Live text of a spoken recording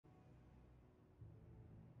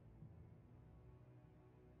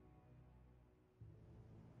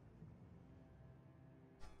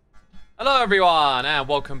Hello everyone and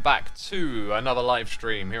welcome back to another live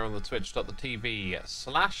stream here on the twitch.tv/the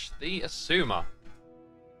Xisuma.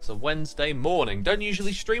 It's a Wednesday morning. Don't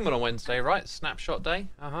usually stream on a Wednesday, right? Snapshot day.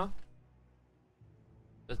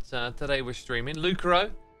 But today we're streaming.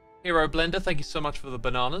 Lucaro, Hero Blender, thank you so much for the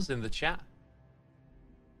bananas in the chat.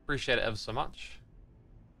 Appreciate it ever so much.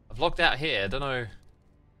 I've logged out here. Don't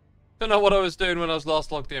know what I was doing when I was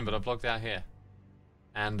last logged in, but I've logged out here.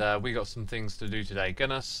 And we got some things to do today.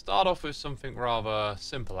 Gonna start off with something rather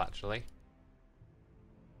simple, actually.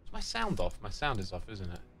 Is my sound off? My sound is off,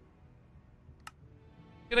 isn't it?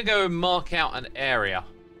 Gonna go mark out an area.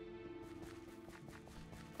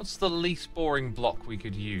 What's the least boring block we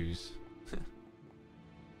could use?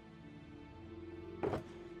 Do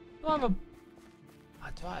I have a...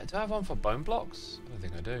 do I have one for bone blocks? I don't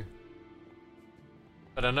think I do.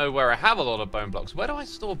 But I know where I have a lot of bone blocks. Where do I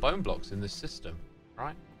store bone blocks in this system?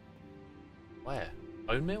 Right. Where?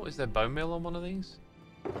 Bone meal? Is there bone meal on one of these?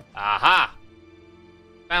 Aha!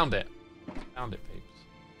 Found it. Found it, peeps.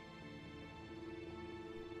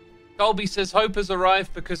 Colby says, hope has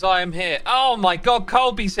arrived because I am here. Oh my god,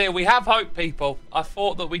 Colby's here. We have hope, people. I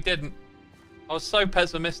thought that we didn't. I was so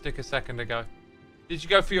pessimistic a second ago. Did you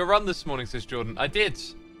go for your run this morning, says Jordan? I did.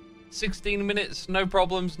 16 minutes, no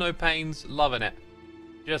problems, no pains. Loving it.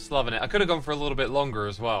 Just loving it. I could have gone for a little bit longer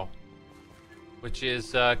as well. Which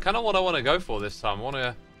is kind of what I want to go for this time. I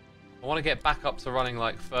want to get back up to running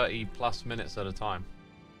like 30 plus minutes at a time.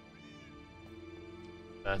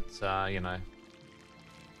 But you know,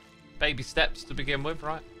 baby steps to begin with,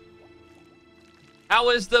 right? How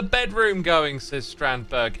is the bedroom going, says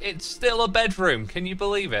Strandberg? It's still a bedroom. Can you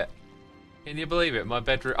believe it? Can you believe it? My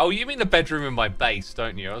bedroom. Oh, you mean the bedroom in my base,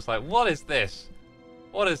 don't you? I was like, what is this?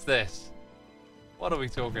 What is this? What are we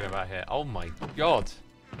talking about here? Oh my god.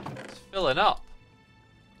 It's filling up.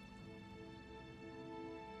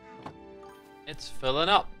 It's filling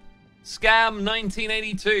up. Scam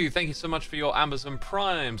 1982. Thank you so much for your Amazon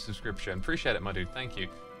Prime subscription. Appreciate it, my dude. Thank you.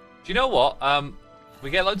 Do you know what?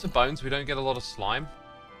 We get loads of bones. We don't get a lot of slime.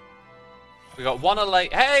 We got one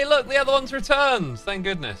late. Hey, look, the other one's returned. Thank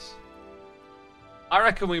goodness. I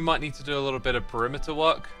reckon we might need to do a little bit of perimeter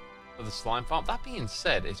work for the slime farm. That being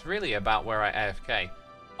said, it's really about where I AFK.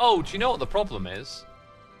 Oh, do you know what the problem is?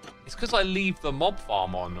 It's because I leave the mob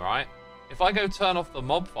farm on, right? If I go turn off the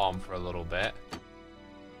mob farm for a little bit,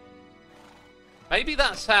 maybe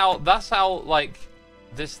that's how like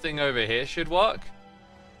this thing over here should work.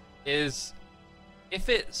 Is if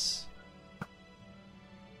it's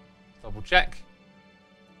double check.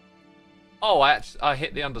 Oh, I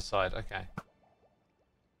hit the underside. Okay.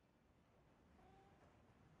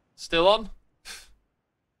 Still on?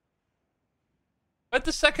 Where'd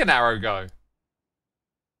the second arrow go?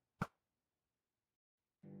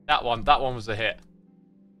 That one was a hit.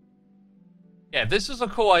 Yeah, this is a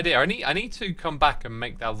cool idea. I need to come back and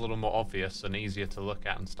make that a little more obvious and easier to look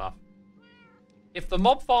at and stuff. If the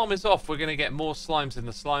mob farm is off, we're going to get more slimes in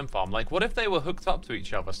the slime farm. Like, what if they were hooked up to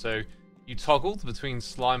each other? So you toggled between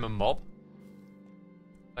slime and mob?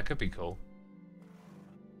 That could be cool.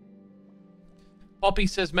 Poppy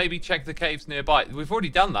says maybe check the caves nearby. We've already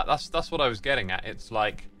done that. That's what I was getting at. It's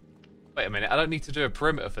like, wait a minute, I don't need to do a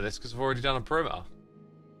perimeter for this because I've already done a perimeter.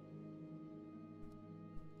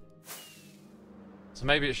 So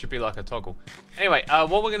maybe it should be like a toggle. Anyway,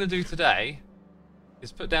 what we're going to do today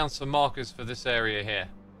is put down some markers for this area here.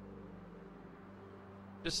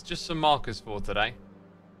 Just some markers for today.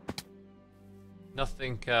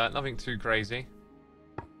 Nothing too crazy.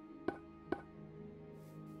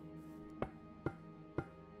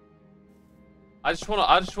 I just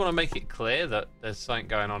want to make it clear that there's something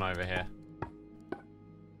going on over here.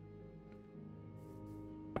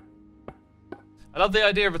 I love the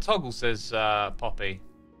idea of a toggle, says Poppy.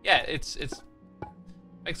 Yeah, it's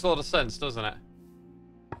makes a lot of sense, doesn't it?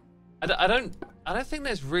 I don't think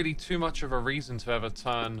there's really too much of a reason to ever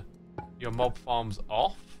turn your mob farms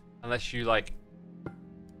off unless you like.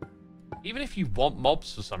 Even if you want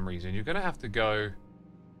mobs for some reason, you're gonna have to go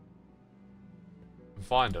and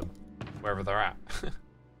find them wherever they're at.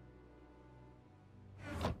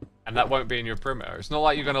 And that won't be in your perimeter. It's not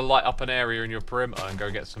like you're gonna light up an area in your perimeter and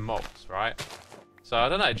go get some mobs, right? So I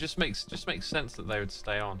don't know. It just makes sense that they would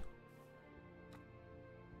stay on.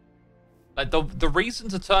 Like the reason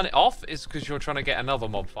to turn it off is because you're trying to get another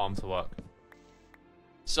mob farm to work.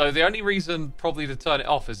 So the only reason probably to turn it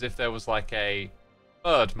off is if there was like a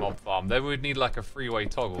third mob farm. Then we'd need like a three-way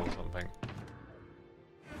toggle or something.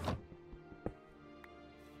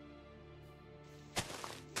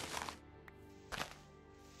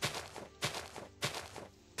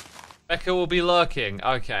 Becca will be lurking.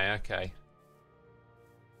 Okay, okay.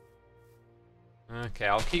 Okay,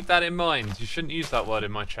 I'll keep that in mind. You shouldn't use that word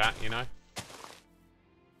in my chat, you know.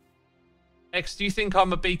 X, do you think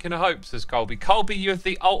I'm a beacon of hope, says Colby. Colby, you're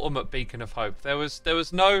the ultimate beacon of hope. There was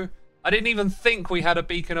no... I didn't even think we had a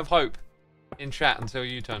beacon of hope in chat until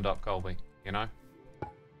you turned up, Colby, you know.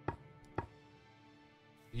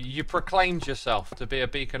 You proclaimed yourself to be a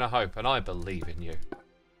beacon of hope, and I believe in you.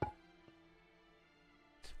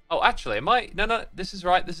 Oh, actually, No, this is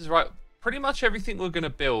right, Pretty much everything we're going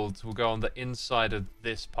to build will go on the inside of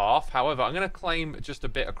this path. However, I'm going to claim just a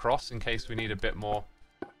bit across in case we need a bit more,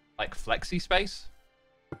 like, flexi space.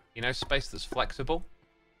 You know, space that's flexible.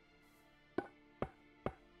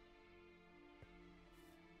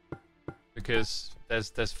 Because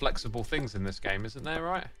there's flexible things in this game, isn't there,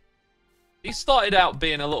 right? These started out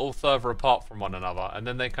being a little further apart from one another, and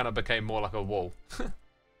then they kind of became more like a wall.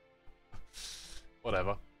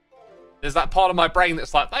 Whatever. There's that part of my brain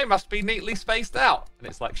that's like, they must be neatly spaced out. And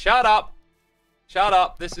it's like, shut up. Shut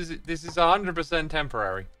up. This is 100%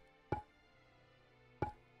 temporary.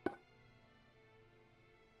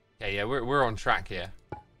 Okay, yeah, we're on track here.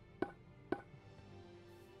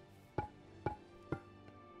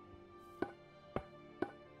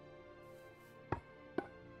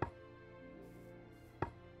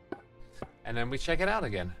 And then we check it out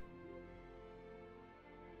again.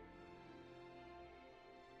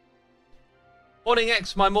 Morning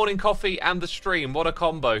X, my morning coffee and the stream. What a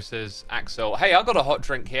combo, says Axel. Hey, I got a hot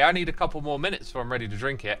drink here. I need a couple more minutes so I'm ready to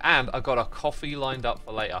drink it. And I got a coffee lined up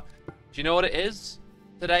for later. Do you know what it is?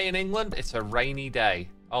 Today in England, it's a rainy day.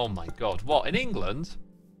 Oh my god. What, in England?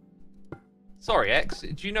 Sorry, X,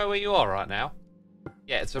 do you know where you are right now?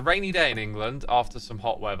 Yeah, it's a rainy day in England after some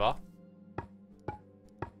hot weather.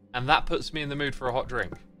 And that puts me in the mood for a hot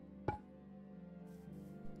drink.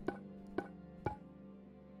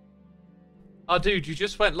 Oh, dude, you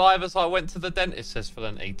just went live as I went to the dentist, says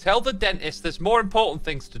Valenti. Tell the dentist there's more important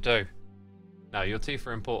things to do. No, your teeth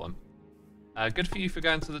are important. Good for you for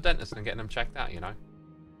going to the dentist and getting them checked out, you know.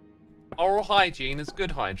 Oral hygiene is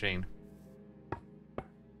good hygiene.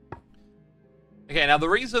 Okay, now the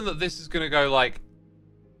reason that this is going to go, like,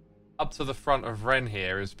 up to the front of Ren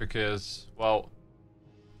here is because, well,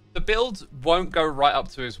 the build won't go right up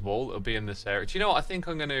to his wall. It'll be in this area. Do you know what? I think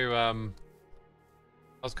I'm going to, I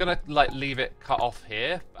was going to, like, leave it cut off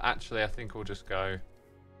here, but actually I think we'll just go and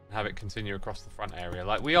have it continue across the front area.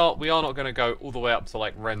 Like, we are not going to go all the way up to,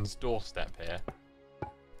 like, Ren's doorstep here.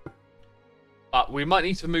 But we might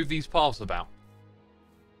need to move these paths about.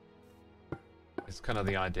 It's kind of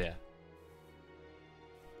the idea.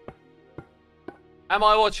 Am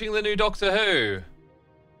I watching the new Doctor Who?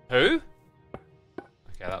 Who?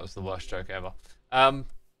 Okay, that was the worst joke ever.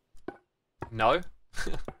 No.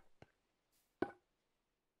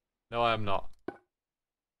 No, I am not.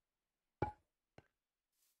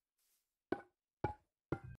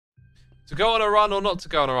 To go on a run or not to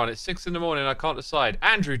go on a run? It's 6 in the morning, I can't decide.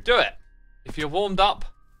 Andrew, do it! If you're warmed up,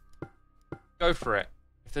 go for it.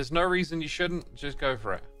 If there's no reason you shouldn't, just go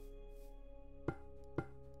for it.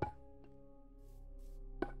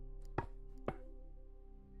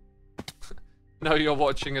 No, you're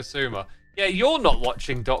watching Xisuma. Yeah, you're not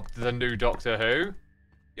watching the new Doctor Who.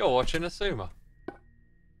 You're watching Xisuma.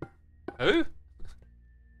 Who?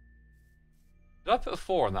 Did I put a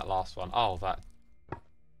 4 on that last one? Oh, that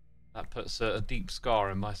puts a deep scar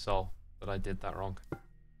in my soul that I did that wrong.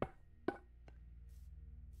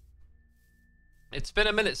 It's been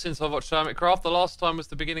a minute since I watched Hermitcraft. The last time was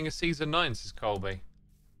the beginning of season 9, says Colby.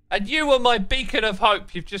 And you were my beacon of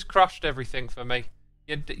hope. You've just crushed everything for me.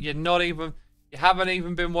 You're not even... You haven't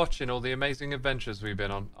even been watching all the amazing adventures we've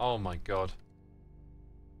been on. Oh my god.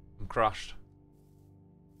 I'm crushed.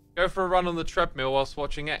 Go for a run on the treadmill whilst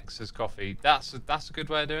watching X, says Coffee. That's a good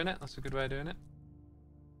way of doing it. That's a good way of doing it.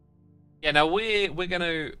 Yeah, now we're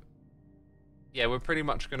gonna... Yeah, we're pretty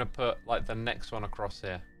much gonna put, like, the next one across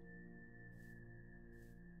here.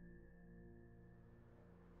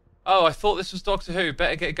 Oh, I thought this was Doctor Who.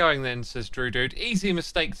 Better get going then, says Drew Dude. Easy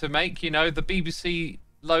mistake to make, you know. The BBC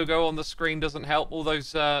logo on the screen doesn't help. All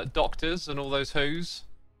those doctors and all those Who's.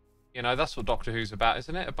 You know, that's what Doctor Who's about,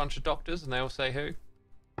 isn't it? A bunch of doctors and they all say Who.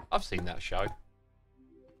 I've seen that show.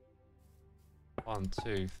 1,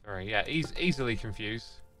 2, 3. Yeah, easily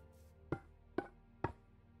confused.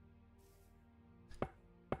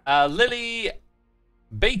 Lily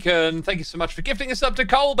Beacon, thank you so much for gifting a sub to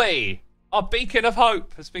Colby. Our beacon of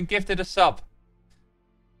hope has been gifted a sub.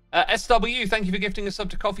 SW, thank you for gifting a sub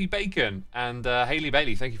to Coffee Bacon. And Hayley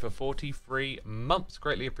Bailey, thank you for 43 months.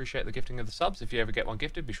 Greatly appreciate the gifting of the subs. If you ever get one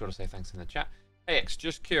gifted, be sure to say thanks in the chat. Hey X,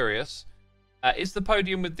 just curious. Is the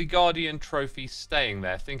podium with the Guardian trophy staying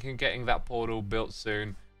there? Thinking getting that portal built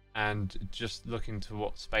soon. and just looking to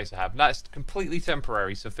what space I have. That's completely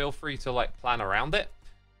temporary, so feel free to like plan around it.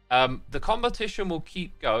 The competition will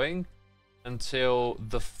keep going until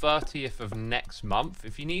the 30th of next month.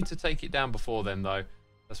 If you need to take it down before then, though,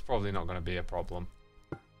 that's probably not going to be a problem.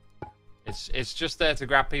 It's just there to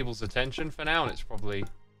grab people's attention for now, and it's probably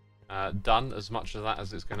done as much of that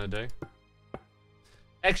as it's going to do.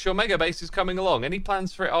 X, your mega base is coming along. Any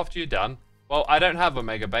plans for it after you're done? Well, I don't have a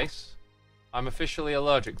mega base. I'm officially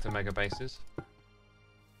allergic to mega bases.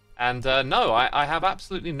 And no, I have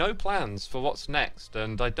absolutely no plans for what's next,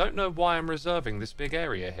 and I don't know why I'm reserving this big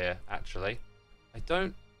area here, actually. I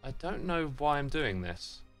don't know why I'm doing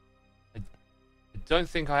this. I don't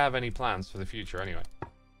think I have any plans for the future anyway.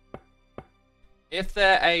 If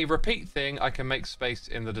they're a repeat thing, I can make space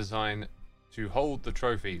in the design to hold the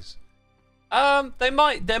trophies. There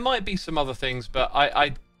might be some other things, but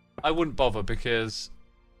I wouldn't bother, because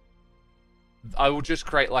I will just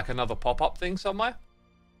create like another pop-up thing somewhere.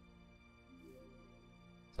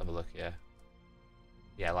 Let's have a look here.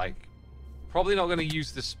 Yeah, like, probably not going to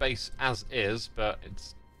use this space as is, but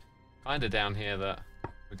it's kind of down here that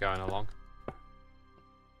we're going along.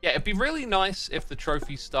 Yeah, it'd be really nice if the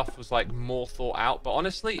trophy stuff was like more thought out, but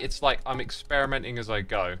honestly, it's like I'm experimenting as I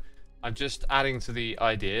go. I'm just adding to the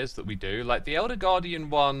ideas that we do. Like the Elder Guardian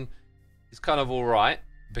one is kind of alright,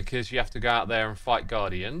 because you have to go out there and fight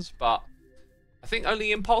Guardians, but I think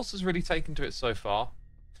only Impulse has really taken to it so far.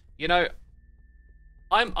 You know,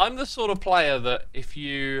 I'm the sort of player that if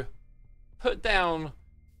you put down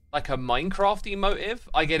like a Minecrafty motive,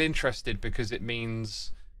 I get interested, because it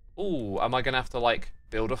means, ooh, am I going to have to like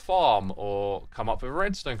build a farm or come up with a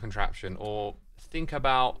redstone contraption or think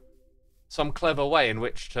about some clever way in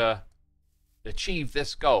which to achieve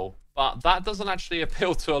this goal? But that doesn't actually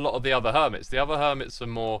appeal to a lot of the other hermits. The other hermits are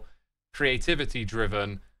more creativity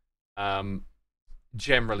driven,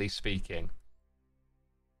 generally speaking.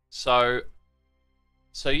 So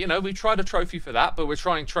you know, we tried a trophy for that, but we're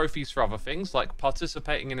trying trophies for other things, like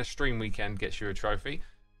participating in a stream weekend gets you a trophy.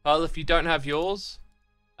 Pearl, if you don't have yours,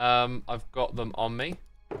 I've got them on me.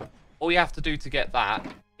 All you have to do to get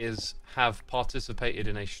that is have participated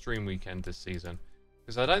in a stream weekend this season,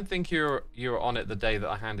 because I don't think you were on it the day that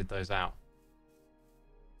I handed those out.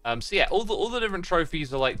 So yeah, all the different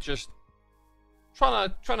trophies are like just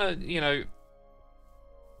trying to you know,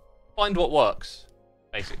 find what works,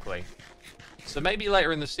 basically. So maybe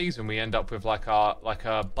later in the season we end up with like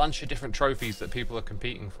a bunch of different trophies that people are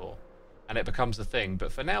competing for, and it becomes a thing.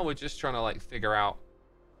 But for now, we're just trying to like figure out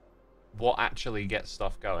what actually gets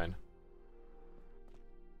stuff going.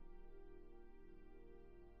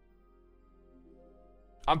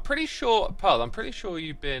 I'm pretty sure, Pearl, I'm pretty sure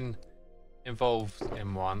you've been involved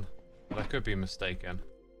in one, but I could be mistaken.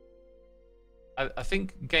 I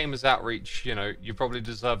think Gamers Outreach, you know, you probably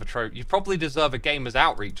deserve a trophy. You probably deserve a Gamers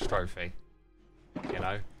Outreach trophy, you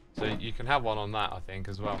know, so you can have one on that, I think,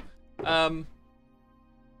 as well. I'm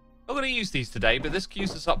not going to use these today, but this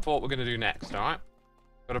queues us up for what we're going to do next, alright?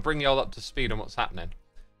 Got to bring you all up to speed on what's happening.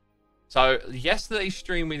 So, yesterday's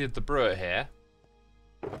stream we did the brewer here.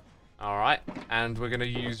 Alright, and we're going to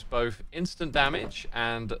use both instant damage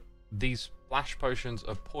and these splash potions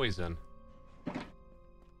of poison.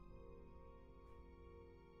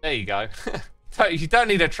 There you go. You don't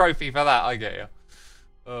need a trophy for that, I get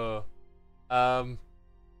you.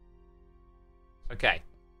 Okay.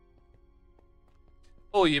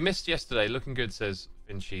 Oh, you missed yesterday. Looking good, says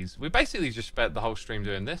Finchies. We basically just spent the whole stream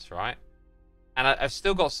doing this, right? And I've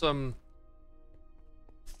still got some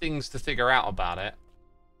things to figure out about it.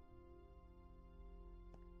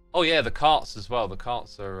 Oh yeah, the carts as well. The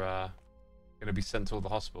carts are going to be sent to all the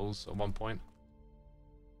hospitals at one point.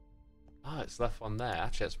 Oh, it's left one there.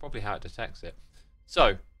 Actually, that's probably how it detects it.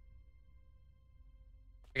 So,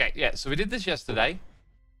 okay, yeah, so we did this yesterday.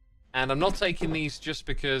 And I'm not taking these just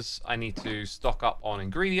because I need to stock up on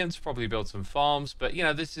ingredients, probably build some farms. But, you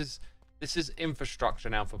know, this is infrastructure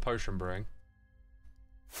now for potion brewing.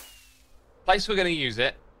 Place we're going to use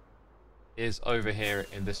it is over here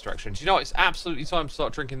in this direction. Do you know what? It's absolutely time to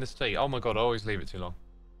start drinking this tea. Oh my god, I always leave it too long.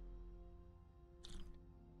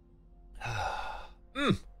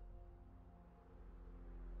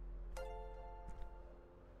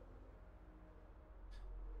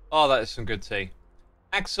 Oh, that is some good tea.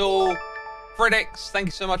 Axel, Fredix, thank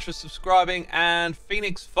you so much for subscribing. And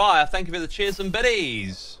Phoenix Fire, thank you for the cheers and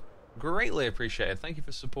biddies. Greatly appreciated. Thank you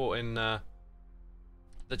for supporting the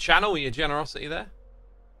channel with your generosity there.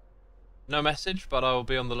 No message, but I will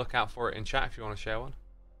be on the lookout for it in chat if you want to share one.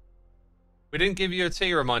 We didn't give you a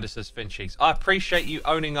tea reminder, says Finchies. I appreciate you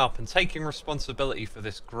owning up and taking responsibility for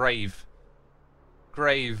this grave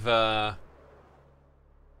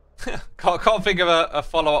Can't think of a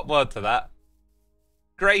follow-up word to that.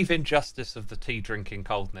 Grave injustice of the tea drinking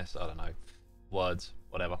coldness. I don't know. Words.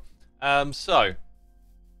 Whatever. So,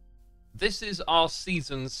 this is our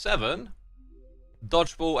Season 7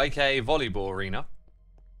 Dodgeball, aka Volleyball Arena.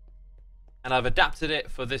 And I've adapted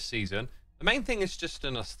it for this season. The main thing is just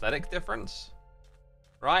an aesthetic difference.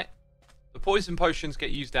 Right? The poison potions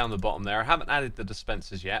get used down the bottom there. I haven't added the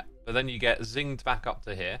dispensers yet. But then you get zinged back up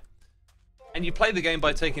to here. And you play the game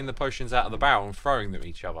by taking the potions out of the barrel and throwing them at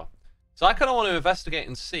each other. So I kind of want to investigate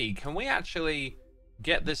and see, can we actually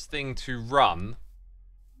get this thing to run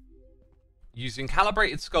using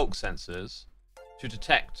calibrated skulk sensors to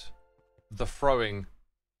detect the throwing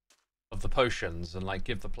of the potions and like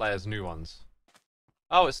give the players new ones?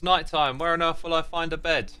 Oh, it's nighttime. Where on earth will I find a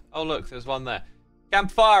bed? Oh, look, there's one there.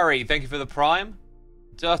 Campfirey, thank you for the prime.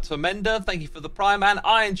 Dirtamenda, thank you for the prime. And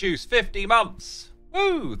Iron Juice, 50 months.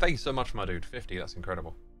 Woo! Thank you so much, my dude. 50, that's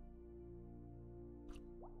incredible.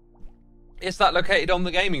 Is that located on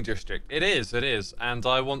the gaming district? It is, it is. And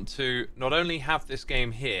I want to not only have this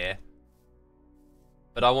game here,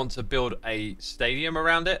 but I want to build a stadium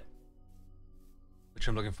around it, which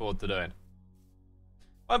I'm looking forward to doing.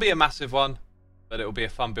 Won't be a massive one, but it will be a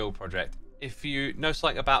fun build project. If you know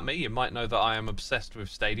something about me, you might know that I am obsessed with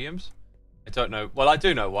stadiums. I don't know. Well, I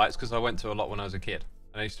do know why. It's because I went to a lot when I was a kid,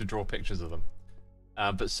 and I used to draw pictures of them.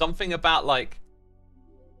 But something about like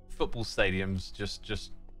football stadiums,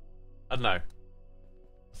 just I don't know.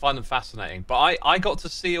 I find them fascinating. But I got to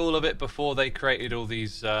see all of it before they created all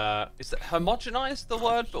these. Is that homogenized the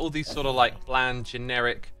word? But all these sort of like bland,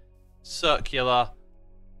 generic, circular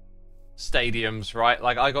stadiums, right?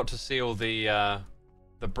 Like I got to see all the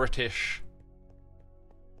British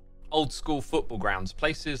old school football grounds,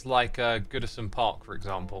 places like Goodison Park, for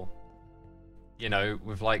example. You know,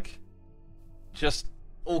 with like just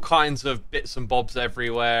all kinds of bits and bobs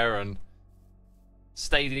everywhere, and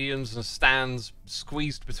stadiums and stands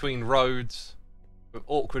squeezed between roads with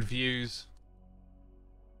awkward views.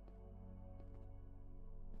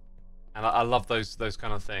 And I love those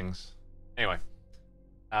kind of things. Anyway,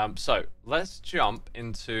 so let's jump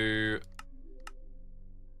into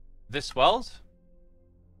this world.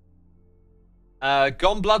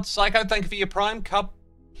 Gone Blood Psycho, thank you for your prime.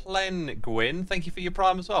 Cuplenguin, thank you for your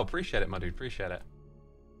prime as well. Appreciate it, my dude. Appreciate it.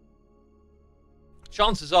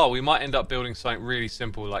 Chances are we might end up building something really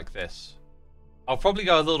simple like this. I'll probably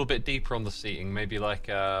go a little bit deeper on the seating, maybe like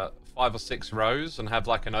 5 or 6 rows and have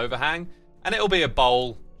like an overhang. And it'll be a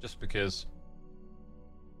bowl, just because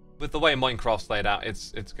with the way Minecraft's laid out,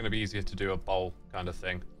 it's going to be easier to do a bowl kind of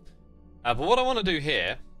thing. But what I want to do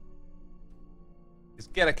here is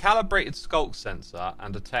get a calibrated skulk sensor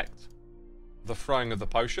and detect the throwing of the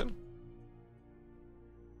potion.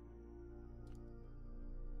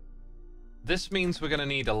 This means we're going to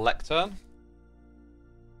need a lectern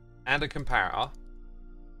and a comparator,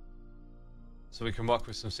 so we can work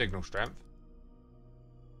with some signal strength.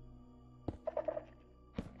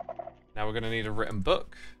 Now we're going to need a written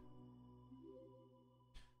book,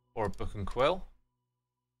 or a book and quill.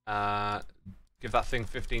 Give that thing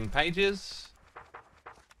 15 pages.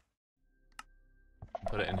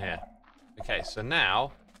 Put it in here. Okay, so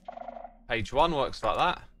now page 1 works like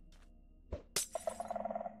that.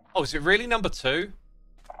 Oh, is it really number 2?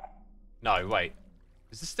 No, wait.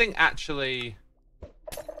 Is this thing actually?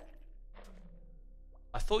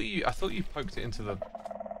 I thought you poked it into the.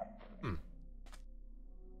 Am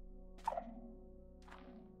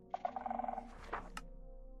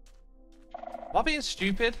I being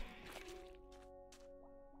stupid?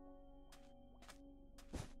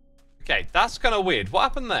 Okay, that's kind of weird. What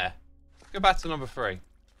happened there? Go back to number 3.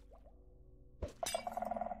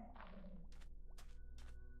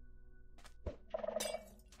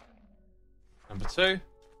 Number 2.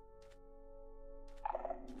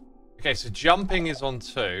 Okay, so jumping is on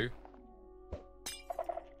 2.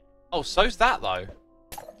 Oh, so's that though.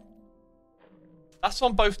 That's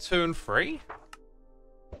on both 2 and 3.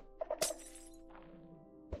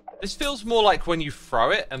 This feels more like when you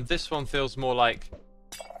throw it, and this one feels more like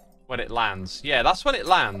when it lands. Yeah, that's when it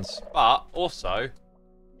lands, but also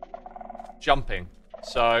jumping.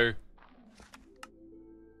 So I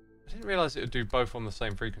didn't realize it would do both on the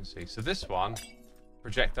same frequency. So this one,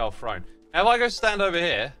 projectile thrown. Now if I go stand over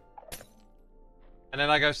here, and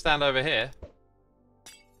then I go stand over here,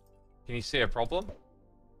 can you see a problem?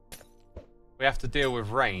 We have to deal with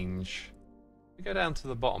range. We go down to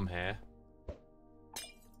the bottom here.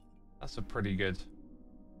 That's a pretty good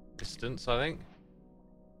distance, I think.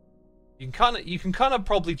 You can kind of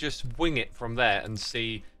probably just wing it from there and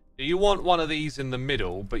see. Do you want one of these in the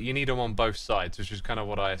middle, but you need them on both sides, which is kind of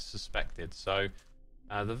what I suspected. So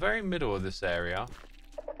The very middle of this area.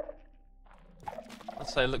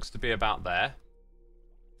 Let's say looks to be about there.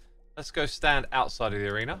 Let's go stand outside of the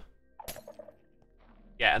arena.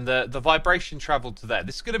 Yeah, and the vibration traveled to there.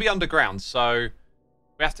 This is going to be underground, so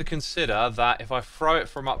we have to consider that if I throw it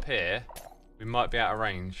from up here, we might be out of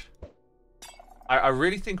range. I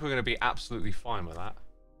really think we're going to be absolutely fine with that.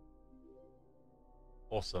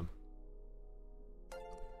 Awesome.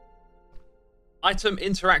 Item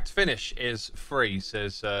interact finish is free,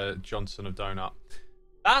 says Johnson of Donut.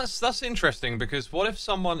 That's interesting, because what if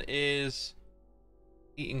someone is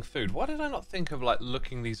eating food? Why did I not think of like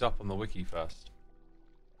looking these up on the wiki first?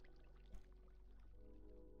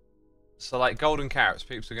 So like golden carrots,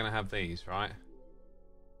 people are going to have these, right?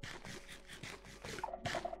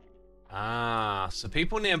 Ah, so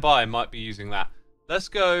people nearby might be using that. Let's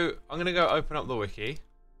go, I'm going to go open up the wiki.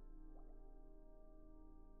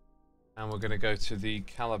 And we're going to go to the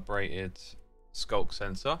calibrated skulk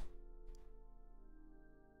sensor.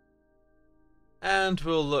 And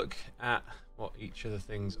we'll look at what each of the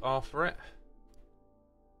things are for it.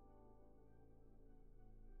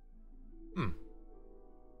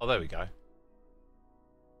 Oh, there we go.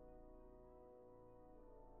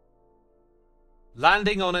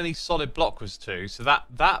 Landing on any solid block was 2, so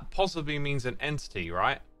that possibly means an entity,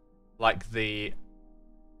 right? Like the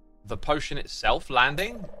potion itself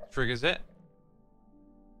landing triggers it.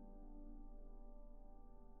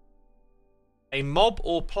 A mob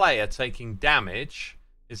or player taking damage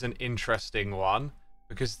is an interesting one,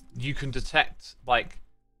 because you can detect like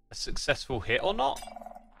a successful hit or not.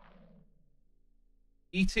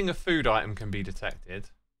 Eating a food item can be detected.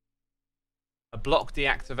 A block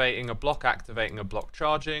deactivating, a block activating, a block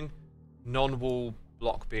charging. Non-wall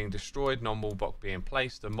block being destroyed, non-wall block being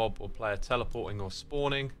placed. A mob or player teleporting or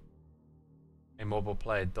spawning. A mob or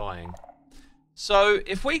player dying. So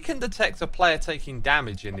if we can detect a player taking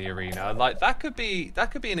damage in the arena, like that could be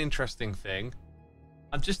an interesting thing.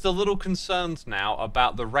 I'm just a little concerned now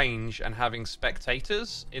about the range and having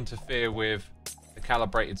spectators interfere with the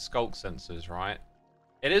calibrated skulk sensors, right?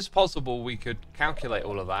 It is possible we could calculate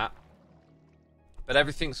all of that, but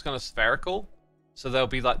everything's kind of spherical, so there'll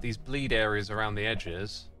be like these bleed areas around the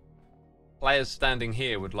edges. Players standing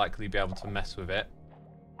here would likely be able to mess with it.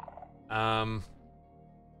 Now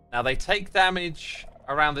they take damage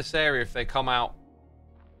around this area if they come out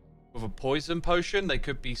with a poison potion. They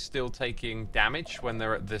could be still taking damage when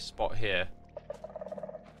they're at this spot here.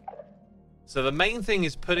 So the main thing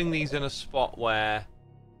is putting these in a spot where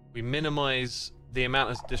we minimize the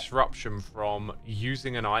amount of disruption from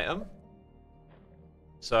using an item.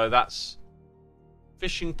 So that's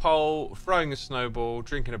fishing pole, throwing a snowball,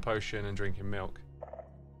 drinking a potion, and drinking milk.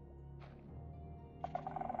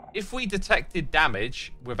 If we detected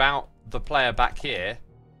damage without the player back here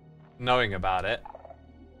knowing about it,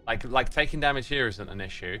 like taking damage here isn't an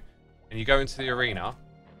issue, and you go into the arena,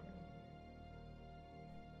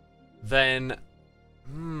 then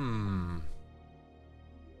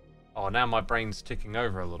oh, now my brain's ticking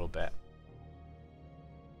over a little bit.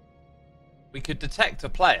 We could detect a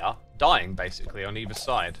player dying basically on either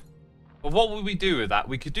side. But what would we do with that?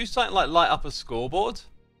 We could do something like light up a scoreboard.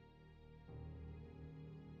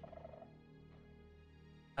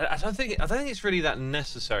 I don't think it's really that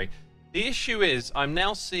necessary. The issue is I'm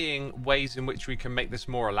now seeing ways in which we can make this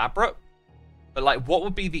more elaborate. But like, what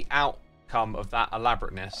would be the outcome of that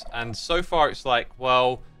elaborateness? And so far it's like,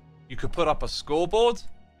 well, you could put up a scoreboard,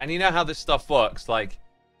 and you know how this stuff works. Like,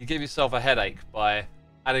 you give yourself a headache by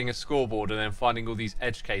adding a scoreboard and then finding all these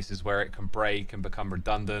edge cases where it can break and become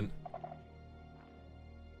redundant.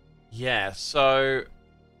 Yeah, so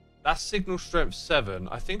that's signal strength 7.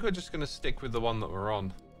 I think we're just going to stick with the one that we're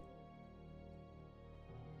on.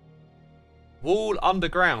 Wall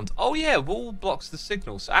underground. Oh yeah, wall blocks the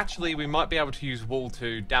signal. So actually we might be able to use wall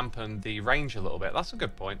to dampen the range a little bit. That's a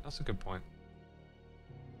good point. That's a good point.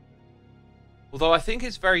 Although I think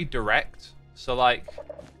it's very direct. So like,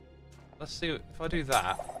 let's see if I do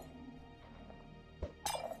that.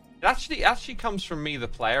 It actually comes from me, the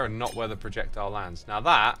player, and not where the projectile lands. Now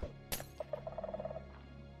that,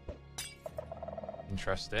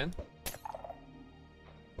 interesting.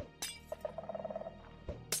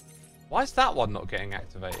 Why is that one not getting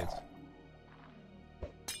activated?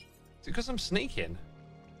 Is it because I'm sneaking?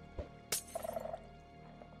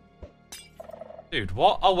 Dude,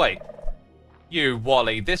 what? Oh, wait. You,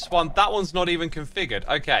 Wally. That one's not even configured.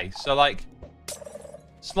 Okay, so, like,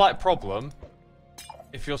 slight problem.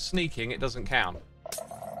 If you're sneaking, it doesn't count.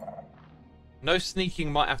 No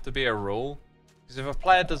sneaking might have to be a rule. Because if a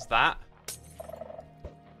player does that...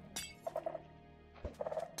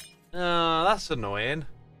 that's annoying.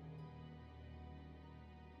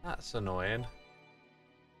 That's annoying.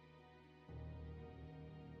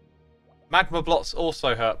 Magma blots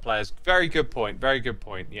also hurt players. Very good point. Very good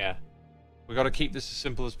point. Yeah. We've got to keep this as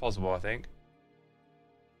simple as possible, I think.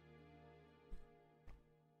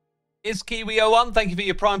 Is Kiwi01, thank you for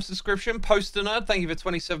your Prime subscription. Poster Nerd, thank you for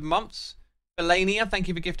 27 months. Elania, thank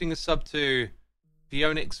you for gifting a sub to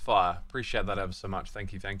Phoenix Fire. Appreciate that ever so much.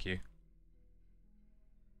 Thank you, thank you.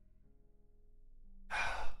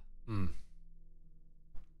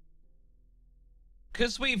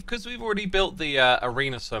 Because we've already built the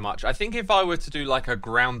arena so much, I think if I were to do like a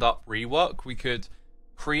ground up rework, we could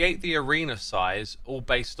create the arena size all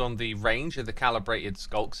based on the range of the calibrated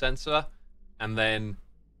sculk sensor, and then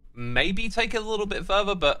maybe take it a little bit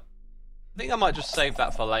further, but I think I might just save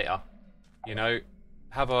that for later. You know,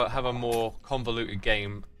 have a more convoluted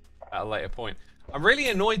game at a later point. I'm really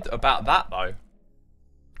annoyed about that though.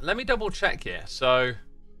 Let me double check here. So,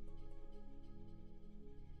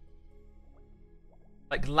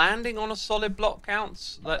 like landing on a solid block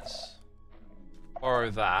counts. Let's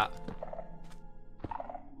borrow that.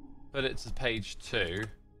 Put it to page 2.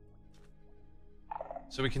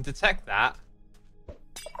 So we can detect that.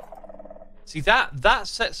 See, that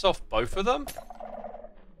sets off both of them.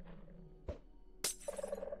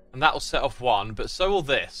 And that will set off one, but so will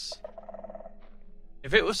this.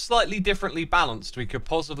 If it was slightly differently balanced, we could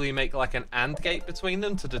possibly make like an AND gate between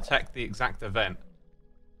them to detect the exact event.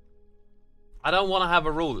 I don't want to have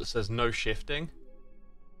a rule that says no shifting.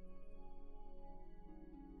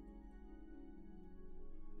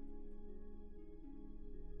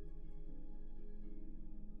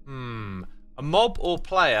 A mob or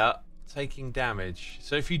player taking damage.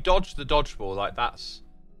 So if you dodge the dodgeball, like that's...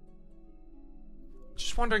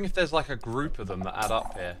 Just wondering if there's like a group of them that add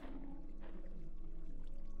up here.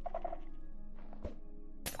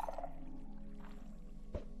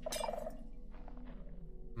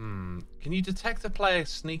 Can you detect a player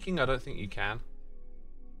sneaking? I don't think you can.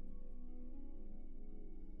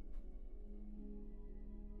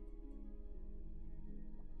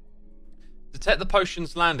 Detect the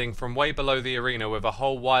potions landing from way below the arena with a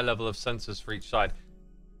whole Y level of sensors for each side.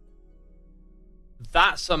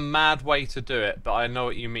 That's a mad way to do it, but I know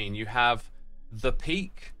what you mean. You have the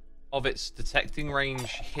peak of its detecting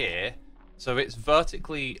range here, so it's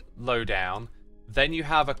vertically low down. Then you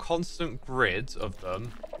have a constant grid of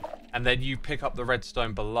them, and then you pick up the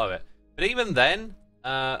redstone below it. But even then,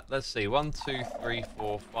 let's see, 1, 2, 3,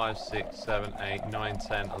 4, 5, 6, 7, 8, 9,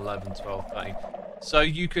 10, 11, 12, 13. So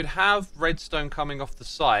you could have redstone coming off the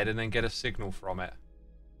side and then get a signal from it.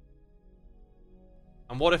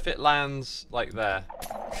 And what if it lands like there?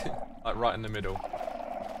 Like right in the middle.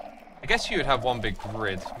 I guess you would have one big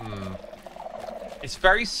grid. It's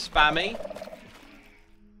very spammy.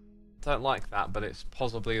 Don't like that, but it's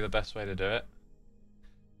possibly the best way to do it.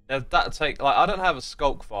 That'd take, like, I don't have a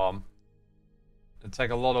sculk farm. It'd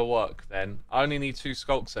take a lot of work then. I only need 2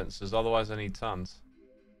 sculk sensors, otherwise I need tons.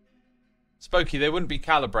 Spooky, they wouldn't be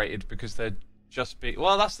calibrated because they'd just be...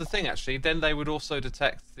 Well, that's the thing, actually. Then they would also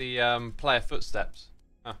detect the player footsteps.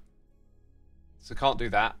 Huh. So can't do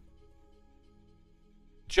that.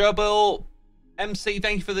 Gerbil MC,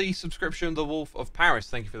 thank you for the subscription. The Wolf of Paris,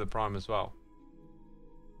 thank you for the Prime as well.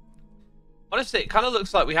 Honestly, it kind of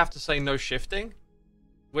looks like we have to say no shifting,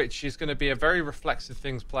 which is going to be a very reflexive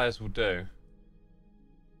thing players will do.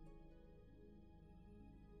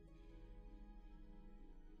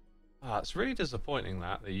 Ah, it's really disappointing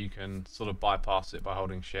that you can sort of bypass it by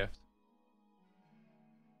holding shift.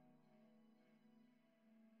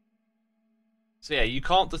 So yeah, you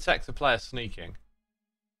can't detect the player sneaking.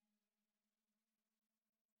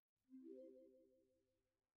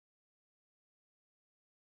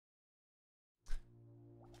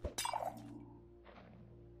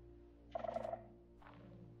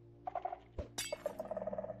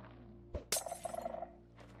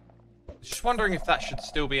 Just wondering if that should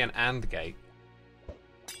still be an AND gate.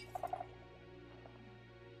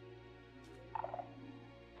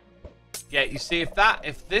 Yeah, you see,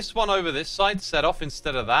 if this one over this side set off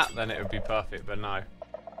instead of that, then it would be perfect, but no.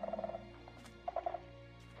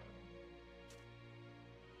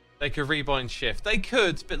 They could rebind shift. They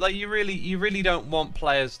could, but like you really don't want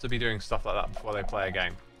players to be doing stuff like that before they play a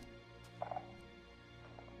game.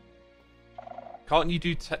 Can't you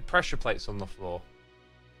do pressure plates on the floor?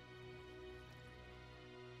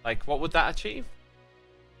 Like, what would that achieve?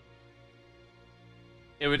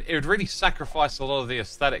 It would really sacrifice a lot of the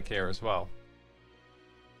aesthetic here as well.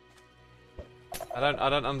 I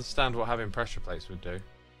don't understand what having pressure plates would do.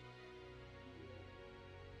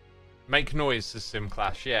 Make noise, says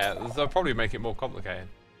SimClash. Yeah, they'll probably make it more complicated.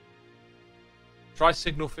 Try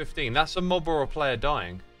signal 15. That's a mob or a player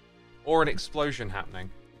dying. or an explosion happening.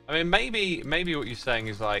 I mean, maybe what you're saying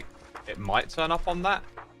is like it might turn up on that.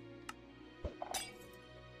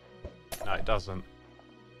 No, it doesn't.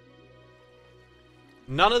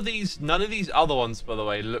 None of these other ones, by the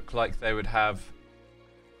way, look like they would have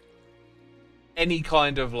any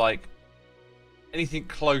kind of like anything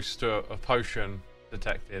close to a potion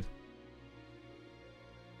detected.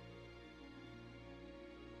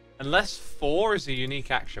 Unless 4 is a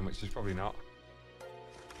unique action, which is probably not.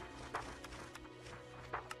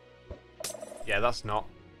 Yeah, that's not.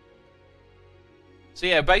 So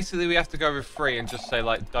yeah, basically we have to go with 3 and just say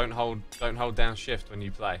like don't hold down shift when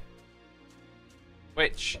you play.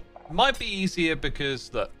 Which might be easier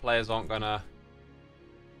because look, players aren't gonna,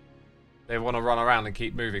 they want to run around and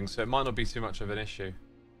keep moving, so it might not be too much of an issue.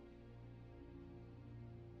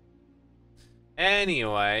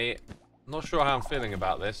 Anyway, I'm not sure how I'm feeling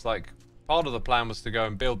about this. Like, part of the plan was to go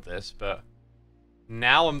and build this, but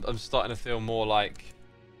now I'm starting to feel more like,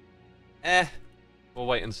 we'll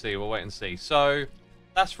wait and see, we'll wait and see. So,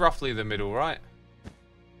 that's roughly the middle, right?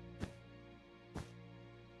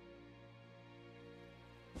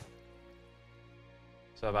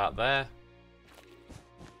 So about there.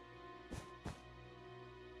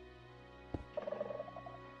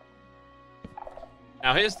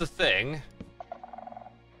 Now here's the thing.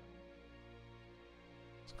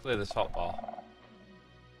 Let's clear this hotbar.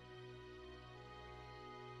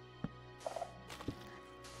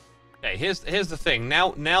 Okay, here's the thing.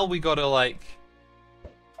 Now we gotta like.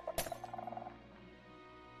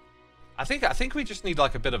 I think we just need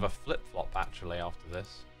like a bit of a flip-flop actually after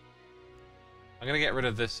this. I'm gonna get rid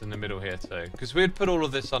of this in the middle here too, because we'd put all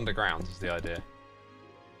of this underground is the idea.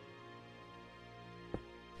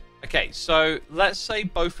 Okay, so let's say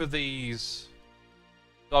both of these.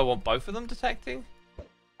 Do I want both of them detecting?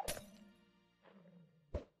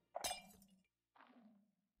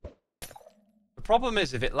 The problem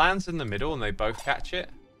is if it lands in the middle and they both catch it,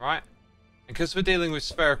 right? And because we're dealing with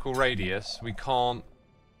spherical radius, we can't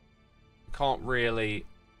really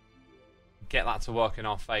get that to work in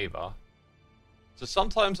our favor. So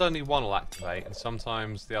sometimes only one will activate and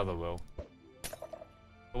sometimes the other will.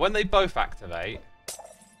 But when they both activate,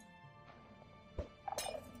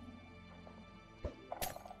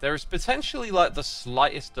 there is potentially like the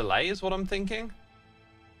slightest delay is what I'm thinking.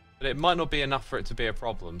 But it might not be enough for it to be a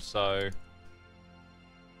problem, so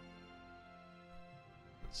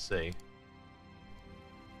let's see.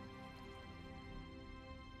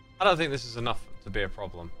 I don't think this is enough to be a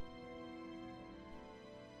problem.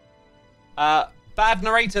 Bad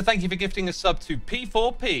Narrator, thank you for gifting a sub to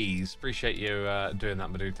P4Ps. Appreciate you doing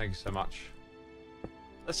that, my dude. Thank you so much.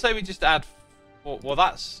 Let's say we just add... Well,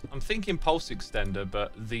 that's... I'm thinking pulse extender,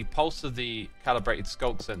 but the pulse of the calibrated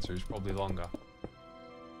sculk sensor is probably longer.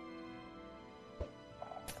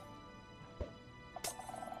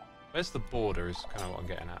 Where's the border is kind of what I'm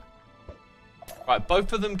getting at. Right,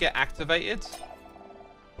 both of them get activated.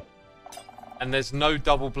 And there's no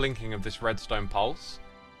double blinking of this redstone pulse.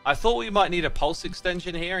 I thought we might need a pulse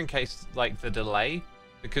extension here in case, like, the delay.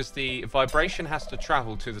 Because the vibration has to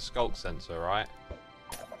travel to the sculk sensor, right?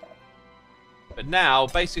 But now,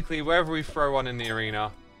 basically, wherever we throw one in the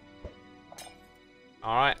arena...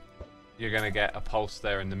 Alright. You're going to get a pulse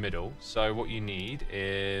there in the middle. So what you need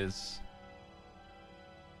is...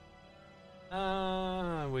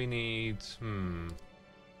 we need...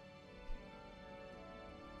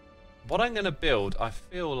 What I'm going to build, I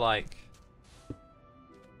feel like...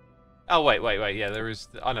 Oh, wait. Yeah, there is...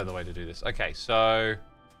 I know the way to do this. Okay, so...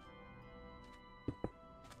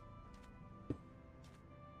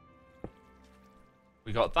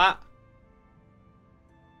 We got that.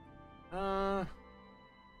 The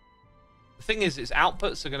thing is, its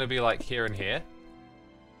outputs are going to be like here and here.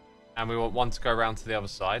 And we want one to go around to the other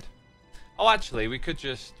side. Oh, actually, we could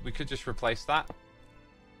just replace that.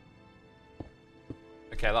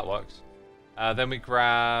 Okay, that works. Then we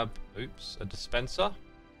grab... Oops, a dispenser.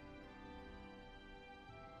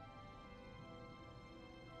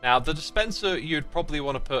 Now, the dispenser you'd probably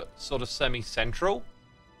want to put sort of semi-central.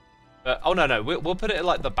 But, oh, no. We'll put it at,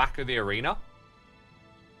 like, the back of the arena.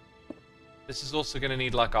 This is also going to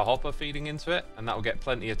need, like, a hopper feeding into it. And that will get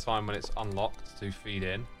plenty of time when it's unlocked to feed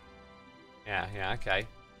in. Yeah, okay.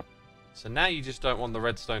 So now you just don't want the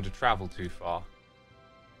redstone to travel too far.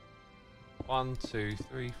 1, 2,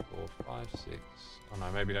 3, 4, 5, 6. Oh,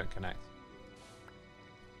 no, maybe don't connect.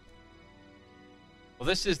 Well,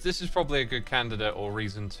 this is probably a good candidate or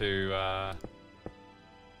reason to,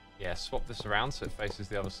 yeah, swap this around so it faces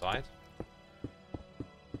the other side.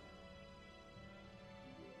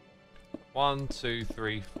 1, 2,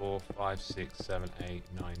 3, 4, 5, 6, 7, 8,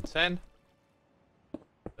 9, 10.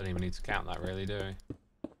 Don't even need to count that really, do we?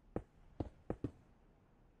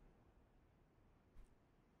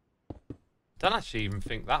 Don't actually even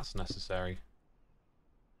think that's necessary.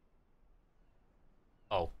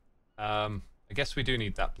 Oh. I guess we do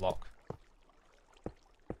need that block.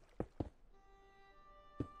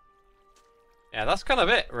 Yeah, that's kind of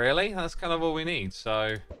it, really. That's kind of all we need,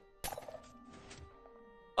 so...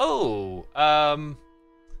 Oh!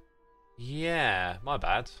 Yeah, my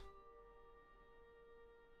bad.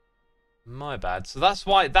 My bad. So that's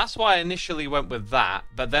why I initially went with that,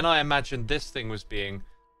 but then I imagined this thing was being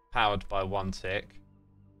powered by one tick.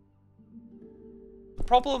 The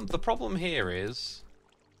problem here is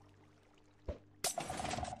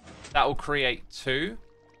that will create two.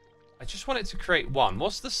 I just want it to create one.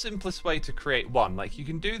 What's the simplest way to create one? Like, you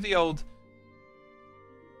can do the old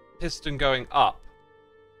piston going up,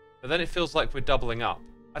 but then it feels like we're doubling up.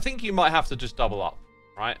 I think you might have to just double up,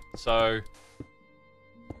 right? So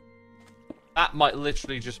that might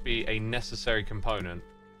literally just be a necessary component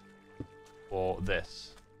for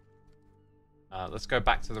this. Let's go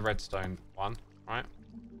back to the redstone one, right?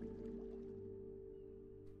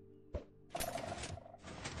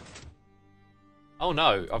 Oh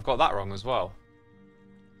no, I've got that wrong as well.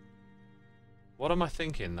 What am I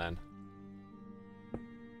thinking then?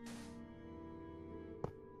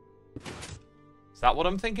 Is that what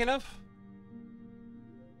I'm thinking of?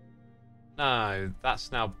 No,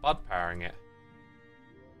 that's now Bud powering it.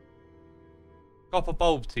 Copper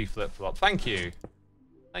bulb T flip-flop. Thank you.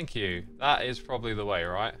 Thank you. That is probably the way,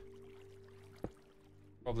 right?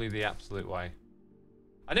 Probably the absolute way.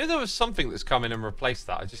 I knew there was something that's come in and replaced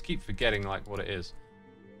that. I just keep forgetting, like, what it is.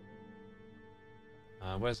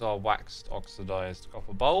 Where's our waxed oxidized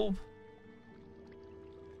copper bulb?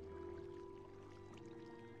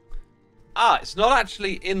 Ah, it's not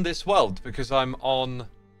actually in this world because I'm on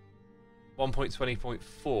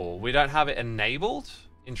 1.20.4. We don't have it enabled?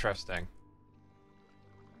 Interesting.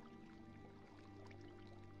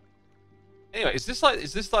 Anyway, is this like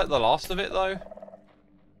the last of it though?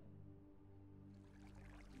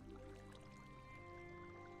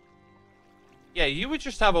 Yeah, you would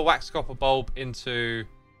just have a wax copper bulb into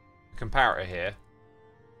a comparator here.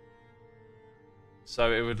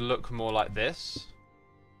 So it would look more like this.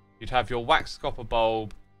 You'd have your wax copper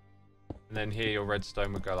bulb, and then here your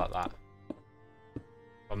redstone would go like that.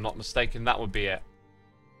 If I'm not mistaken, that would be it.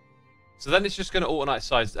 So then it's just going to alternate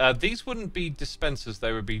sides. These wouldn't be dispensers,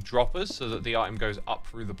 they would be droppers, so that the item goes up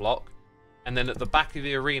through the block. And then at the back of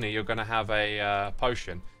the arena, you're going to have a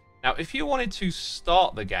potion. Now, if you wanted to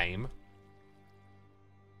start the game,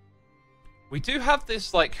 we do have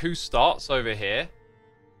this, like, who starts over here.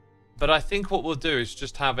 But I think what we'll do is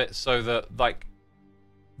just have it so that, like,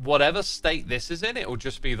 whatever state this is in, it will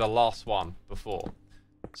just be the last one before.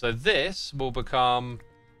 So this will become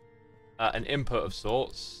an input of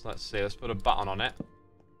sorts. Let's see, let's put a button on it.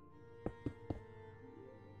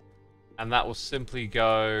 And that will simply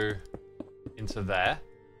go into there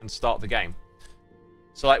and start the game.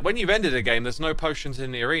 So, like, when you've ended a game, there's no potions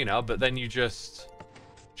in the arena, but then you just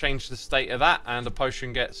change the state of that and a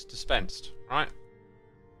potion gets dispensed, right?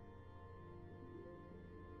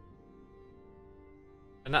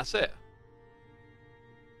 And that's it.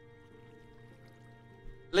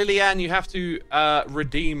 Lillian, you have to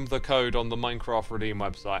redeem the code on the Minecraft Redeem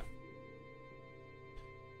website.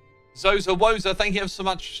 Zoza Woza, thank you so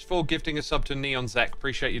much for gifting a sub to Neon Zek.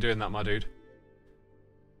 Appreciate you doing that, my dude.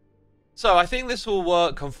 So, I think this will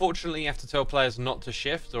work. Unfortunately, you have to tell players not to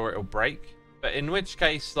shift or it'll break. But in which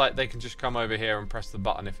case, like, they can just come over here and press the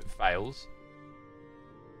button if it fails.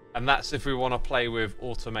 And that's if we want to play with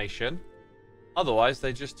automation. Otherwise,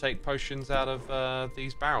 they just take potions out of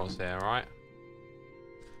these barrels here, right?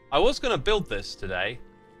 I was going to build this today,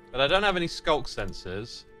 but I don't have any sculk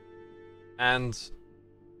sensors. And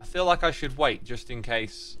I feel like I should wait just in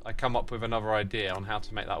case I come up with another idea on how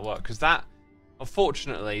to make that work. Because that,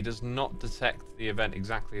 unfortunately, does not detect the event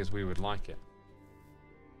exactly as we would like it.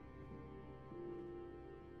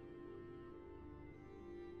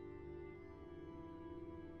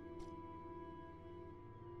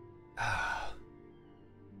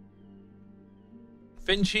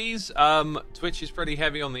 Finchies, Twitch is pretty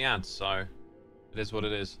heavy on the ads, so it is what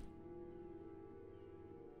it is.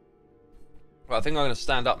 Well, I think I'm going to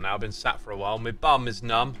stand up now. I've been sat for a while. My bum is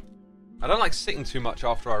numb. I don't like sitting too much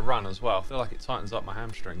after I run as well. I feel like it tightens up my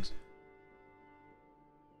hamstrings.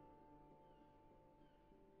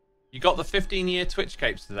 You got the 15-year Twitch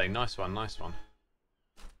capes today. Nice one, nice one.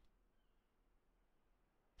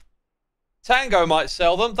 Tango might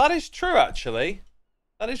sell them. That is true, actually.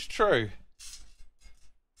 That is true.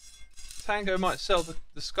 Tango might sell the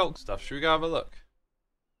sculk stuff. Should we go have a look?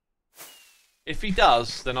 If he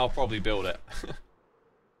does, then I'll probably build it.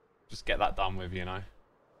 Just get that done with, you know.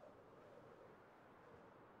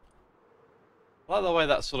 I like the way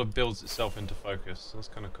that sort of builds itself into focus. That's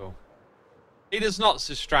kind of cool. He does not,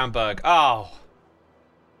 says Strandberg. Oh.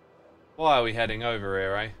 Why are we heading over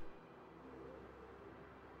here, eh?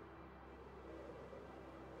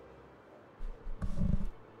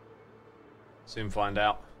 Soon find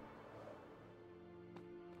out.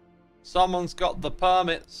 Someone's got the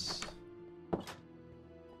permits.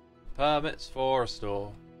 Permits for a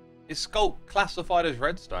store. Is Sculpt classified as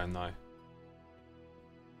redstone, though?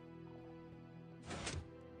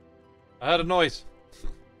 I heard a noise.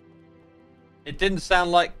 It didn't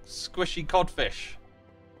sound like squishy codfish.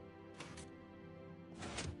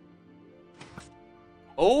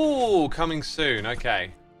 Oh, coming soon.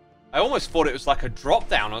 Okay. I almost thought it was like a drop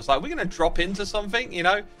down. I was like, we're going to drop into something, you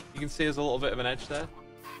know? You can see there's a little bit of an edge there.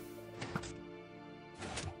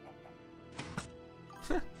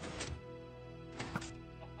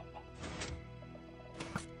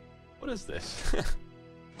 What is this?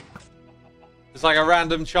 It's like a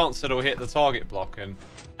random chance that it'll hit the target block,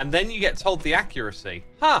 and then you get told the accuracy.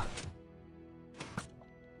 Huh.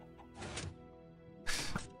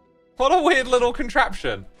 What a weird little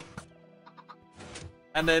contraption.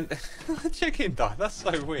 And then the chicken died. That's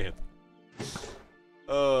so weird.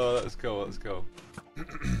 Oh, that's cool. That's cool.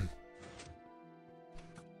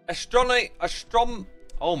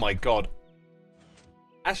 Oh my god.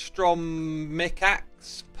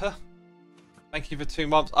 Astromikax. Thank you for 2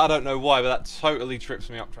 months. I don't know why, but that totally trips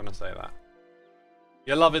me up trying to say that.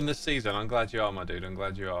 You're loving this season. I'm glad you are, my dude. I'm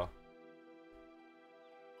glad you are.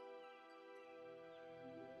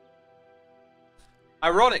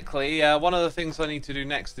 Ironically, one of the things I need to do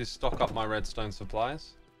next is stock up my redstone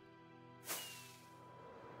supplies.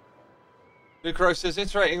 Lucro says,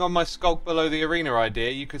 iterating on my sculpt below the arena idea,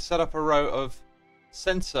 you could set up a row of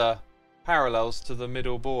sensor parallels to the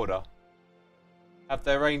middle border. Have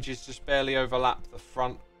their ranges just barely overlap the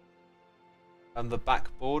front and the back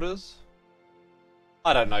borders?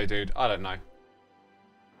 I don't know, dude. I don't know.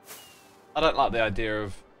 I don't like the idea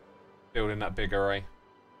of building that big array.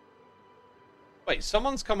 Wait,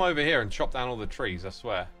 someone's come over here and chopped down all the trees, I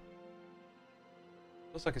swear.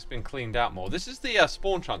 Looks like it's been cleaned out more. This is the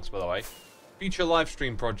spawn chunks, by the way. Future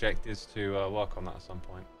Livestream project is to work on that at some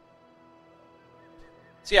point.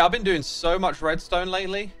 So yeah, I've been doing so much redstone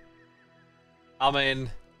lately. I mean,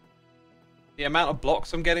 the amount of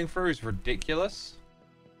blocks I'm getting through is ridiculous.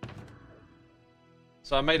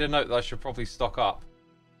 So I made a note that I should probably stock up.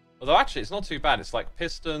 Although actually, it's not too bad. It's like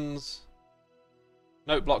pistons,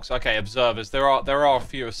 note blocks. Okay, observers. There are a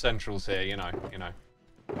few essentials here. You know.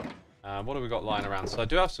 What have we got lying around? So I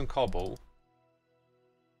do have some cobble.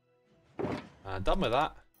 Done with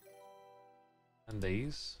that. And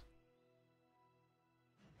these.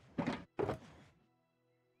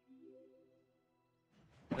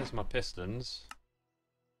 There's my pistons.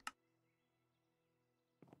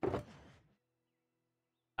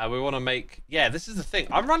 We want to make... Yeah, this is the thing.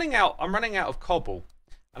 I'm running out of cobble.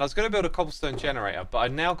 And I was going to build a cobblestone generator, but I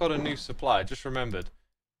now got a new supply. I just remembered.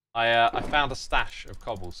 I found a stash of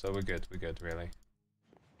cobble, so we're good. We're good, really.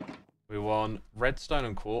 We want redstone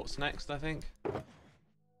and quartz next, I think.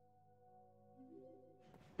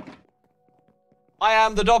 I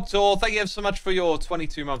am the Doctor. Thank you so much for your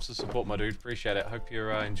 22 months of support, my dude. Appreciate it. Hope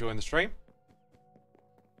you're enjoying the stream.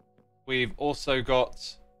 We've also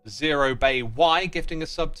got Zero Bay Y gifting a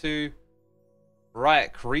sub to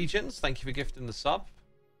Riot Regions. Thank you for gifting the sub.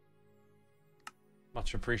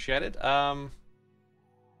 Much appreciated. What are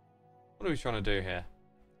we trying to do here?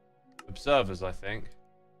 Observers, I think.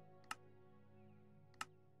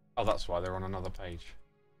 Oh, that's why they're on another page.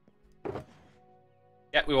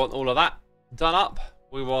 Yeah, we want all of that done up.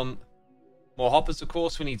 We want more hoppers, of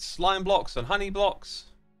course. We need slime blocks and honey blocks.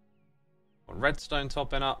 We want redstone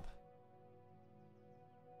topping up.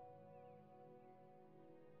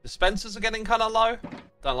 Dispensers are getting kind of low.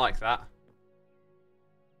 Don't like that.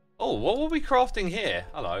 Oh, what were we crafting here?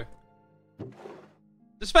 Hello.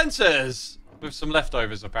 Dispensers! With some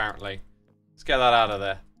leftovers, apparently. Let's get that out of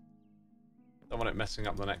there. Don't want it messing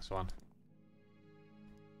up the next one.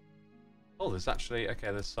 Oh, there's actually...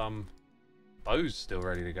 Okay, there's some bows still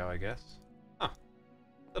ready to go, I guess. Huh.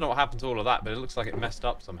 Don't know what happened to all of that, but it looks like it messed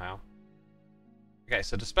up somehow. Okay,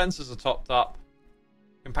 so dispensers are topped up.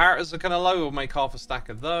 Comparators are kind of low. We'll make half a stack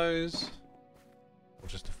of those. Or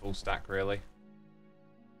just a full stack, really.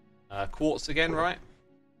 Quartz again, right?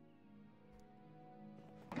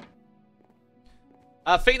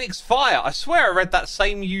 Phoenix Fire. I swear I read that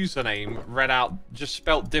same username read out, just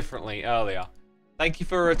spelt differently earlier. Thank you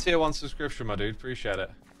for a tier 1 subscription, my dude. Appreciate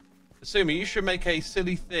it. Xisuma, you should make a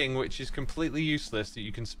silly thing which is completely useless that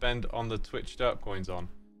you can spend on the Twitch derp coins on.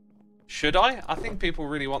 Should I? I think people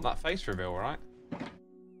really want that face reveal, right?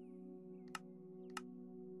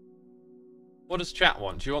 What does chat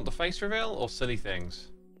want? Do you want the face reveal or silly things?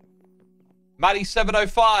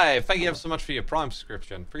 Maddie705, thank you ever so much for your Prime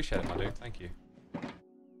subscription. Appreciate it, my dude. Thank you.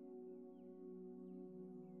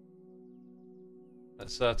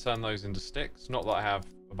 Let's turn those into sticks. Not that I have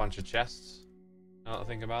a bunch of chests. Now that I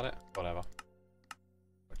think about it. Whatever.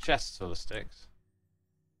 But chests for the sticks.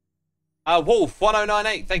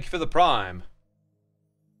 Wolf1098, thank you for the Prime.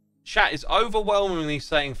 Chat is overwhelmingly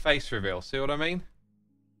saying face reveal. See what I mean?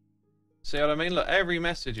 See what I mean? Look, every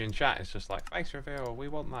message in chat is just like, face reveal, we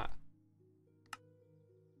want that.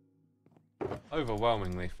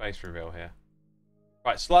 Overwhelmingly face reveal here.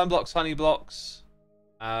 Right, slime blocks, honey blocks.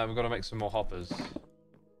 We've got to make some more hoppers.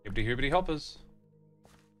 Hibbity hoobity hoppers.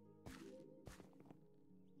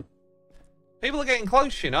 People are getting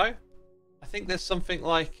close, you know. I think there's something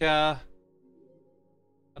like, I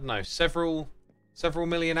don't know, several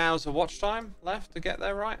million hours of watch time left to get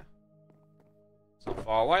there, right? It's not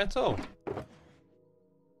far away at all.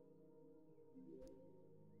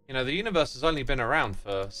 You know, the universe has only been around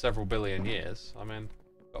for several billion years. I mean,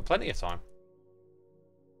 got plenty of time.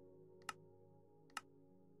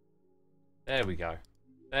 There we go.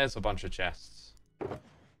 There's a bunch of chests.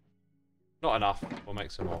 Not enough. We'll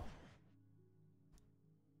make some more.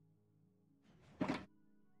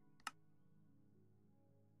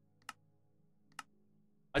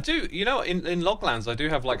 I do, you know, in Loglands, I do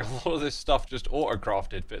have like a lot of this stuff just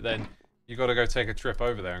auto-crafted, but then you got to go take a trip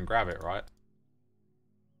over there and grab it, right?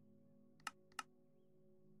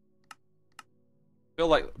 I feel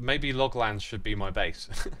like maybe Loglands should be my base.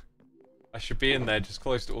 I should be in there just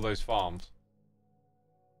close to all those farms.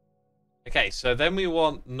 Okay, so then we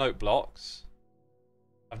want note blocks.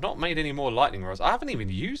 I've not made any more lightning rods. I haven't even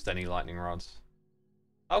used any lightning rods.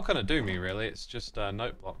 How can it do me, really? It's just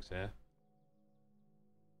note blocks here.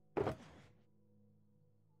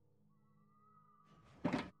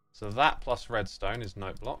 So that plus redstone is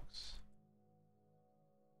note blocks.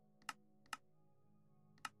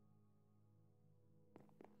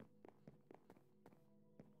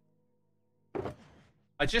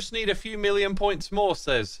 I just need a few million points more,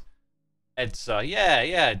 says Edsa.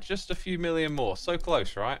 Yeah, just a few million more. So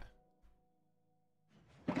close, right?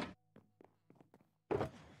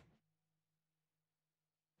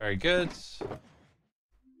 Very good.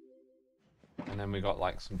 And then we got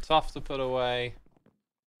like some tuff to put away.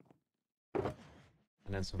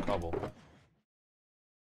 And then some cobble.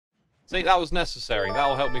 See, that was necessary.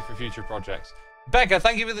 That'll help me for future projects. Becca,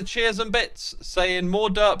 thank you for the cheers and bits. Saying more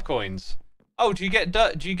derp coins. Oh, do you get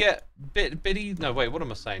dirt? Do you get bitty? No, wait, what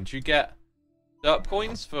am I saying? Do you get derp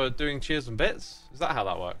coins for doing cheers and bits? Is that how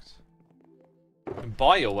that works? You can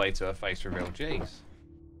buy your way to a face reveal. Jeez.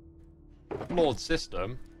 Flawed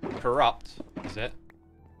system. Corrupt, is it?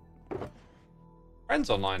 Ren's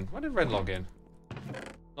online. When did Ren log in?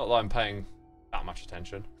 Not that I'm paying that much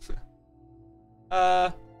attention.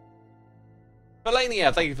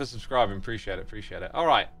 Melania, thank you for subscribing. Appreciate it, appreciate it.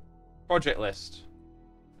 Alright. Project list.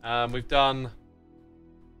 We've done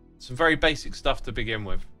some very basic stuff to begin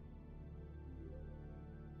with.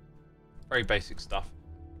 Very basic stuff.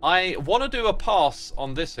 I want to do a pass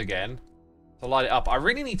on this again to light it up. I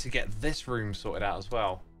really need to get this room sorted out as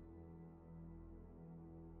well.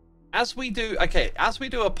 As we do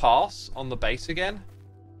a pass on the base again,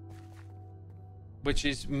 which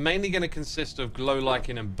is mainly going to consist of glow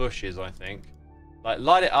lichen and bushes, I think. Like,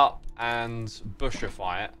 light it up and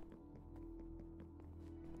bushify it.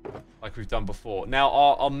 Like we've done before. Now,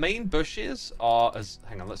 our main bushes are,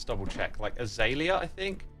 hang on, let's double check. Like azalea, I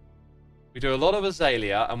think. We do a lot of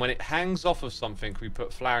azalea, and when it hangs off of something, we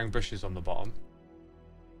put flowering bushes on the bottom.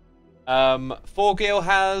 4Gil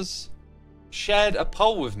has shared a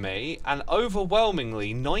poll with me, and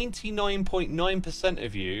overwhelmingly 99.9%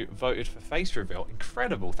 of you voted for face reveal.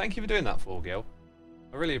 Incredible. Thank you for doing that, 4Gil.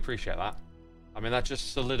 I really appreciate that. I mean, that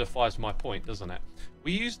just solidifies my point, doesn't it?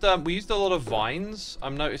 We used a lot of vines,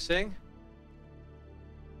 I'm noticing.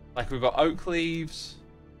 Like, we've got oak leaves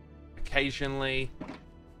occasionally.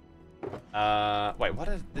 Wait,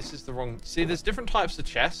 this is the wrong... See, there's different types of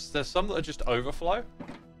chests. There's some that are just overflow.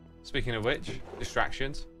 Speaking of which,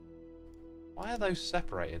 distractions. Why are those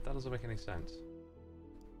separated? That doesn't make any sense.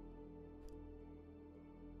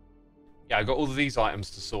 Yeah, I've got all of these items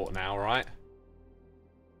to sort now, right?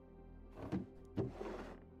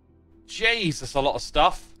 Jeez, that's a lot of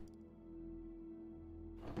stuff.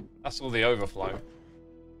 That's all the overflow.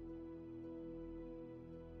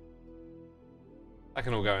 That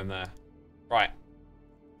can all go in there. Right.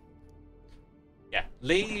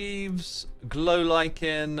 Leaves, glow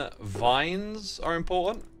lichen, vines are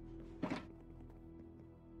important.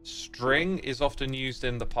 String is often used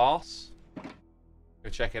in the pass. Go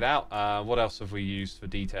check it out. What else have we used for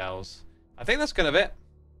details? I think that's kind of it.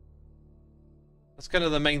 That's kind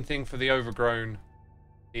of the main thing for the overgrown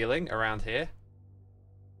feeling around here.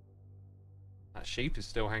 That sheep is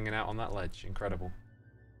still hanging out on that ledge. Incredible.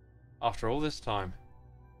 After all this time.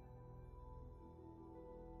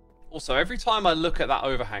 Also, every time I look at that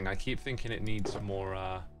overhang, I keep thinking it needs some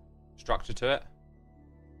more structure to it.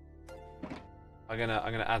 I'm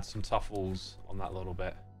gonna add some tough walls on that a little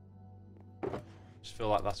bit. Just feel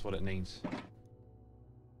like that's what it needs.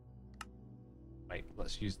 Wait,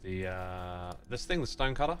 let's use the this thing, the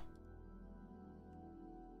stone cutter.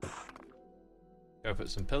 Go put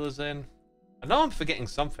some pillars in. I know I'm forgetting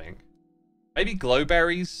something. Maybe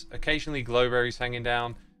glowberries. Occasionally glowberries hanging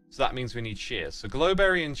down. So that means we need shears. So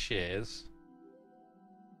glowberry and shears.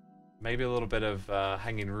 Maybe a little bit of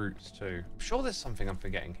hanging roots too. I'm sure there's something I'm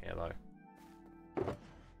forgetting here though.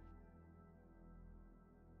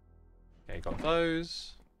 Okay, got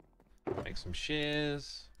those. Make some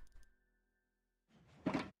shears.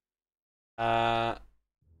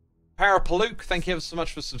 Parapalook, thank you ever so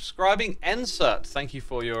much for subscribing. Ensert, thank you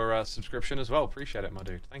for your subscription as well. Appreciate it, my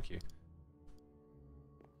dude. Thank you.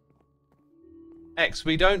 X,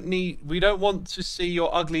 we don't want to see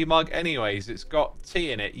your ugly mug anyways. It's got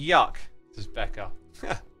tea in it. Yuck, says Becca.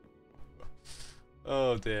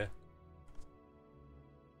 Oh dear.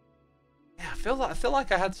 Yeah, I feel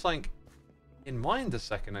like I had something in mind a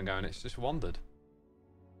second ago and it's just wandered.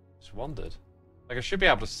 Just wandered. Like I should be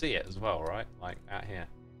able to see it as well, right? Like out here.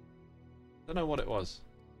 Don't know what it was.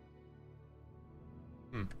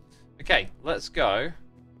 Okay, let's go.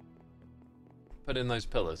 Put in those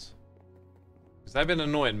pillars. Because they've been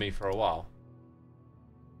annoying me for a while.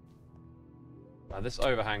 Now, this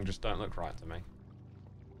overhang just don't look right to me.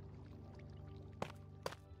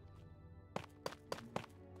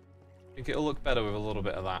 I think it'll look better with a little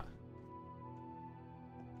bit of that.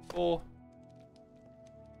 4.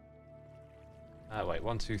 Wait,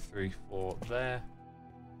 1, 2, 3, 4 there.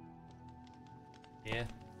 Here.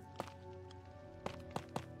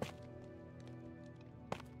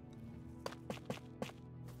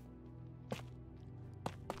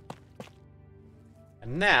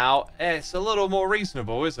 And now, it's a little more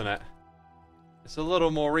reasonable, isn't it? It's a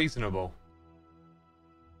little more reasonable.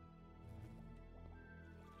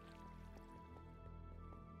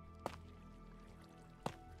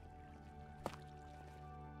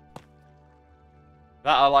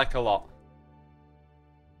 That I like a lot.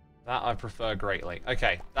 That I prefer greatly.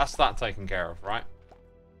 Okay, that's that taken care of, right?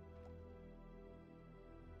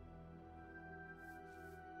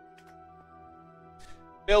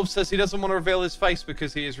 Bilb says he doesn't want to reveal his face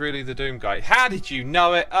because he is really the Doom guy. How did you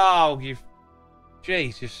know it? Oh,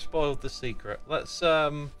 jeez, you've spoiled the secret. Let's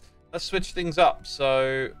switch things up.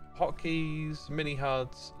 So, hotkeys, mini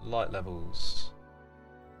HUDs, light levels.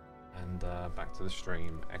 And back to the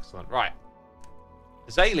stream. Excellent. Right.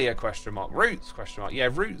 Azalea question mark. Roots question mark. Yeah,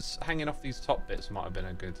 roots hanging off these top bits might have been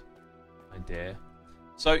a good idea.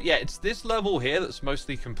 So yeah, it's this level here that's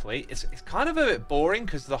mostly complete. It's kind of a bit boring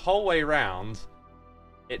because the whole way around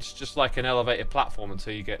it's just like an elevated platform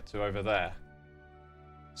until you get to over there.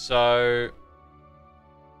 So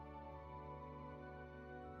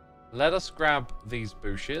let us grab these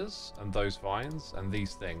bushes and those vines and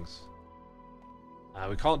these things.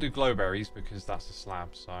 We can't do glowberries because that's a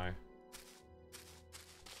slab, so...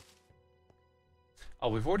 Oh,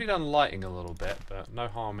 we've already done lighting a little bit, but no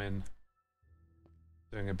harm in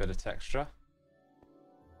doing a bit of texture.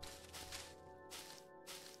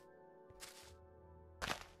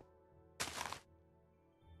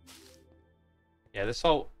 Yeah, this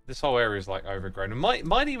whole area is like overgrown. It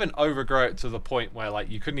might even overgrow it to the point where like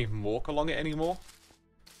you couldn't even walk along it anymore.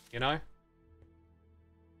 You know?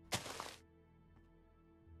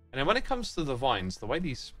 And then when it comes to the vines, the way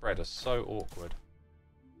these spread are so awkward.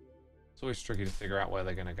 It's always tricky to figure out where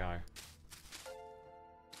they're going to go.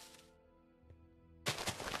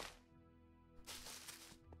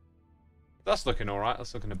 That's looking alright.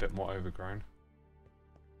 That's looking a bit more overgrown.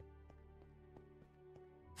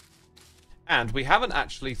 And we haven't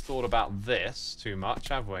actually thought about this too much,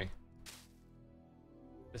 have we?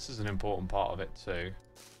 This is an important part of it too.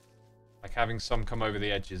 Like having some come over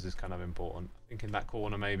the edges is kind of important. I think in that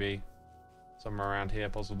corner maybe. Somewhere around here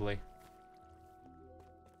possibly.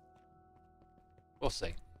 We'll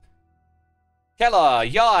see. Keller,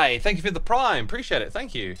 yay! Thank you for the prime. Appreciate it.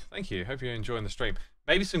 Thank you. Thank you. Hope you're enjoying the stream.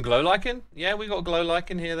 Maybe some glow lichen? Yeah, we got glow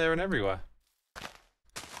lichen here, there, and everywhere.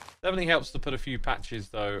 Definitely helps to put a few patches,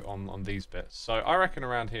 though, on these bits. So I reckon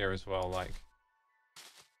around here as well, like...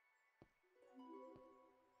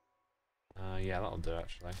 yeah, that'll do,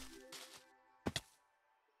 actually.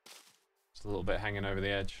 Just a little bit hanging over the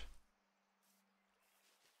edge.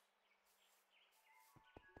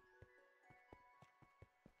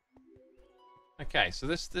 Okay, so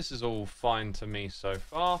this is all fine to me so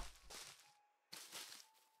far.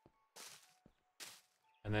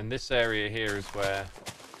 And then this area here is where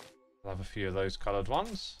I'll have a few of those coloured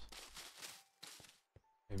ones.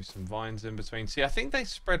 Maybe some vines in between. See, I think they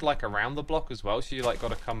spread like around the block as well, so you like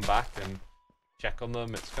got to come back and check on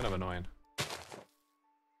them. It's kind of annoying.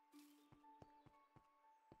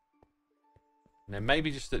 And then maybe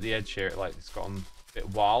just at the edge here, it's gotten a bit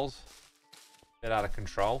wild, a bit out of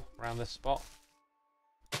control around this spot.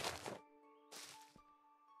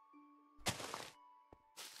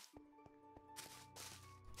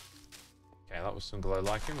 Okay, that was some glow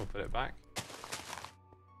lichen. We'll put it back.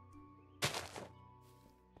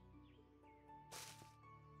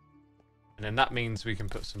 And then that means we can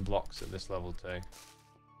put some blocks at this level too.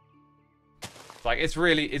 Like it's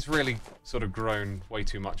really sort of grown way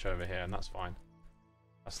too much over here, and that's fine.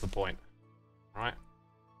 That's the point, right?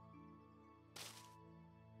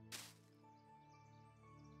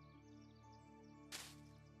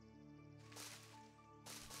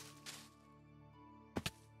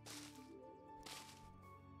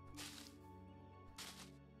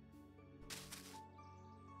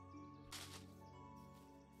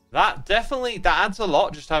 That adds a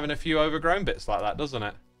lot, just having a few overgrown bits like that, doesn't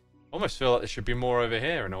it? Almost feel like there should be more over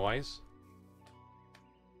here in a ways.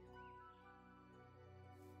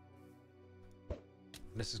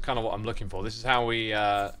 This is kind of what I'm looking for. This is how we, you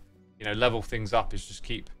know, level things up, is just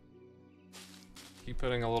keep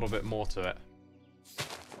putting a little bit more to it.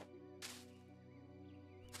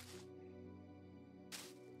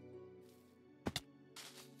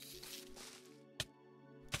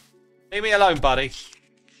 Leave me alone, buddy.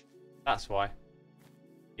 That's why.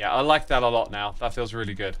 Yeah, I like that a lot now. That feels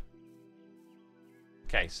really good.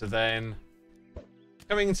 Okay, so then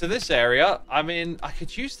coming into this area, I mean, I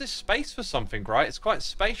could use this space for something, right? It's quite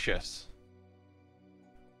spacious.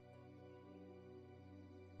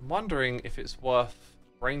 I'm wondering if it's worth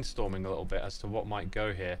brainstorming a little bit as to what might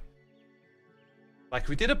go here. Like,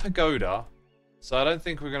 we did a pagoda, so I don't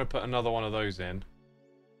think we're going to put another one of those in.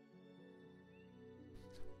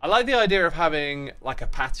 I like the idea of having, like, a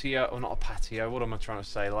patio, or not a patio, what am I trying to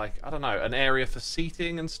say? Like, I don't know, an area for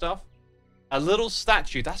seating and stuff. A little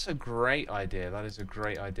statue, that's a great idea. That is a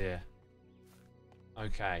great idea.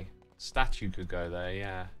 Okay, statue could go there,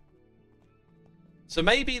 yeah. So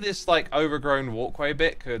maybe this, like, overgrown walkway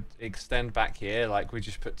bit could extend back here. Like, we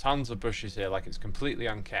just put tons of bushes here, like it's completely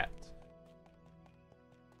unkept.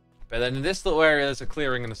 But then in this little area, there's a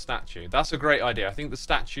clearing and a statue. That's a great idea. I think the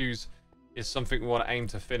statues is something we want to aim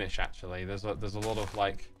to finish, actually. There's a lot of,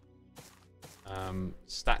 like,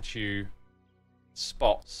 statue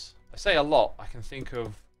spots. I say a lot. I can think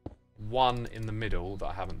of one in the middle that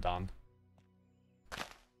I haven't done.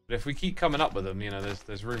 But if we keep coming up with them, you know,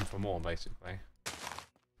 there's room for more, basically.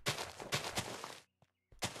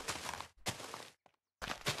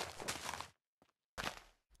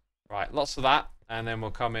 Right, lots of that. And then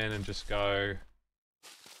we'll come in and just go...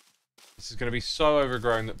 This is going to be so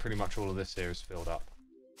overgrown that pretty much all of this here is filled up.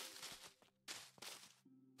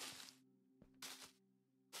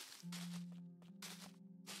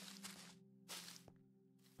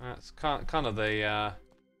 That's kind of the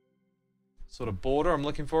sort of border I'm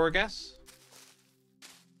looking for, I guess.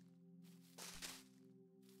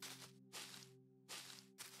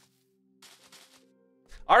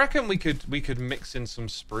 I reckon we could mix in some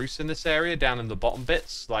spruce in this area down in the bottom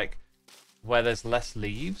bits, like where there's less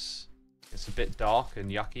leaves. It's a bit dark and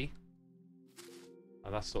yucky.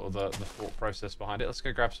 That's sort of the thought process behind it. Let's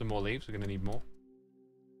go grab some more leaves. We're going to need more.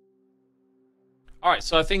 Alright,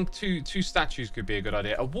 so I think two statues could be a good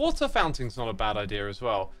idea. A water fountain's not a bad idea as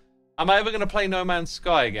well. Am I ever going to play No Man's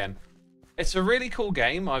Sky again? It's a really cool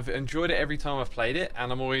game. I've enjoyed it every time I've played it,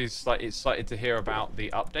 and I'm always like excited to hear about the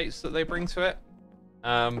updates that they bring to it.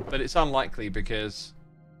 But it's unlikely because,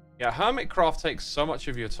 yeah, Hermitcraft takes so much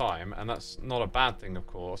of your time, and that's not a bad thing, of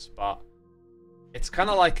course, but it's kind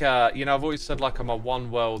of like, you know, I've always said, like, I'm a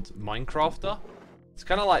one-world Minecrafter. It's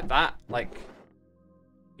kind of like that, like,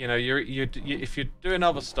 you know, if you're doing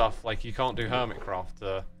other stuff, like, you can't do Hermitcraft,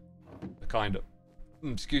 the kind of,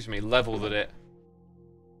 excuse me, level that it,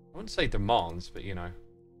 I wouldn't say demands, but, you know,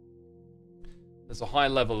 there's a high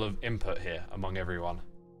level of input here among everyone.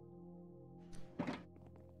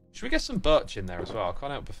 Should we get some birch in there as well? I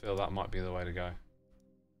can't help but feel that might be the way to go.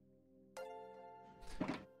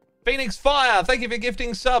 Phoenix Fire, thank you for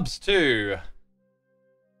gifting subs to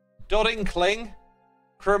Dodinkling,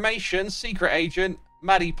 Cremation, Secret Agent,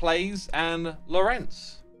 Maddie Plays, and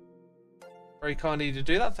Lawrence. Very kind of you to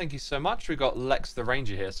do that. Thank you so much. We've got Lex the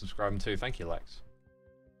Ranger here subscribing too. Thank you, Lex.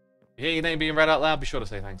 If you hear your name being read out loud, be sure to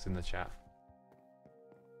say thanks in the chat.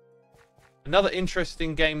 Another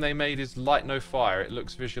interesting game they made is Light No Fire. It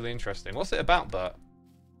looks visually interesting. What's it about, Bert?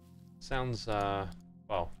 Sounds,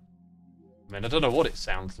 well, I mean, I don't know what it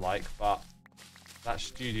sounds like, but that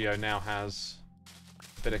studio now has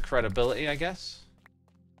a bit of credibility, I guess.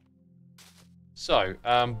 So,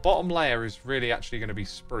 bottom layer is really actually going to be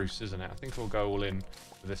spruce, isn't it? I think we'll go all in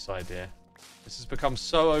with this idea. This has become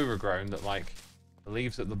so overgrown that, like, the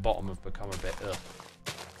leaves at the bottom have become a bit ugh.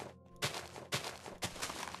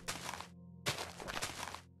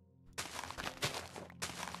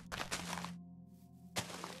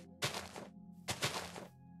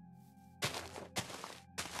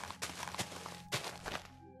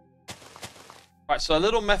 Right, so a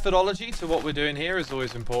little methodology to what we're doing here is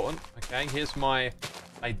always important. Okay, here's my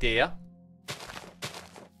idea.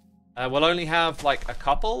 We'll only have like a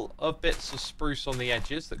couple of bits of spruce on the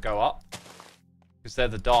edges that go up, because they're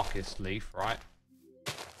the darkest leaf, right?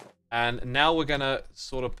 And now we're going to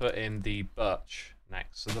sort of put in the birch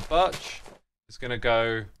next. So the birch is going to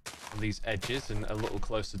go on these edges and a little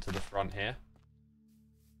closer to the front here.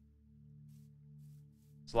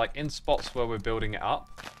 So like in spots where we're building it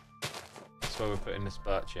up, that's where we're putting this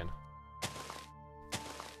birch in.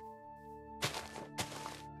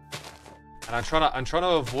 And I'm trying to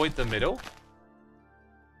avoid the middle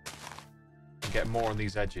and get more on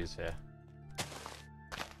these edges here.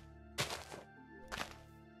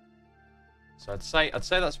 So I'd say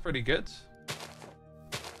that's pretty good.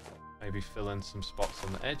 Maybe fill in some spots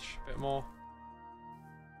on the edge a bit more.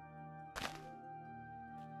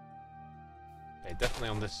 Okay, definitely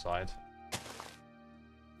on this side.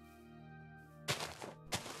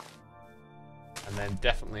 And then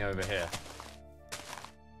definitely over here.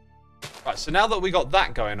 Right, so now that we got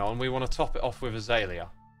that going on, we want to top it off with azalea.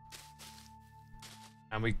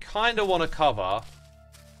 And we kind of want to cover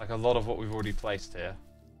like a lot of what we've already placed here.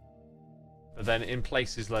 But then in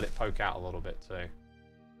places let it poke out a little bit too.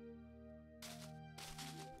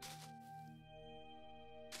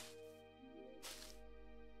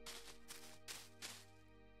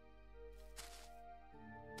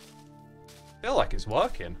 I feel like it's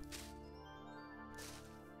working.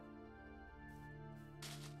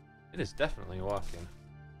 It is definitely working.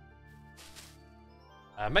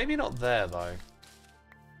 Maybe not there, though.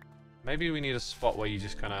 Maybe we need a spot where you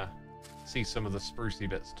just kind of see some of the sprucey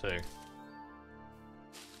bits, too.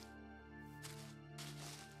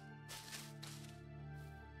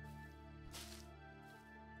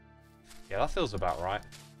 Yeah, that feels about right.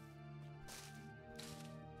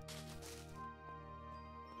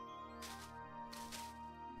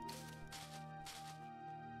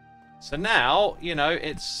 So now, you know,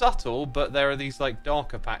 it's subtle, but there are these, like,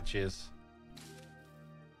 darker patches.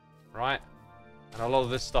 Right? And a lot of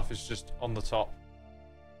this stuff is just on the top.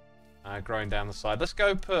 Growing down the side. Let's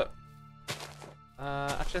go put...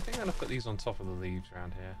 actually, I think I'm going to put these on top of the leaves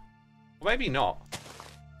around here. Or maybe not.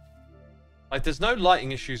 Like, there's no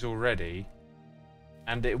lighting issues already.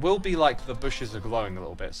 And it will be like the bushes are glowing a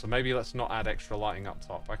little bit. So maybe let's not add extra lighting up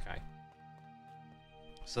top. Okay.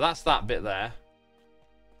 So that's that bit there.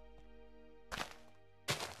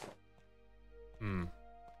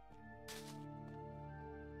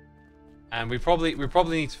 And we probably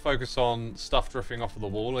need to focus on stuff drifting off of the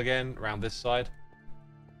wall again around this side.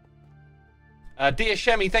 Dear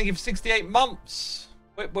Shemi, thank you for 68 months.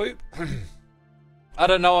 Whip whoop. I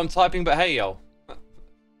don't know, I'm typing, but hey yo.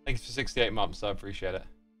 Thanks for 68 months, I appreciate it.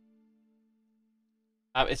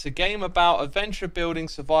 It's a game about adventure building,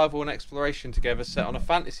 survival, and exploration together, set on a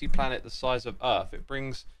fantasy planet the size of Earth. It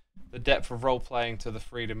brings the depth of role-playing to the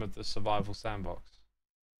freedom of the survival sandbox.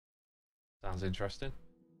 Sounds interesting.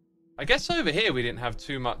 I guess over here we didn't have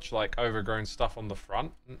too much like overgrown stuff on the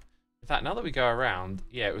front. In fact, now that we go around,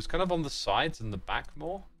 yeah, it was kind of on the sides and the back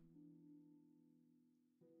more.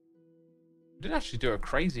 We didn't actually do a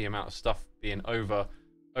crazy amount of stuff being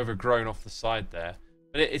overgrown off the side there.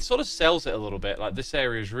 But it sort of sells it a little bit. Like, this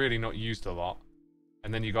area is really not used a lot.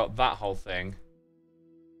 And then you got that whole thing.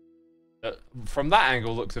 That, from that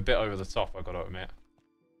angle, looks a bit over the top, I've got to admit.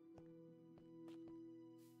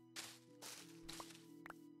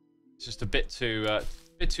 It's just a bit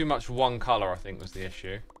too much one color, I think, was the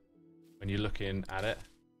issue when you're looking at it.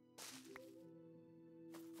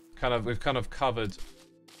 We've kind of covered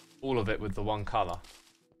all of it with the one color.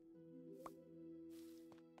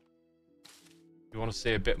 You want to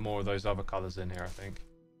see a bit more of those other colors in here, I think.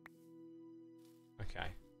 Okay.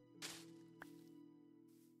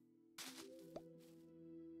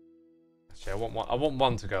 Actually, I want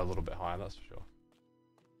one to go a little bit higher, that's for sure.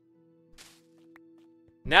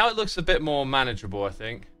 Now it looks a bit more manageable, I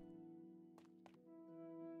think.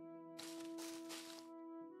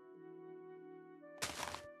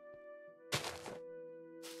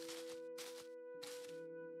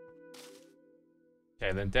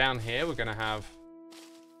 Okay, then down here we're going to have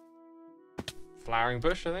flowering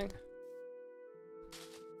bush, I think.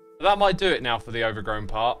 But that might do it now for the overgrown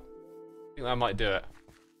part. I think that might do it.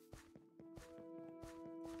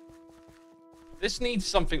 This needs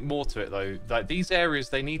something more to it, though. Like, these areas,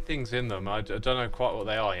 they need things in them. I don't know quite what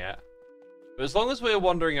they are yet. But as long as we're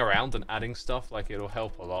wandering around and adding stuff, like, it'll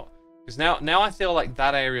help a lot. Because now I feel like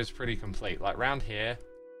that area is pretty complete. Like, around here,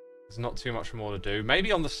 there's not too much more to do.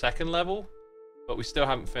 Maybe on the second level, but we still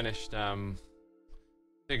haven't finished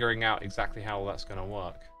figuring out exactly how all that's going to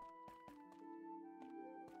work.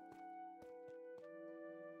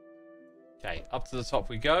 Okay, up to the top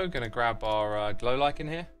we go. Going to grab our glow like in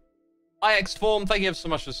here. IXForm, thank you so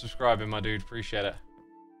much for subscribing, my dude. Appreciate it.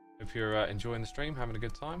 Hope you're enjoying the stream, having a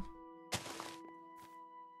good time.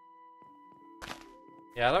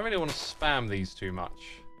 Yeah, I don't really want to spam these too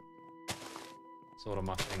much. Sort of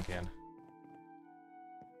my thinking.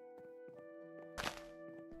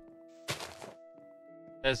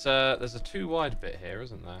 There's a too wide bit here,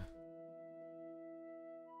 isn't there?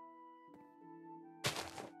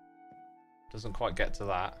 Doesn't quite get to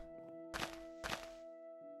that.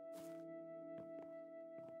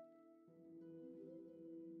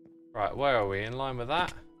 Right, where are we? In line with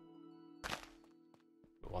that?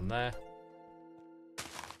 Got one there.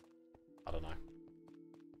 I don't know.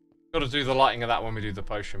 Got to do the lighting of that when we do the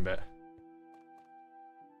potion bit.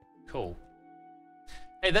 Cool.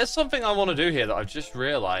 Hey, there's something I want to do here that I've just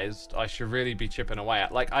realized I should really be chipping away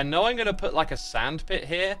at. Like, I know I'm going to put like a sand pit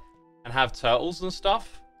here and have turtles and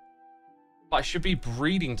stuff. But I should be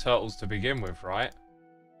breeding turtles to begin with, right?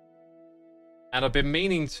 And I've been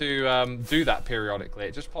meaning to do that periodically.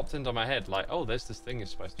 It just popped into my head like, oh, there's this thing you're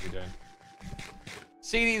supposed to be doing.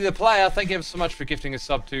 CD the player, thank you so much for gifting a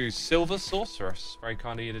sub to Silver Sorceress. Very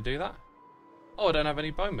kind of you to do that. Oh, I don't have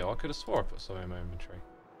any bone meal. I could have swore I put some in my inventory.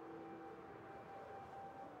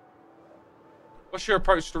 What's your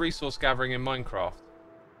approach to resource gathering in Minecraft?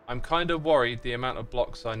 I'm kind of worried the amount of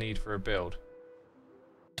blocks I need for a build.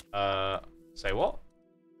 Say what?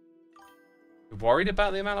 You're worried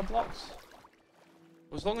about the amount of blocks?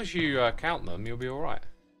 Well, as long as you count them, you'll be alright.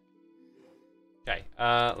 Okay,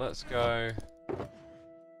 let's go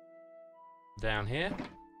down here.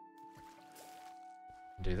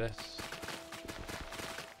 Do this.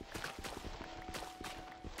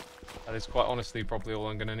 That is quite honestly probably all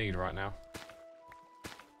I'm going to need right now.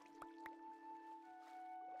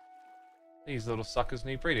 These little suckers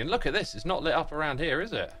need breeding. Look at this. It's not lit up around here,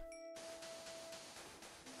 is it?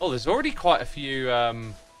 Oh, there's already quite a few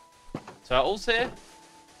turtles here.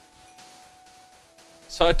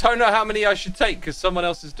 So I don't know how many I should take because someone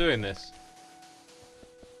else is doing this.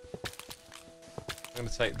 I'm going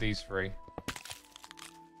to take these 3.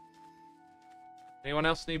 Anyone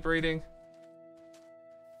else need breeding?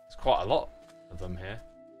 There's quite a lot of them here.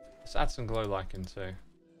 Let's add some glow lichen too.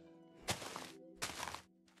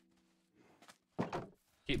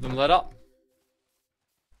 Keep them lit up.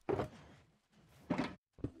 Yeah,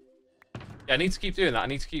 I need to keep doing that. I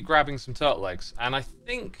need to keep grabbing some turtle eggs. And I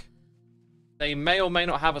think they may or may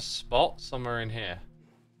not have a spot somewhere in here.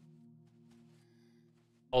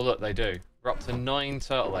 Oh, look, they do. We're up to 9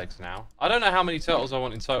 turtle eggs now. I don't know how many turtles I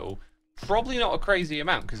want in total. Probably not a crazy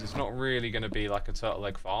amount, because it's not really going to be like a turtle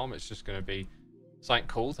egg farm. It's just going to be something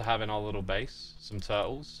cool to have in our little base. Some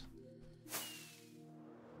turtles.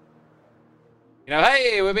 You know,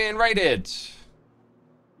 hey, we're being raided.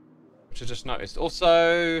 Which I just noticed.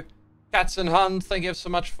 Also, Cats and Hunt, thank you so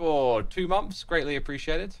much for 2 months. Greatly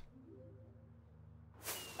appreciated.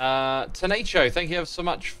 Tenacho, thank you so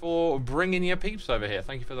much for bringing your peeps over here.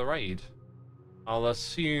 Thank you for the raid. I'll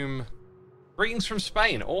assume... Greetings from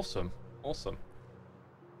Spain. Awesome. Awesome.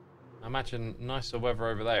 I imagine nicer weather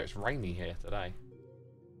over there. It's rainy here today.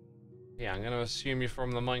 Yeah, I'm going to assume you're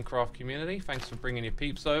from the Minecraft community. Thanks for bringing your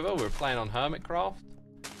peeps over. We're playing on Hermitcraft.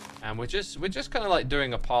 And we're just kind of like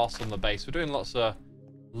doing a pass on the base. We're doing lots of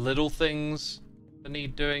little things that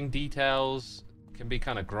need doing. Details can be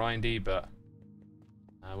kind of grindy, but...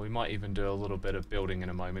 we might even do a little bit of building in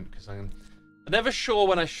a moment, because I'm never sure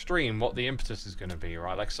when I stream what the impetus is going to be,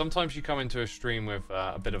 right? Like, sometimes you come into a stream with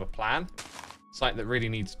a bit of a plan, something that really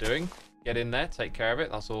needs doing. Get in there, take care of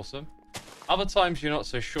it, that's awesome. Other times you're not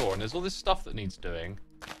so sure, and there's all this stuff that needs doing.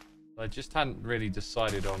 I just hadn't really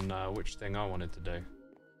decided on which thing I wanted to do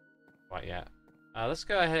quite yet. Let's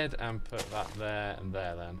go ahead and put that there and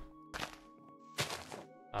there then.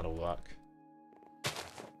 That'll work.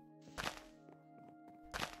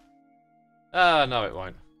 No it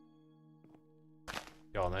won't.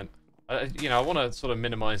 Go on then. You know, I want to sort of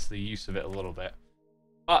minimize the use of it a little bit.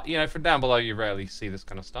 But, you know, from down below you rarely see this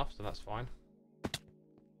kind of stuff, so that's fine.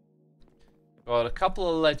 Got a couple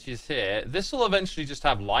of ledges here. This will eventually just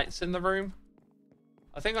have lights in the room.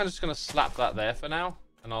 I think I'm just going to slap that there for now,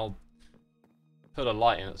 and I'll put a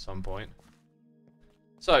light in at some point.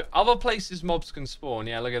 So, other places mobs can spawn.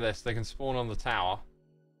 Yeah, look at this. They can spawn on the tower.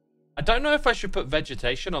 I don't know if I should put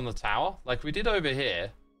vegetation on the tower, like we did over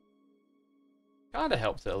here. Kind of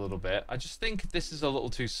helped it a little bit. I just think this is a little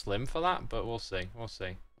too slim for that, but we'll see. We'll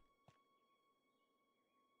see.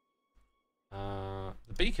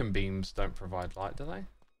 The beacon beams don't provide light, do they?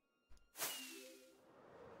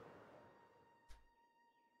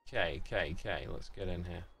 Okay. Let's get in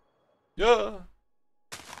here. Yeah.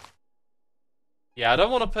 Yeah, I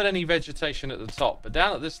don't want to put any vegetation at the top, but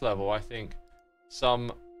down at this level, I think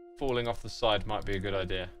some falling off the side might be a good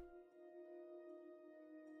idea.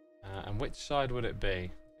 And which side would it be?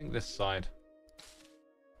 I think this side.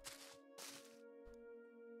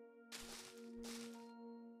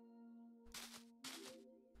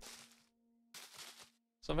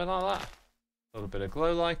 Something like that. A little bit of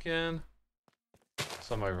glow lichen.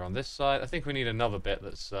 Some over on this side. I think we need another bit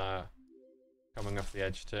that's coming off the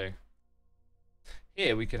edge too.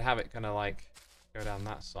 Here we could have it kind of like go down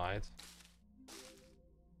that side.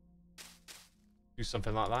 Do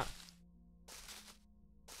something like that.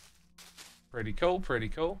 Pretty cool, pretty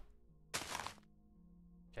cool.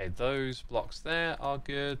 Okay, those blocks there are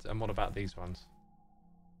good. And what about these ones?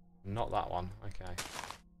 Not that one. Okay.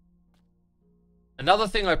 Another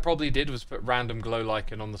thing I probably did was put random glow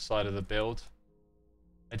lichen on the side of the build.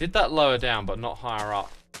 I did that lower down, but not higher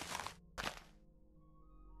up.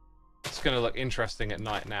 It's going to look interesting at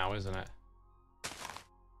night now, isn't it?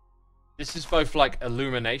 This is both like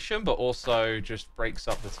illumination, but also just breaks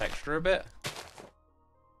up the texture a bit.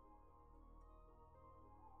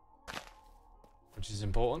 Which is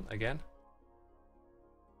important, again.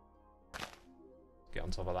 Get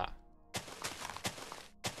on top of that.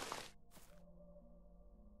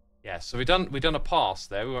 Yeah, so we done a pass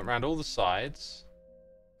there. We went around all the sides.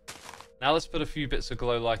 Now let's put a few bits of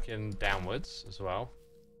glow lichen downwards as well.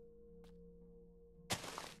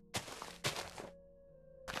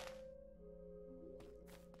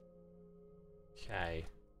 Okay.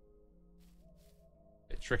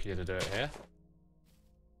 Bit trickier to do it here.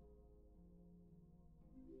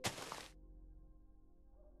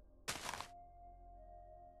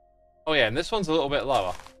 Oh yeah, and this one's a little bit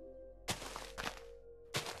lower.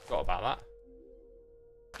 Forgot about that.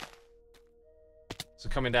 So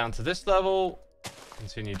coming down to this level,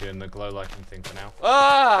 continue doing the glow lichen thing for now.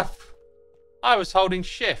 Ah! I was holding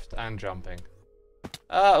shift and jumping.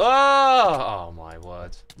 Oh my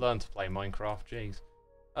word. Learn to play Minecraft, jeez.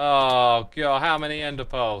 Oh god, how many ender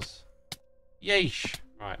pearls? Yeesh.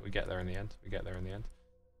 Right, we get there in the end.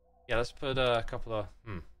 Yeah, let's put a couple of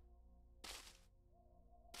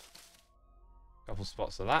couple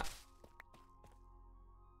spots of that.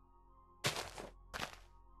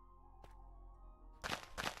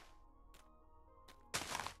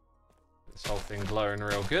 This whole thing glowing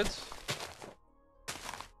real good.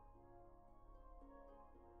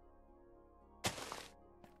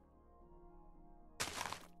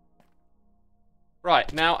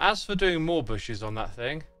 Right, now as for doing more bushes on that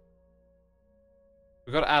thing,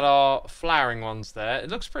 we've got to add our flowering ones there. It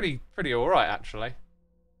looks pretty alright actually.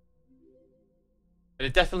 But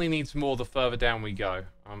it definitely needs more the further down we go.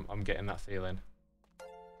 I'm getting that feeling.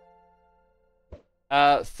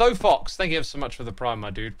 Thofox, thank you ever so much for the prime, my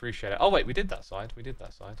dude. Appreciate it. Oh wait, we did that side.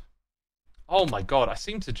 Oh my god, I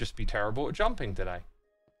seem to just be terrible at jumping today.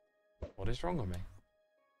 What is wrong with me?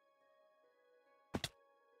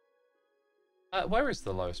 Where is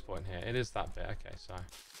the lowest point here? It is that bit. Okay, so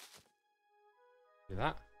do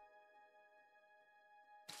that.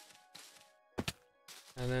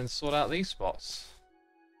 And then sort out these spots.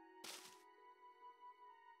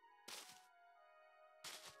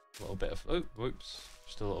 A little bit of, oh, whoops,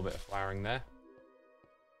 just a little bit of flowering there.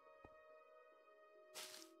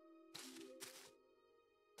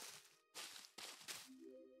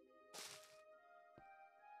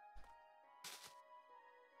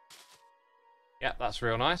 Yeah, that's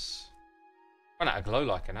real nice. Run out of glow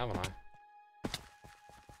lichen, haven't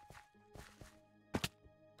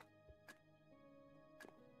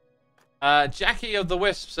I? Jackie of the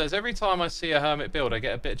Wisp says, every time I see a hermit build, I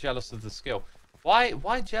get a bit jealous of the skill.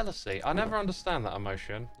 Why jealousy? I never understand that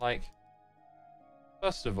emotion. Like,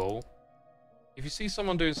 first of all, if you see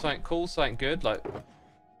someone doing something cool, something good, like,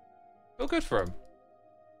 feel good for them.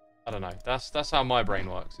 I don't know. That's how my brain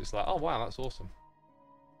works. It's like, oh wow, that's awesome.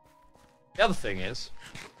 The other thing is,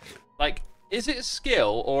 like, is it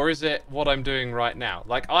skill or is it what I'm doing right now?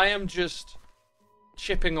 Like, I am just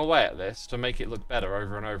chipping away at this to make it look better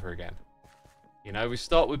over and over again. You know, we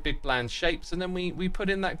start with big bland shapes and then we put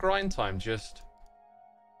in that grind time, just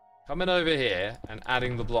coming over here and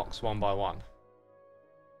adding the blocks one by one.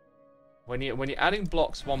 When you're adding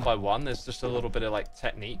blocks one by one, there's just a little bit of like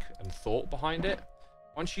technique and thought behind it.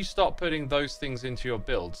 Once you start putting those things into your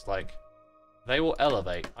builds, like, they will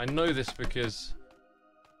elevate. I know this because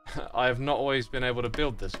I have not always been able to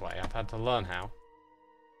build this way. I've had to learn how.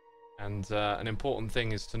 And an important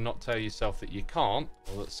thing is to not tell yourself that you can't,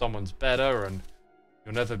 or that someone's better and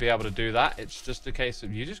you'll never be able to do that. It's just a case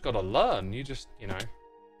of you just got to learn. You just, you know.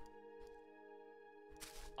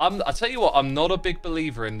 I tell you what, I'm not a big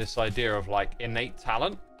believer in this idea of like innate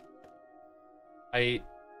talent. I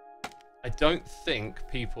don't think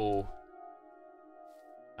people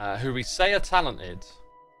who we say are talented,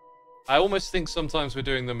 I almost think sometimes we're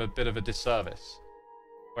doing them a bit of a disservice.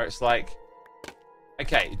 Where it's like,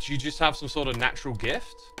 okay, do you just have some sort of natural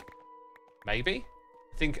gift? Maybe.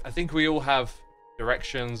 I think we all have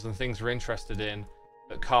directions and things we're interested in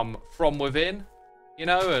that come from within, you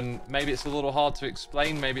know, and maybe it's a little hard to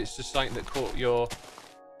explain. Maybe it's just something that caught your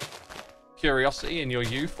curiosity in your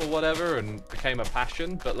youth or whatever and became a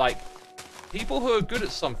passion. But like, people who are good at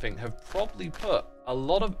something have probably put a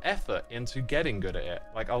lot of effort into getting good at it.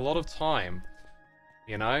 Like, a lot of time,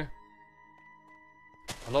 you know?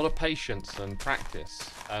 A lot of patience and practice.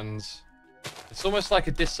 And it's almost like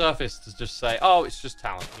a disservice to just say, oh, it's just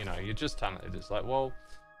talent, you know, you're just talented. It's like, well,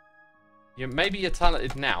 maybe you're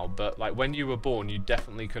talented now, but like when you were born, you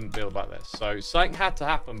definitely couldn't build like this. So something had to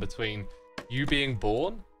happen between you being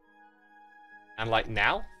born and like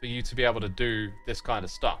now for you to be able to do this kind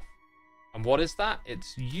of stuff. And what is that?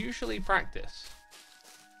 It's usually practice.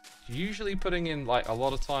 It's usually putting in like a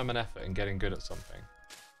lot of time and effort and getting good at something.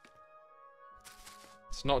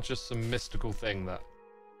 It's not just some mystical thing that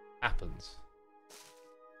happens.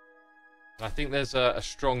 And I think there's a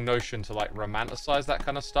strong notion to like romanticize that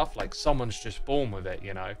kind of stuff, like someone's just born with it,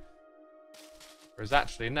 you know. Whereas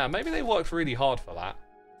actually, no, maybe they worked really hard for that.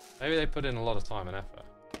 Maybe they put in a lot of time and effort.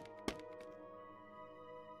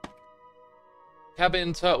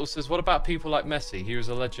 Cabin Turtle says, what about people like Messi? He was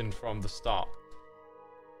a legend from the start.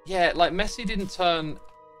 Yeah, like Messi didn't turn,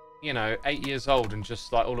 you know, 8 years old and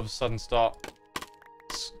just like all of a sudden start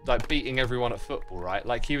like beating everyone at football, right?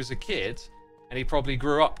 Like, he was a kid and he probably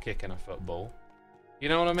grew up kicking a football. You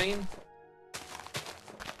know what I mean?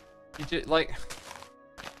 You just, like,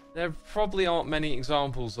 there probably aren't many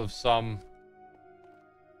examples of some,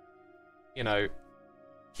 you know,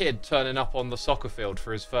 kid turning up on the soccer field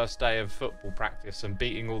for his first day of football practice and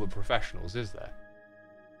beating all the professionals, is there?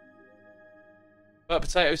 But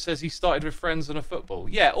Potato says he started with friends and a football.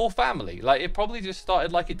 Yeah, or family. Like, it probably just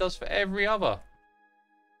started like it does for every other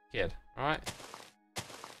kid, alright?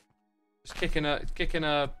 Just kicking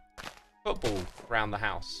a football around the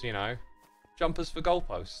house, you know. Jumpers for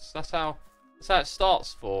goalposts. That's how it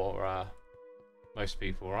starts for most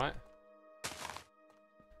people, right?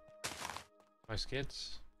 Most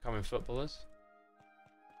kids becoming footballers.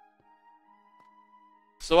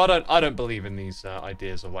 So I don't believe in these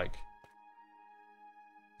ideas of like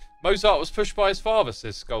Mozart was pushed by his father,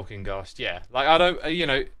 says Skulking Ghost. Yeah, like I don't, you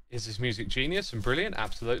know, is his music genius and brilliant?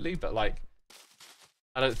 Absolutely, but like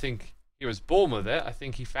I don't think he was born with it. I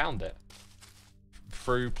think he found it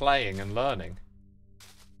through playing and learning.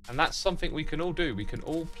 And that's something we can all do. We can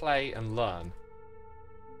all play and learn.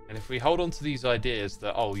 And if we hold on to these ideas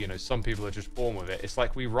that, oh, you know, some people are just born with it, it's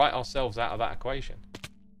like we write ourselves out of that equation.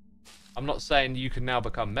 I'm not saying you can now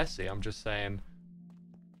become Messi. I'm just saying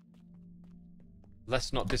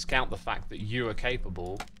let's not discount the fact that you are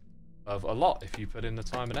capable of a lot if you put in the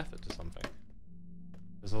time and effort to something.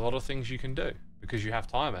 There's a lot of things you can do because you have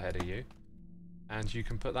time ahead of you and you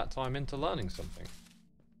can put that time into learning something.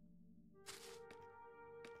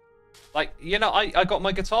 Like, you know, I got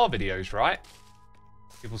my guitar videos, right?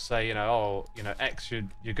 People say, you know, oh, you know, X,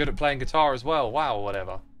 you're good at playing guitar as well. Wow, or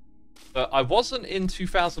whatever. But I wasn't in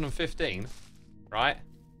 2015, right?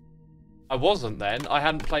 I wasn't then. I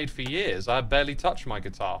hadn't played for years. I had barely touched my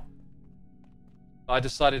guitar. I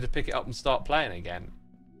decided to pick it up and start playing again.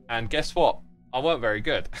 And guess what? I weren't very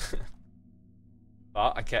good.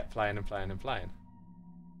 But I kept playing and playing and playing.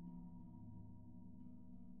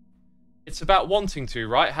 It's about wanting to,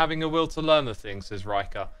 right? Having a will to learn the thing, says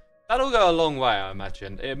Riker. That'll go a long way, I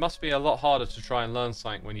imagine. It must be a lot harder to try and learn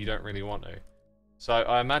something when you don't really want to. So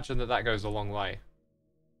I imagine that that goes a long way.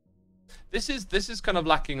 This is kind of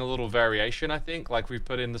lacking a little variation, I think. Like, we've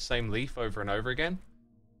put in the same leaf over and over again.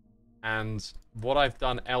 And what I've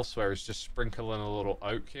done elsewhere is just sprinkle in a little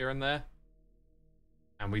oak here and there.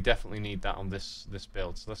 And we definitely need that on this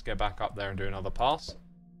build. So let's get back up there and do another pass.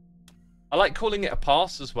 I like calling it a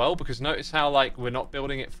pass as well, because notice how, like, we're not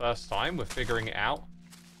building it first time. We're figuring it out.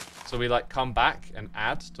 So we, like, come back and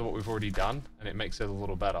add to what we've already done, and it makes it a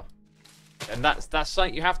little better. And that's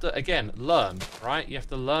something you have to, again, learn, right? You have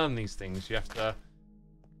to learn these things. You have to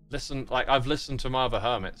listen. Like, I've listened to my other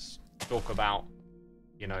hermits talk about,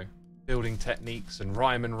 you know, building techniques and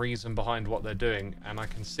rhyme and reason behind what they're doing, and I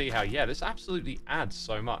can see how, yeah, this absolutely adds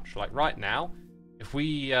so much. Like, right now, if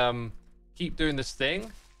we keep doing this thing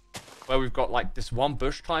where we've got, like, this one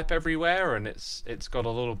bush type everywhere, and it's got a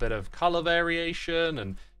little bit of color variation,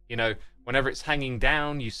 and, you know, whenever it's hanging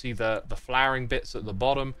down, you see the flowering bits at the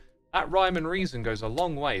bottom. That rhyme and reason goes a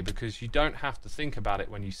long way, because you don't have to think about it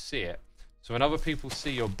when you see it. So when other people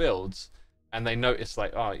see your builds and they notice,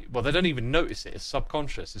 like, oh, well, they don't even notice it. It's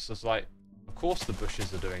subconscious. It's just like, of course the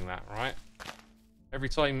bushes are doing that, right? Every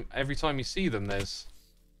time you see them, there's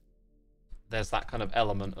that kind of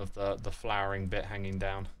element of the flowering bit hanging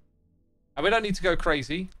down. And we don't need to go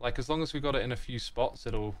crazy. Like, as long as we've got it in a few spots,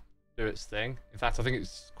 it'll do its thing. In fact, I think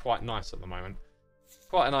it's quite nice at the moment.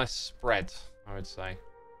 Quite a nice spread, I would say.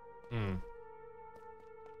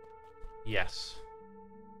 Yes.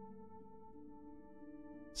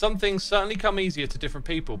 Some things certainly come easier to different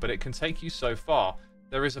people, but it can take you so far.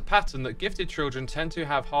 There is a pattern that gifted children tend to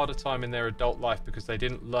have harder time in their adult life because they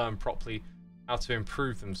didn't learn properly how to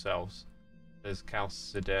improve themselves. There's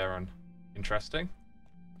Calcideron. Interesting.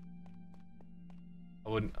 I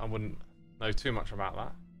wouldn't know too much about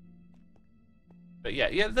that. But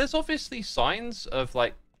yeah, there's obviously signs of,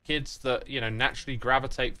 like, kids that, you know, naturally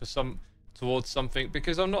gravitate for towards something,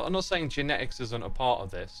 because I'm not saying genetics isn't a part of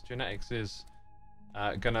this. Genetics is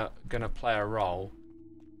gonna play a role,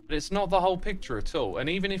 but it's not the whole picture at all. And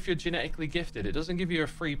even if you're genetically gifted, it doesn't give you a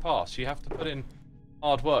free pass. You have to put in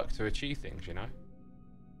hard work to achieve things, you know.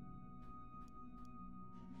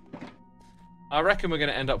 I reckon we're going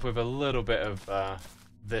to end up with a little bit of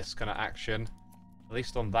this kind of action, at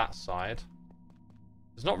least on that side.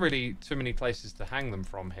 There's not really too many places to hang them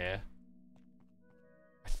from here.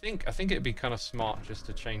 I think it'd be kind of smart just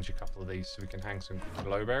to change a couple of these so we can hang some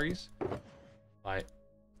glowberries. Like,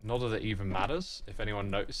 not that it even matters if anyone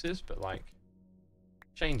notices, but, like,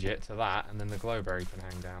 change it to that, and then the glowberry can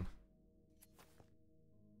hang down.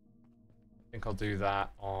 I think I'll do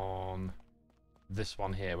that on this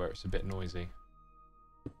one here where it's a bit noisy.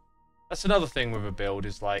 That's another thing with a build,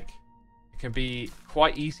 is, like, it can be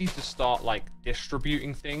quite easy to start, like,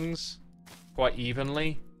 distributing things quite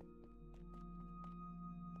evenly.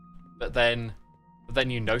 But then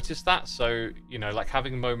you notice that, so, you know, like,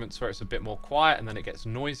 having moments where it's a bit more quiet and then it gets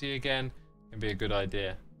noisy again can be a good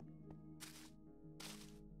idea.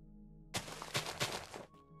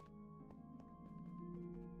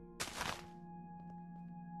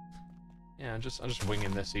 Yeah, I'm just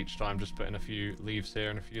winging this each time, just putting a few leaves here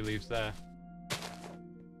and a few leaves there.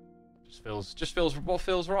 Just feels what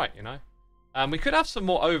feels right, you know. We could have some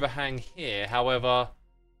more overhang here, however,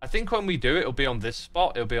 I think when we do it, it'll be on this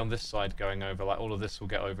spot. It'll be on this side going over. Like, all of this will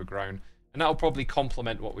get overgrown, and that'll probably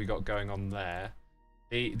complement what we got going on there.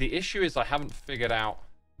 The issue is I haven't figured out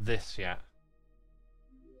this yet.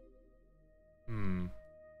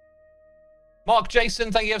 Mark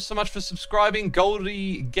Jason, thank you so much for subscribing.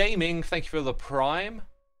 Goldie Gaming, thank you for the Prime.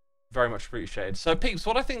 Very much appreciated. So, peeps,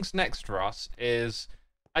 what I think's next for us is,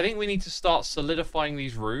 I think we need to start solidifying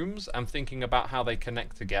these rooms and thinking about how they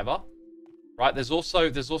connect together. Right, there's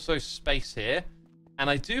also space here, and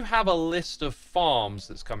I do have a list of farms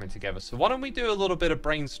that's coming together. So why don't we do a little bit of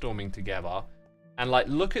brainstorming together and, like,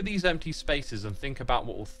 look at these empty spaces and think about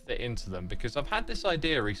what will fit into them? Because I've had this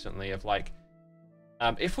idea recently of, like,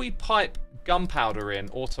 if we pipe gunpowder in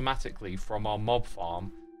automatically from our mob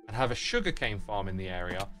farm and have a sugarcane farm in the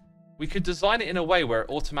area, we could design it in a way where it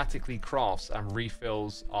automatically crafts and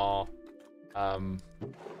refills our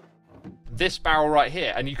this barrel right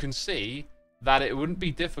here, and you can see that it wouldn't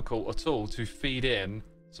be difficult at all to feed in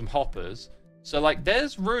some hoppers. So, like,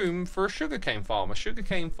 there's room for a sugarcane farm. A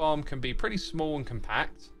sugarcane farm can be pretty small and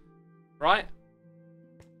compact, right?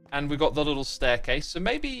 And we've got the little staircase. So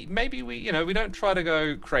maybe we, you know, we don't try to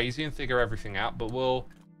go crazy and figure everything out, but we'll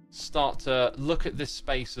start to look at this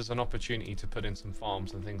space as an opportunity to put in some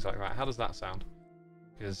farms and things like that. How does that sound?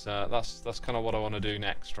 Because that's kind of what I want to do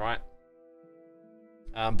next, right?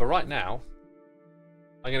 But right now,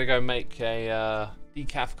 I'm going to go make a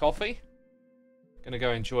decaf coffee. Going to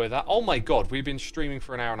go enjoy that. Oh my god, we've been streaming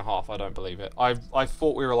for an hour and a half. I don't believe it. I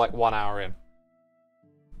thought we were like 1 hour in.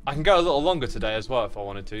 I can go a little longer today as well if I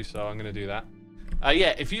wanted to, so I'm going to do that.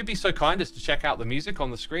 Yeah, if you'd be so kind as to check out the music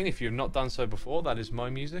on the screen, if you've not done so before, that is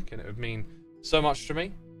my music, and it would mean so much to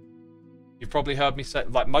me. You've probably heard me say,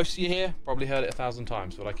 like most of you here, probably heard it 1,000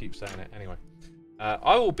 times, but I keep saying it anyway.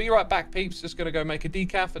 I will be right back, peeps. Just going to go make a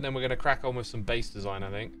decaf, and then we're going to crack on with some base design,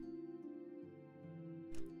 I think.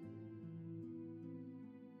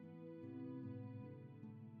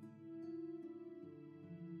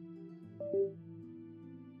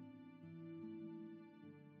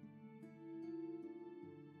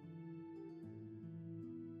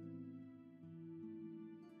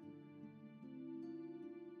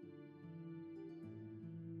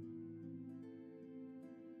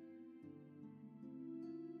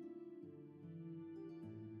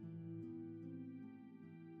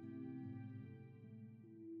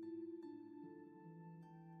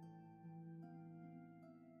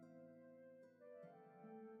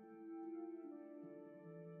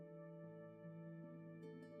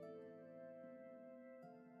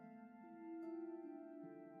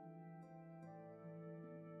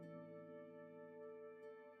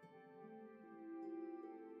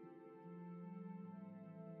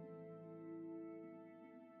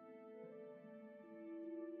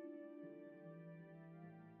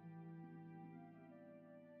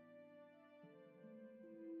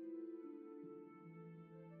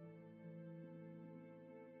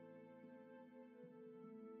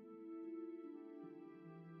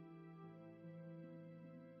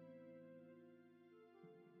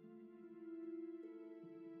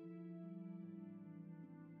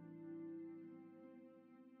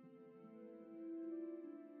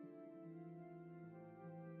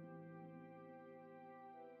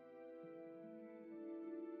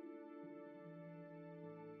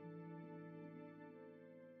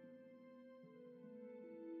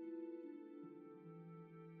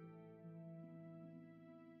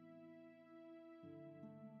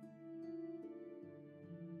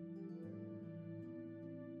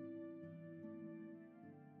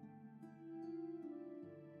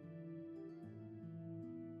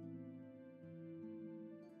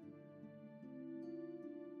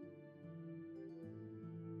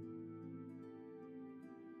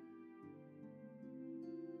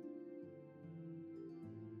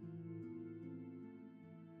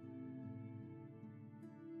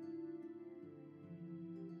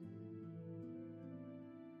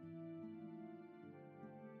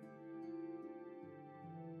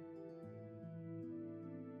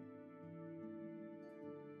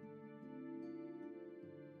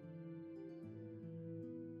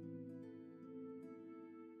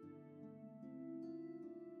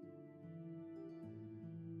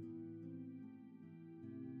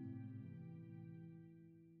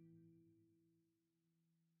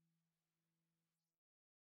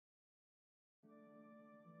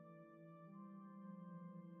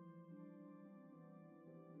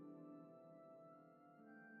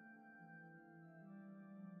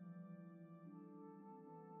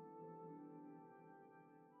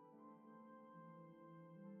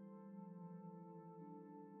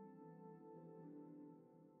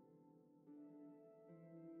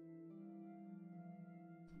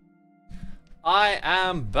 I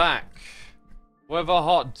am back with a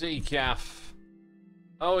hot decaf.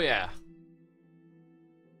 Oh yeah.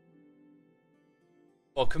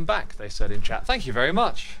 Welcome back, they said in chat. Thank you very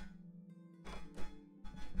much.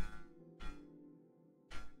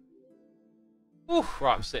 Ooh,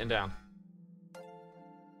 right, I'm sitting down.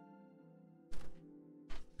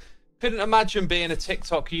 Couldn't imagine being a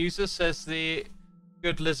TikTok user, says the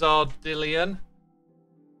good Lizard Dillian.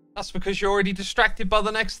 That's because you're already distracted by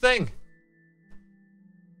the next thing.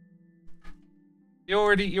 You're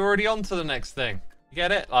already on to the next thing. You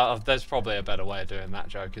get it? There's probably a better way of doing that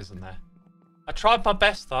joke, isn't there? I tried my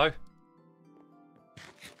best, though.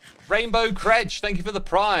 Rainbow Credge, thank you for the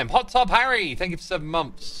prime. Hot Tub Harry, thank you for 7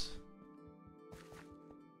 months.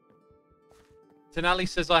 Tenali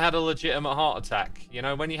says I had a legitimate heart attack. You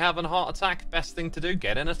know, when you have a heart attack, best thing to do,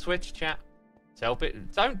 get in a Twitch chat.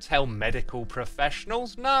 Don't tell medical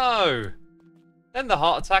professionals, no. Then the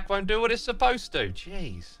heart attack won't do what it's supposed to.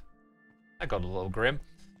 Jeez. I got a little grim.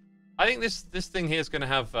 I think this thing here is going to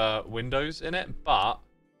have windows in it, but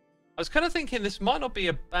I was kind of thinking this might not be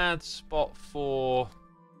a bad spot for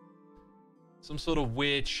some sort of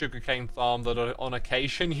weird sugarcane farm that on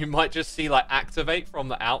occasion you might just see like activate from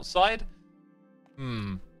the outside.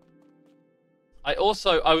 I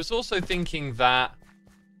was also thinking that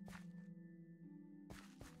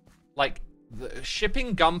like The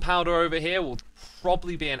shipping gunpowder over here will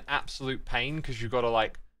probably be an absolute pain because you've got to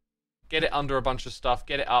like get it under a bunch of stuff,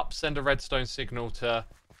 get it up, send a redstone signal to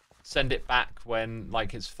send it back when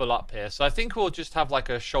like it's full up here. So I think we'll just have like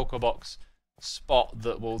a shulker box spot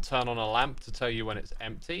that will turn on a lamp to tell you when it's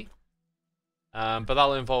empty. But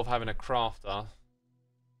that'll involve having a crafter.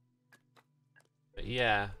 But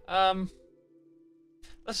yeah,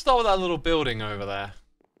 let's start with that little building over there.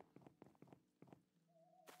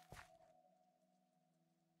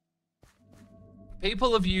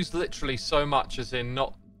 People have used literally so much as in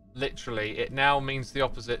not literally. It now means the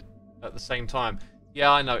opposite at the same time.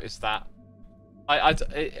 Yeah, I noticed that.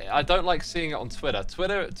 I don't like seeing it on Twitter.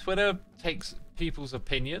 Twitter takes people's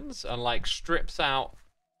opinions and like strips out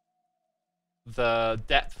the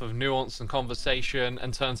depth of nuance and conversation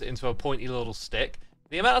and turns it into a pointy little stick.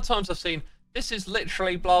 The amount of times I've seen, this is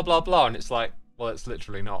literally blah blah blah, and it's like, well, it's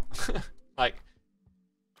literally not. Like,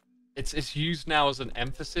 it's used now as an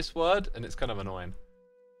emphasis word, and it's kind of annoying.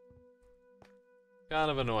 Kind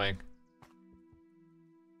of annoying.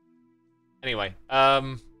 Anyway,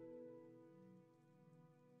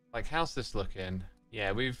 like, how's this looking?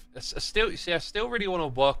 Yeah, I still really want to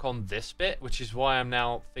work on this bit, which is why I'm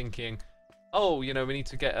now thinking, oh, you know, we need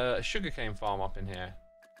to get a sugarcane farm up in here.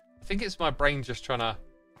 I think it's my brain just trying to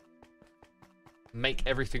make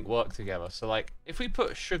everything work together. So, like, if we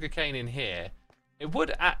put sugarcane in here, it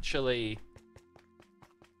would actually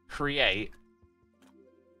create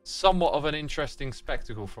somewhat of an interesting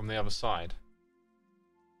spectacle from the other side.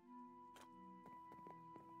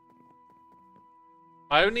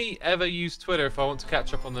 I only ever use Twitter if I want to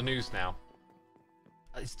catch up on the news now.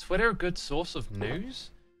 Is Twitter a good source of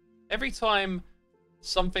news? Every time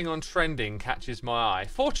something on trending catches my eye,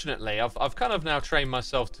 fortunately, I've kind of now trained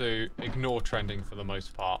myself to ignore trending for the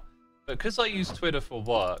most part. But because I use Twitter for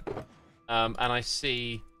work, and I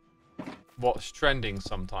see what's trending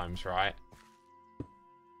sometimes, right?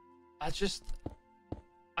 I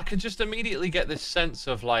can just immediately get this sense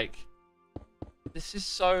of like, this is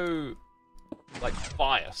so like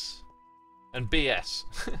bias and BS.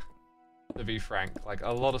 To be frank, like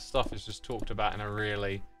a lot of stuff is just talked about in a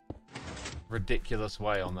really ridiculous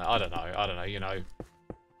way on there. I don't know, you know,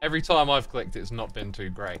 every time I've clicked it's not been too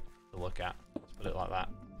great to look at, let's put it like that.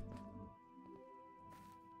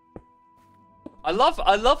 I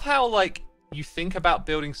love how like you think about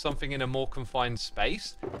building something in a more confined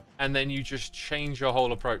space and then you just change your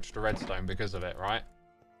whole approach to redstone because of it, right?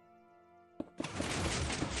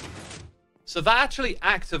 So that actually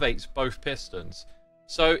activates both pistons.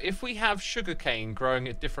 So if we have sugarcane growing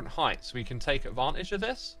at different heights, we can take advantage of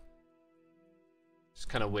this. It's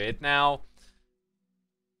kind of weird. Now,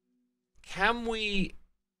 can we...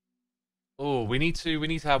 Oh, we need to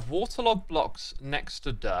have waterlogged blocks next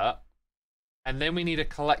to dirt. And then we need a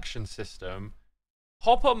collection system.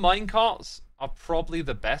 Hopper minecarts are probably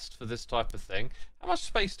the best for this type of thing. How much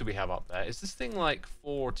space do we have up there? Is this thing like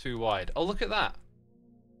 4 or 2 wide? Oh, look at that.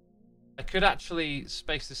 I could actually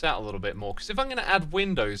space this out a little bit more. Because if I'm going to add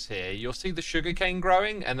windows here, you'll see the sugarcane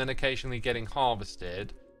growing and then occasionally getting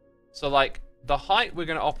harvested. So, like, the height we're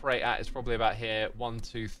going to operate at is probably about here. 1,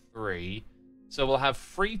 2, 3. So we'll have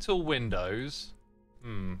 3 tall windows.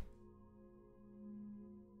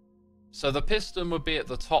 So the piston would be at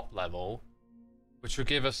the top level, which would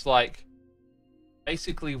give us, like,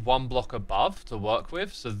 basically 1 block above to work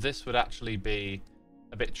with. So this would actually be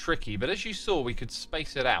a bit tricky. But as you saw, we could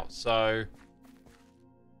space it out. So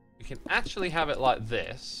we can actually have it like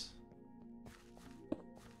this.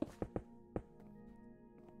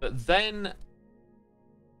 But then...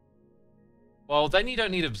 Well, then you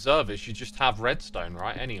don't need observers. You just have redstone,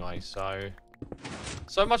 right? Anyway, so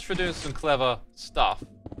much for doing some clever stuff.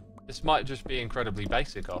 This might just be incredibly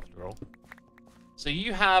basic after all. So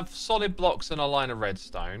you have solid blocks and a line of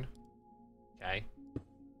redstone. Okay.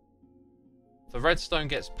 The redstone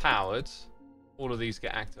gets powered. All of these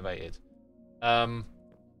get activated. Then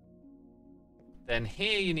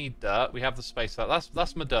here you need dirt. We have the space.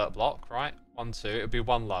 That's my dirt block, right? 1, 2. It would be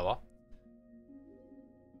 1 lower.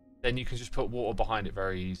 Then you can just put water behind it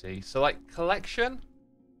very easy. So, like, collection,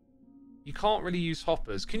 you can't really use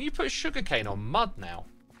hoppers. Can you put sugarcane on mud now?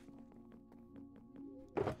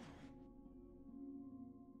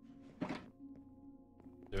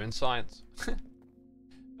 Doing science.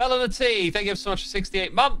 Bella T, thank you so much for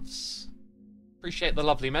 68 months. Appreciate the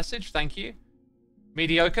lovely message. Thank you.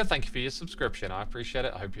 Mediocre, thank you for your subscription. I appreciate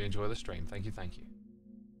it. I hope you enjoy the stream. Thank you, thank you.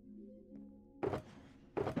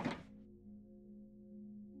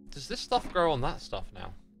 Does this stuff grow on that stuff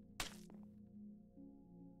now?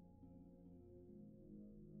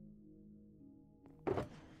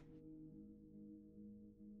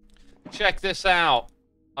 Check this out.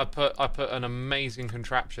 I put an amazing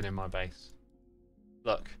contraption in my base.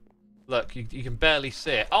 Look. Look, you can barely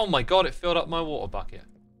see it. Oh my god, it filled up my water bucket.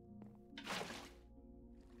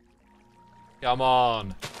 Come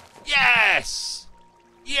on. Yes!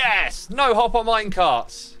 Yes! No hopper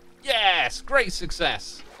minecarts. Yes! Great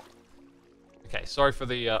success. Okay, sorry for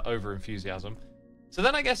the over-enthusiasm. So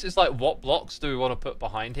then I guess it's like, what blocks do we want to put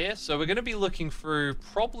behind here? So we're going to be looking through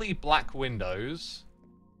probably black windows.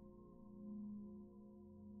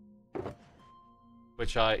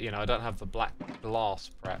 Which I don't have the black glass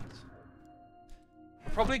prepped.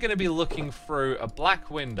 We're probably going to be looking through a black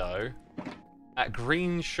window at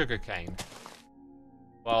green sugarcane.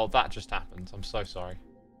 Well, that just happened. I'm so sorry.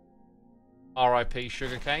 R.I.P.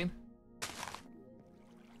 sugarcane.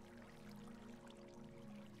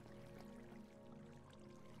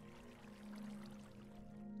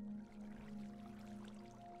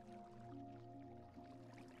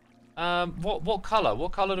 What color?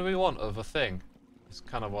 What color do we want of a thing? It's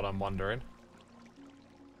kind of what I'm wondering.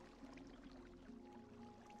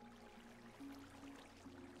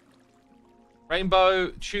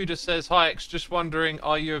 Rainbow Tudor says, "Hi X, just wondering,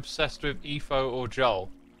 are you obsessed with Etho or Joel?"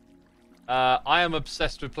 I am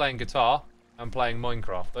obsessed with playing guitar and playing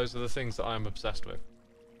Minecraft. Those are the things that I am obsessed with.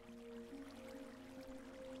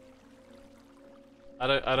 I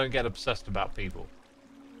don't get obsessed about people.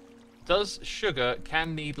 Does sugar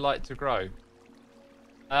can need light to grow?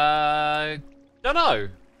 Don't know.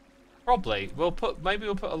 Probably. Maybe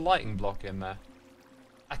we'll put a lighting block in there.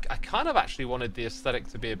 I kind of actually wanted the aesthetic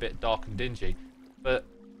to be a bit dark and dingy, but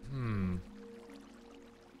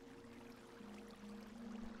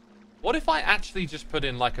what if I actually just put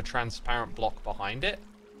in like a transparent block behind it?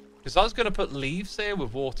 Because I was going to put leaves here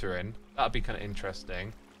with water in. That'd be kind of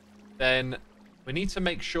interesting. Then we need to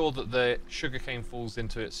make sure that the sugarcane falls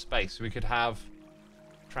into its space. We could have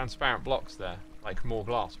transparent blocks there, like more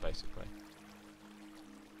glass, basically.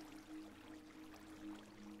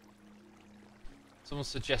 Someone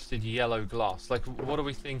suggested yellow glass. Like, what are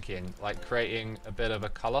we thinking? Like, creating a bit of a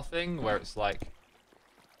color thing where it's like...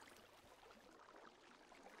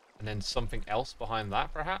 And then something else behind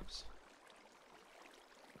that, perhaps?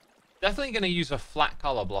 Definitely going to use a flat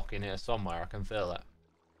color block in here somewhere. I can feel it.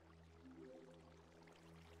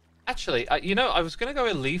 Actually, I was going to go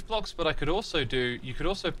with leaf blocks, but I could also do... You could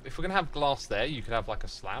also... If we're going to have glass there, you could have, like, a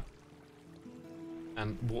slab.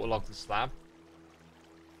 And waterlog the slab.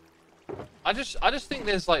 I just think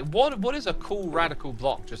there's, like... What is a cool, radical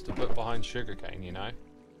block just to put behind sugarcane, you know?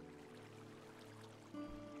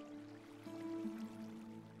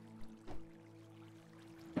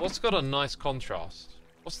 What's got a nice contrast?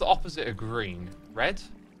 What's the opposite of green? Red?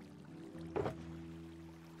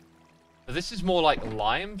 So this is more like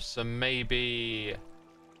lime, so maybe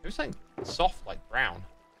something soft like brown.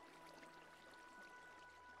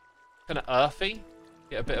 Kind of earthy.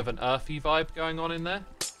 Get a bit of an earthy vibe going on in there.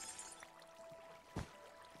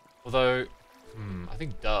 Although, I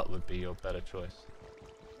think dirt would be your better choice.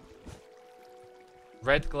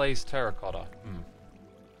 Red glazed terracotta.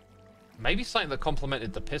 Maybe something that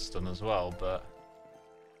complemented the piston as well, but...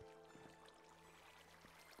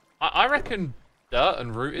 I reckon dirt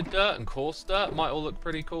and rooted dirt and coarse dirt might all look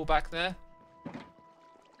pretty cool back there.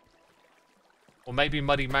 Or maybe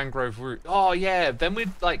muddy mangrove root. Oh, yeah. Then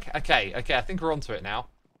we'd like... Okay, I think we're onto it now.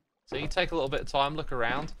 So you take a little bit of time, look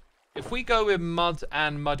around. If we go with mud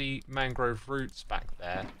and muddy mangrove roots back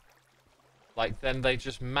there, like, then they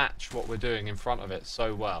just match what we're doing in front of it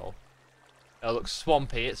so well. It looks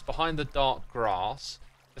swampy. It's behind the dark grass.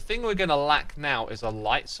 The thing we're going to lack now is a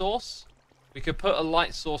light source. We could put a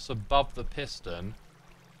light source above the piston,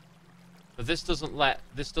 but this doesn't let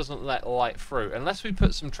light through unless we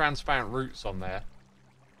put some transparent roots on there,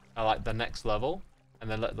 like the next level,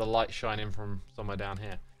 and then let the light shine in from somewhere down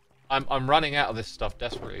here. I'm running out of this stuff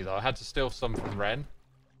desperately though. I had to steal some from Ren.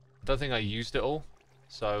 I don't think I used it all,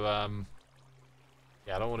 so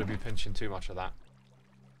yeah, I don't want to be pinching too much of that.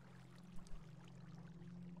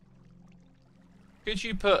 Could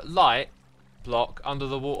you put light block under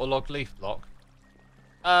the waterlogged leaf block?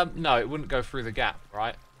 No, it wouldn't go through the gap,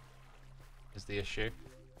 right? Is the issue.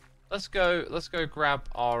 Let's go grab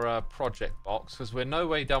our project box, because we're no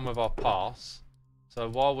way done with our pass. So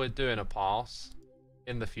while we're doing a pass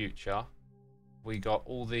in the future, we got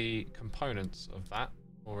all the components of that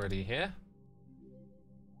already here.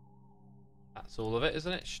 That's all of it,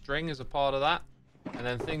 isn't it? String is a part of that. And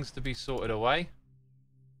then things to be sorted away.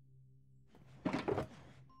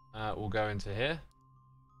 We'll go into here.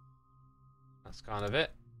 That's kind of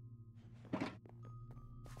it.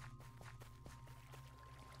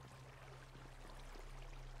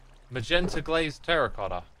 Magenta glazed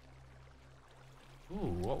terracotta.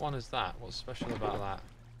 Ooh, what one is that? What's special about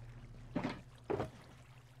that?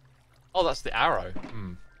 Oh, that's the arrow.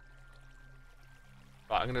 Hmm.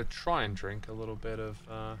 Right, I'm going to try and drink a little bit of...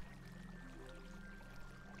 a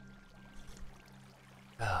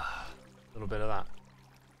little bit of that.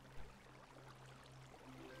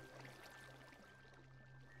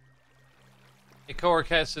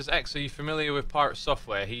 Ikorike says, X, are you familiar with Pirate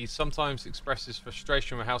Software? He sometimes expresses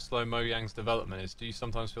frustration with how slow Mojang's development is. Do you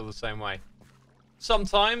sometimes feel the same way?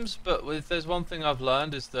 Sometimes, but if there's one thing I've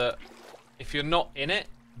learned is that if you're not in it,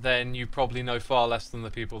 then you probably know far less than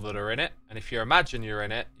the people that are in it. And if you imagine you're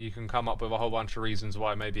in it, you can come up with a whole bunch of reasons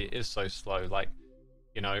why maybe it is so slow. Like,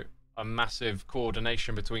 you know, a massive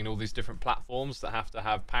coordination between all these different platforms that have to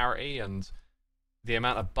have parity, and the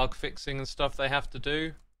amount of bug fixing and stuff they have to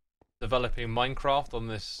do. Developing Minecraft on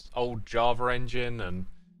this old Java engine, and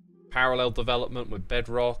parallel development with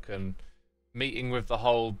Bedrock, and meeting with the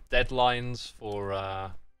whole deadlines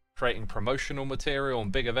for creating promotional material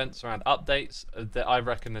and big events around updates. I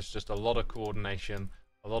reckon there's just a lot of coordination,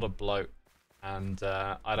 a lot of bloat, and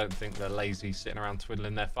I don't think they're lazy sitting around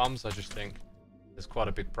twiddling their thumbs. I just think there's quite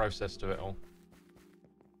a big process to it all.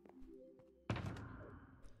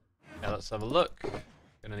 Yeah, let's have a look.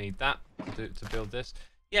 Gonna need that to build this.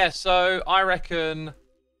 Yeah, so I reckon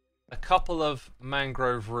a couple of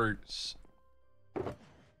mangrove roots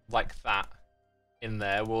like that in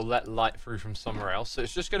there will let light through from somewhere else. So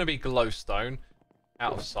it's just going to be glowstone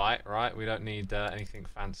out of sight, right? We don't need anything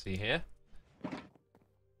fancy here.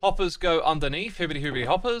 Hoppers go underneath. Hibbity hoobity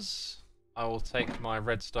hoppers. I will take my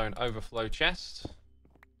redstone overflow chest.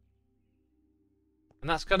 And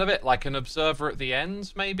that's kind of it. Like an observer at the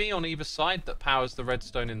ends, maybe, on either side that powers the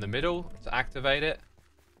redstone in the middle to activate it.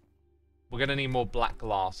 We're going to need more black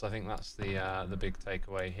glass. I think that's the big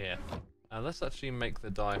takeaway here. Let's actually make the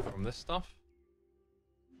dye from this stuff.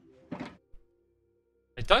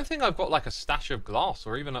 I don't think I've got like a stash of glass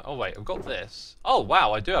or even... Oh, wait, I've got this. Oh,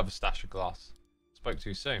 wow, I do have a stash of glass. Spoke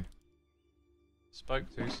too soon. Spoke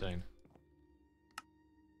too soon.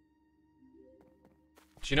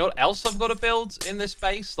 Do you know what else I've got to build in this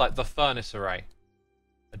base? Like the furnace array.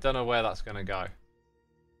 I don't know where that's going to go.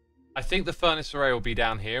 I think the furnace array will be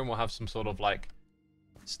down here, and we'll have some sort of like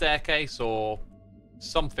staircase or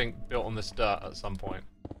something built on this dirt at some point.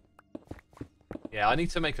 Yeah, I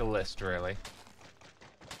need to make a list, really.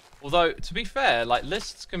 Although, to be fair, like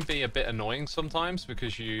lists can be a bit annoying sometimes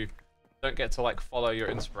because you don't get to like follow your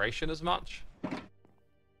inspiration as much.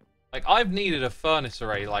 Like, I've needed a furnace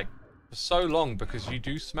array like for so long because you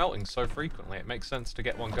do smelting so frequently. It makes sense to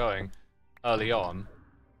get one going early on.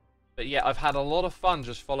 But yeah, I've had a lot of fun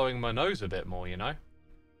just following my nose a bit more, you know?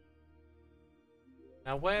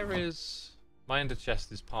 Now, where is... My ender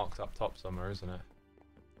chest is parked up top somewhere, isn't it?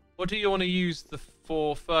 What do you want to use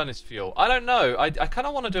for furnace fuel? I don't know. I kind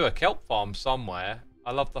of want to do a kelp farm somewhere.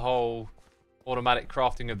 I love the whole automatic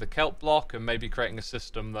crafting of the kelp block, and maybe creating a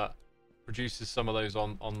system that produces some of those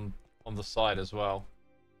on the side as well.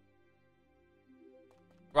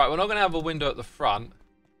 Right, we're not going to have a window at the front.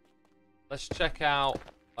 Let's check out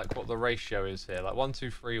like what the ratio is here. Like 1, 2,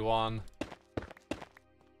 3, 1.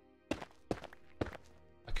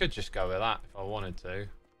 I could just go with that if I wanted to.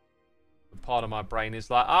 But part of my brain is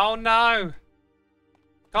like, oh no!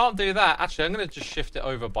 Can't do that. Actually, I'm going to just shift it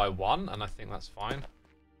over by 1, and I think that's fine.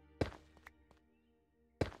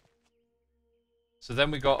 So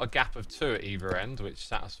then we got a gap of 2 at either end, which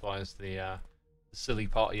satisfies the silly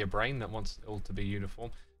part of your brain that wants it all to be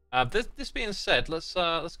uniform. This being said, let's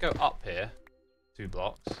go up here 2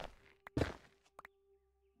 blocks,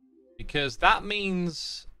 because that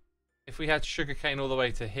means if we had sugarcane all the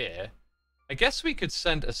way to here, I guess we could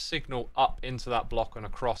send a signal up into that block and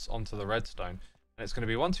across onto the redstone, and it's going to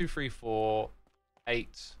be 1, 2, 3, 4,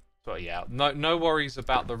 8. So yeah, no worries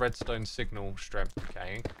about the redstone signal strength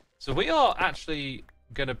decaying. So we are actually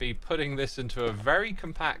going to be putting this into a very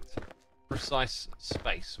compact, precise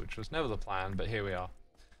space, which was never the plan, but here we are.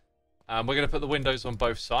 We're going to put the windows on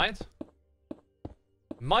both sides.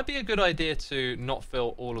 Might be a good idea to not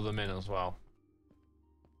fill all of them in as well.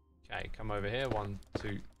 Okay, come over here. 1,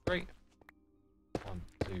 2, 3. 1,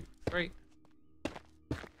 2, 3.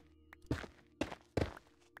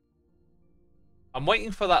 I'm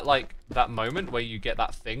waiting for that, like, that moment where you get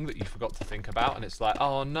that thing that you forgot to think about, and it's like,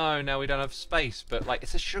 oh no, now we don't have space, but, like,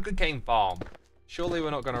 it's a sugarcane farm. Surely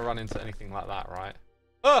we're not going to run into anything like that, right?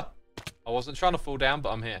 Ah! I wasn't trying to fall down,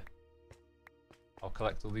 but I'm here. I'll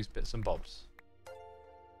collect all these bits and bobs.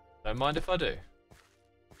 Don't mind if I do.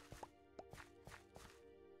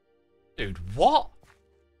 Dude, what?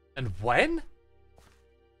 And when?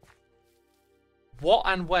 What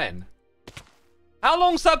and when? How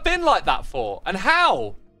long's that been like that for? And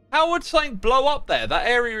how? How would something blow up there? That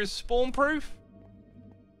area is spawn proof?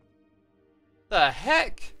 The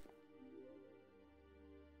heck?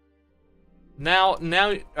 Now,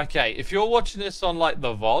 okay, if you're watching this on like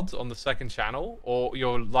the VOD on the second channel, or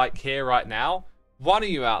you're like here right now, one of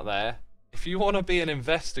you out there, if you want to be an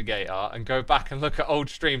investigator and go back and look at old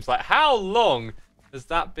streams, like how long has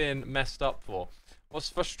that been messed up for? What's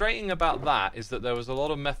frustrating about that is that there was a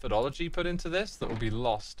lot of methodology put into this that will be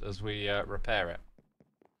lost as we repair it.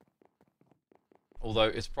 Although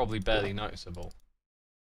it's probably barely noticeable.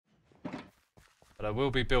 But I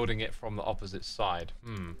will be building it from the opposite side.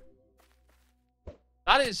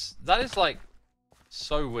 That is like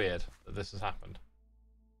so weird that this has happened.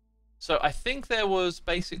 So I think there was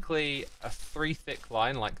basically a 3 thick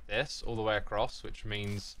line like this all the way across, which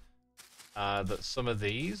means that some of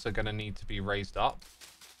these are going to need to be raised up.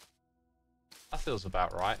 That feels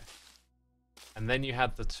about right. And then you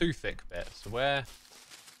had the 2 thick bit. So where...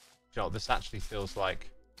 You know, this actually feels like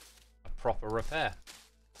a proper repair.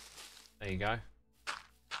 There you go.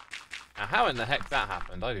 Now, how in the heck that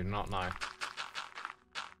happened, I do not know.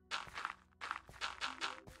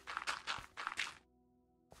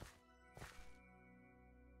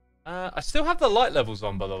 I still have the light levels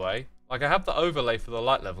on, by the way. Like, I have the overlay for the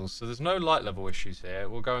light levels, so there's no light level issues here.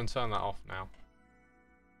 We'll go and turn that off now.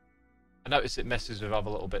 I notice it messes with other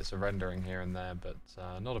little bits of rendering here and there, but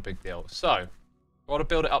not a big deal. So, got to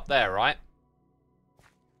build it up there, right?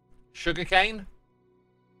 Sugarcane,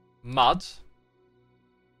 mud,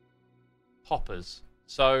 hoppers.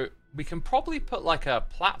 So, we can probably put, like, a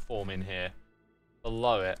platform in here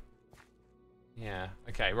below it. Yeah,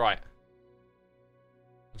 okay, right.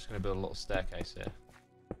 I'm just going to build a little staircase here.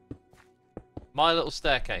 My little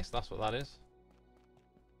staircase, that's what that is.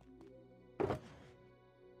 Going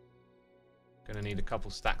to need a couple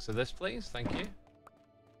stacks of this, please. Thank you.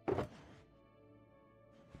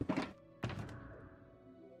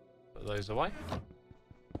 Put those away.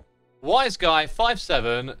 Wise Guy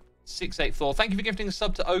 57684. Thank you for gifting a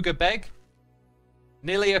sub to Ogre Beg.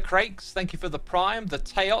 Nilia Crakes, thank you for the Prime. The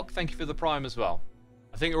Teok, thank you for the Prime as well.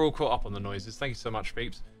 I think we're all caught up on the noises. Thank you so much,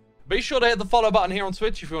 peeps. Be sure to hit the follow button here on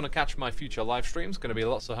Twitch if you want to catch my future live streams. Going to be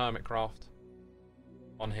lots of Hermitcraft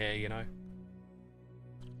on here, you know.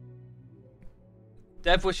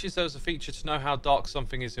 Dev wishes there was a feature to know how dark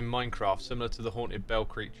something is in Minecraft, similar to the haunted bell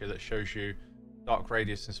creature that shows you dark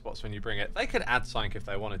radius and spots when you bring it. They could add something if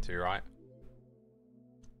they wanted to, right?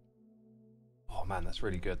 Oh man, that's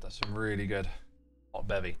really good. That's some really good hot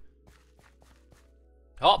bevy.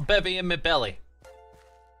 Hot bevy in my belly.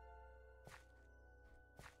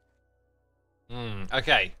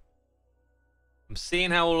 Okay. I'm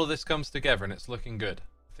seeing how all of this comes together and it's looking good.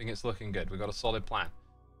 I think it's looking good. We've got a solid plan.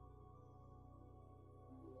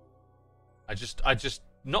 I just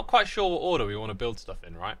not quite sure what order we want to build stuff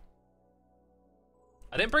in, right?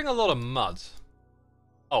 I didn't bring a lot of mud.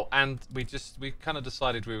 Oh, and we kind of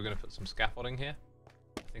decided we were going to put some scaffolding here.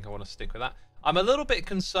 I think I want to stick with that. I'm a little bit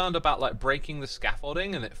concerned about like breaking the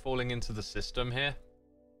scaffolding and it falling into the system here.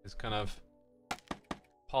 It's kind of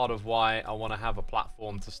part of why I want to have a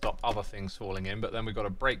platform to stop other things falling in, but then we've got to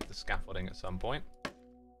break the scaffolding at some point.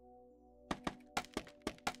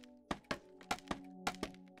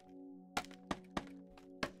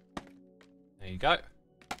 There you go.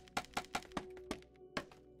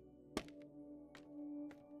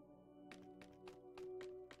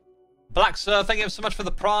 Black Sir, thank you so much for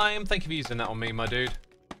the Prime. Thank you for using that on me, my dude.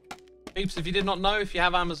 Peeps, if you did not know, if you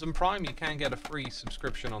have Amazon Prime, you can get a free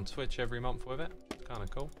subscription on Twitch every month with it. It's kind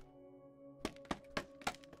of cool. Do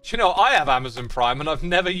you know, I have Amazon Prime and I've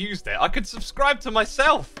never used it. I could subscribe to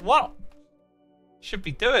myself. What? Should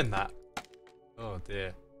be doing that. Oh,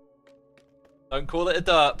 dear. Don't call it a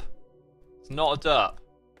derp. It's not a derp.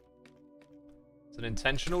 It's an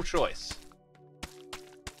intentional choice.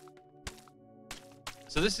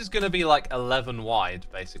 So this is going to be like 11 wide,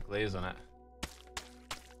 basically, isn't it?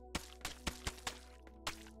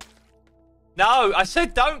 No, I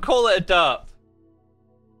said don't call it a derp.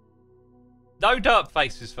 No derp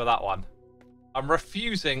faces for that one. I'm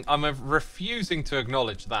refusing to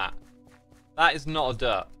acknowledge that. That is not a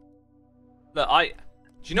derp. Look,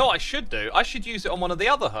 do you know what I should do? I should use it on one of the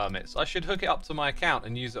other hermits. I should hook it up to my account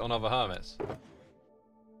and use it on other hermits.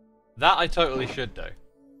 That I totally should do.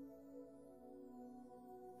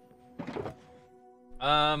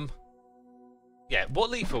 Yeah, what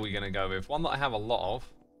leaf are we going to go with? One that I have a lot of.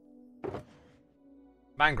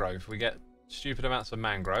 Mangrove. We get stupid amounts of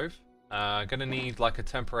mangrove. Gonna need like a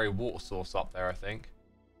temporary water source up there, I think.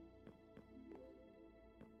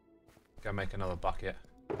 Go make another bucket.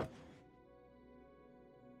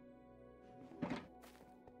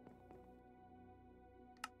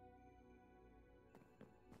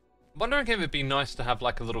 Wondering if it'd be nice to have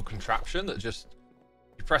like a little contraption that just,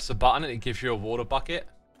 you press a button and it gives you a water bucket.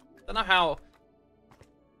 Don't know how.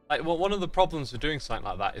 Like, well, one of the problems with doing something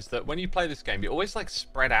like that is that when you play this game, you're always like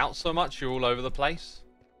spread out so much, you're all over the place.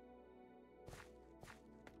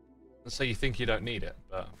 And so you think you don't need it,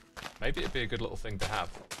 but maybe it'd be a good little thing to have.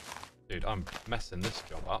 Dude, I'm messing this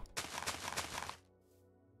job up.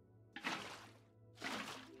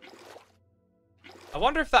 I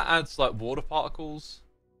wonder if that adds like water particles.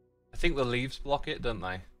 I think the leaves block it, don't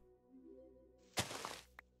they?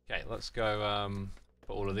 Okay, let's go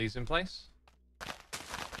put all of these in place.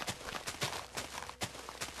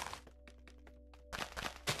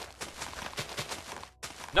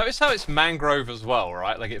 Notice how it's mangrove as well,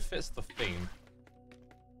 right? Like, it fits the theme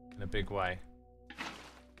in a big way.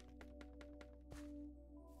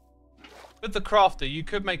 With the crafter, you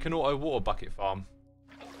could make an auto water bucket farm.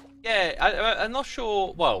 Yeah, I'm not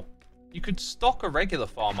sure. Well, you could stock a regular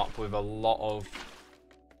farm up with a lot of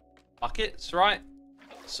buckets, right?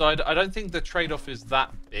 So I don't think the trade-off is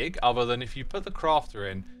that big, other than if you put the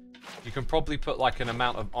crafter in, you can probably put like an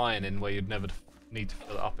amount of iron in where you'd never need to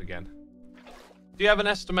fill it up again. Do you have an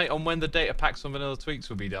estimate on when the data packs on vanilla tweaks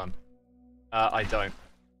will be done? I don't.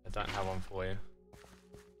 I don't have one for you.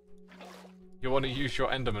 You want to use your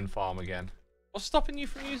Enderman farm again? What's stopping you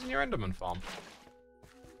from using your Enderman farm?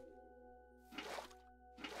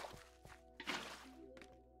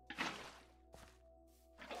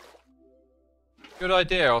 Good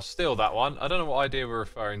idea, I'll steal that one. I don't know what idea we're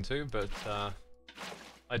referring to, but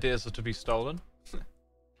ideas are to be stolen.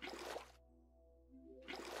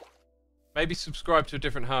 Maybe subscribe to a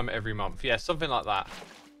different hermit every month. Yeah, something like that.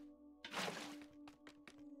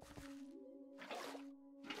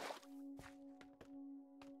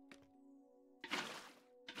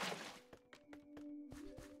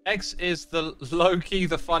 X is the low-key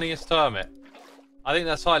the funniest hermit. I think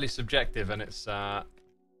that's highly subjective, and it's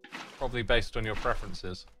probably based on your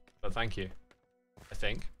preferences. But thank you. I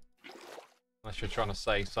think. Unless you're trying to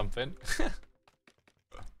say something.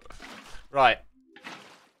 Right.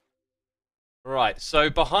 Right,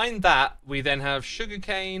 so behind that, we then have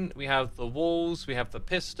sugarcane, we have the walls, we have the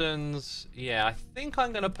pistons. Yeah, I think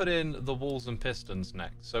I'm going to put in the walls and pistons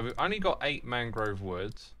next. So we've only got 8 mangrove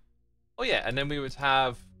woods. Oh yeah, and then we would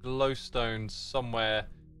have glowstone somewhere,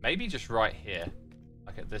 maybe just right here.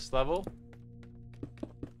 Like at this level.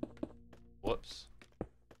 Whoops.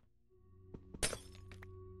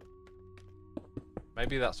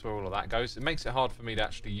 Maybe that's where all of that goes. It makes it hard for me to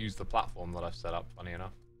actually use the platform that I've set up, funny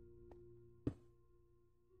enough.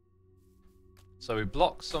 So we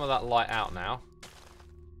block some of that light out now.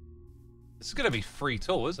 This is going to be free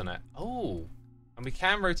tool, isn't it? Oh, and we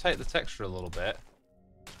can rotate the texture a little bit.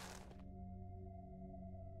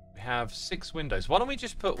 We have 6 windows. Why don't we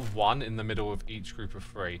just put 1 in the middle of each group of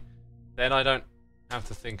 3? Then I don't have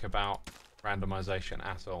to think about randomization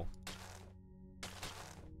at all.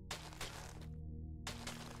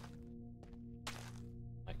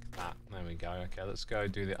 Like that. There we go. Okay, let's go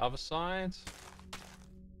do the other side.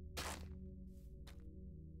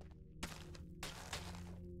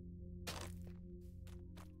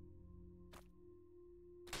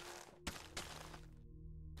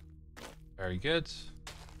 Very good.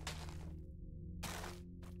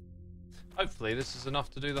 Hopefully this is enough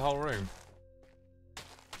to do the whole room.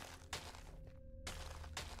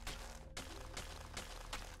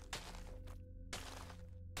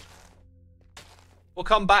 We'll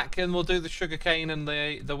come back and we'll do the sugarcane and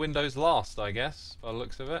the windows last, I guess, by the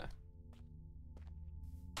looks of it.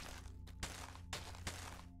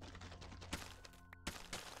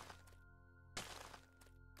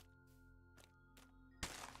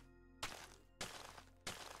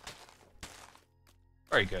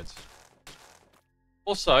 Very good.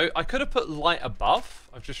 Also, I could have put light above,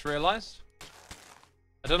 I've just realised.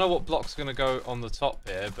 I don't know what block's going to go on the top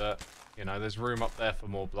here, but, you know, there's room up there for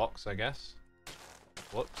more blocks, I guess.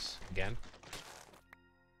 Whoops, again.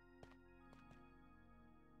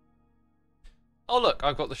 Oh, look,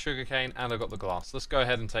 I've got the sugarcane and I've got the glass. Let's go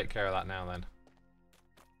ahead and take care of that now, then.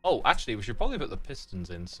 Oh, actually, we should probably put the pistons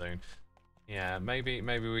in soon. Yeah, maybe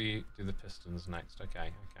we do the pistons next.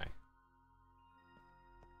 Okay, okay.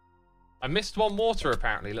 I missed one water,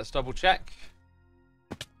 apparently. Let's double check.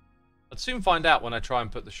 I'd soon find out when I try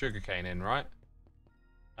and put the sugarcane in, right?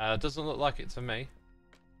 Doesn't look like it to me.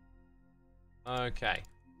 Okay.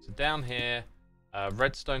 So down here,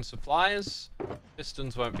 redstone supplies.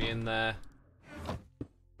 Pistons won't be in there.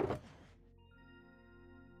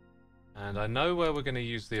 And I know where we're going to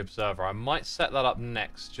use the observer. I might set that up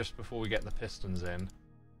next, just before we get the pistons in.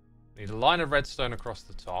 Need a line of redstone across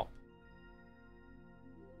the top.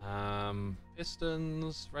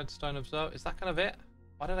 Pistons, redstone observer. Is that kind of it?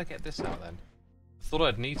 Why did I get this out then? I thought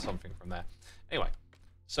I'd need something from there. Anyway,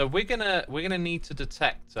 so we're gonna need to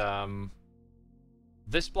detect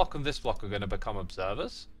this block and this block are gonna become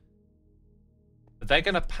observers. But they're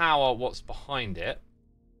gonna power what's behind it.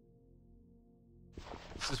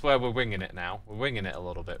 This is where we're winging it now. We're winging it a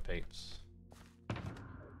little bit, peeps.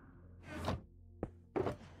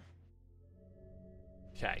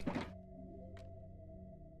 Okay.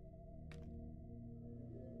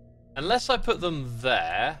 Unless I put them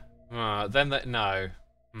there, then that no.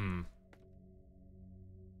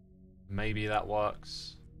 Maybe that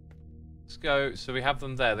works. Let's go. So we have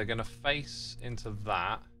them there. They're going to face into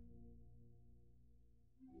that.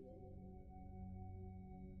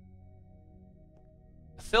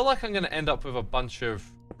 I feel like I'm going to end up with a bunch of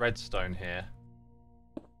redstone here,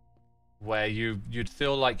 where you'd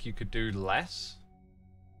feel like you could do less.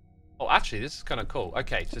 Oh, actually, this is kind of cool.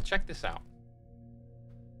 Okay, so check this out.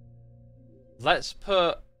 Let's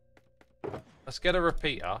get a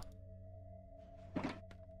repeater.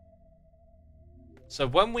 So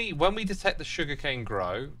when we detect the sugarcane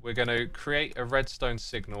grow, we're going to create a redstone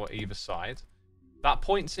signal at either side. That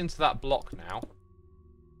points into that block now.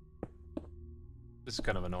 This is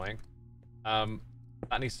kind of annoying.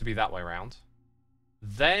 That needs to be that way around.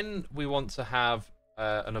 Then we want to have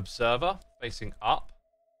an observer facing up.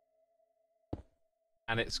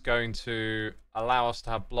 And it's going to allow us to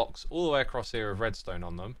have blocks all the way across here of redstone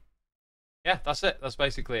on them. Yeah, that's it. That's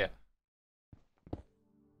basically it.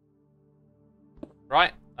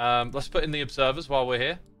 Right. Let's put in the observers while we're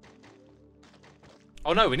here.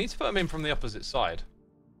 Oh no, we need to put them in from the opposite side.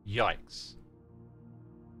 Yikes.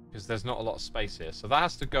 Because there's not a lot of space here. So that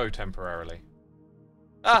has to go temporarily.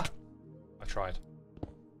 Ah! I tried.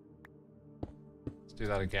 Let's do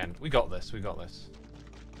that again. We got this. We got this.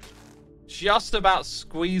 Just about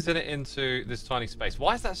squeezing it into this tiny space.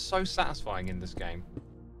 Why is that so satisfying in this game?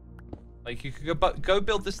 Like, you could go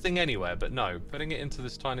build this thing anywhere, but no. Putting it into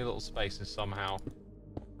this tiny little space is somehow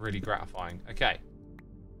really gratifying. Okay.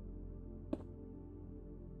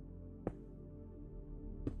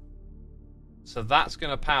 So that's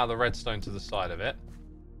going to power the redstone to the side of it.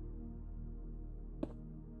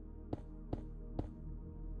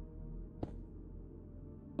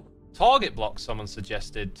 Target block, someone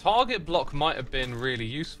suggested. Target block might have been really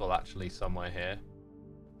useful, actually, somewhere here.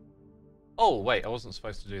 Oh, wait, I wasn't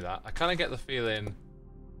supposed to do that. I kind of get the feeling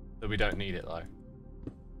that we don't need it, though.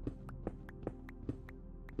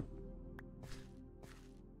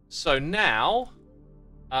 So now,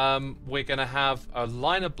 we're going to have a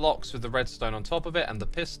line of blocks with the redstone on top of it and the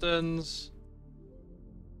pistons.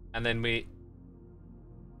 And then we...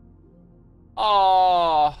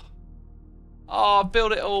 Oh,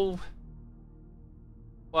 build it all.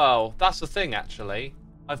 Well, that's the thing, actually.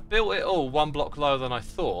 I've built it all one block lower than I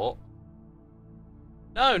thought.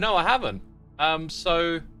 No, I haven't.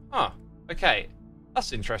 Okay.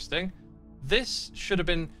 That's interesting. This should have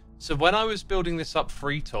been... So when I was building this up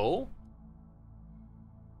 3 tall,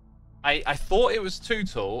 I thought it was 2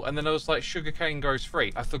 tall, and then I was like, sugarcane grows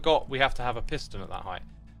 3. I forgot we have to have a piston at that height.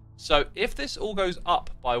 So if this all goes up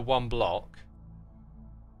by 1 block,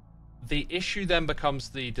 the issue then becomes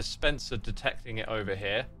the dispenser detecting it over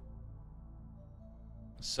here.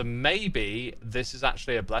 So maybe this is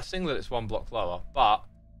actually a blessing that it's 1 block lower. But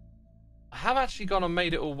I have actually gone and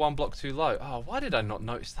made it all 1 block too low. Oh, why did I not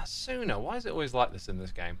notice that sooner? Why is it always like this in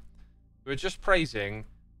this game? We were just praising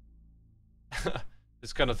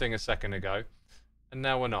this kind of thing a second ago. And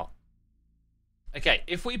now we're not. Okay,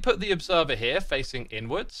 if we put the observer here facing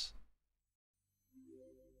inwards,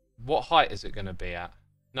 what height is it going to be at?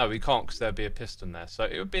 No, we can't because there'd be a piston there. So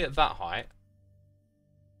it would be at that height.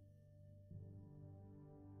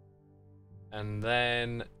 And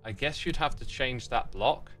then I guess you'd have to change that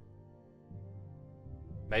block.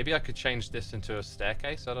 Maybe I could change this into a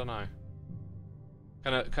staircase. I don't know.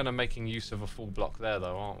 Kind of making use of a full block there,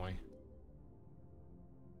 though, aren't we?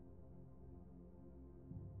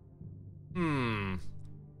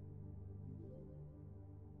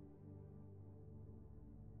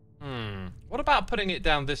 What about putting it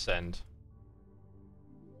down this end?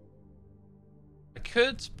 I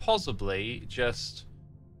could possibly just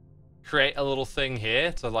create a little thing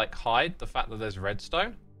here to, like, hide the fact that there's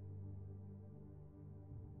redstone.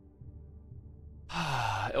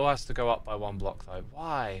 It all has to go up by 1 block, though.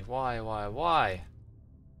 Why?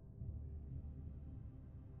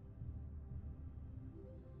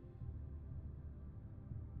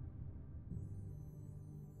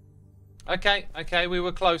 Okay, we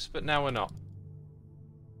were close, but now we're not.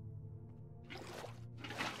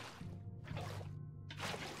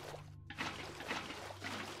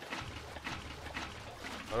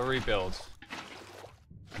 Gotta rebuild.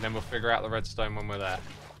 And then we'll figure out the redstone when we're there.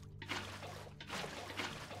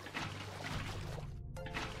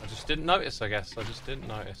 I just didn't notice, I guess. I just didn't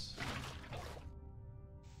notice.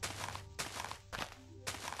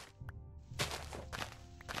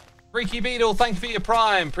 Freaky Beetle, thank you for your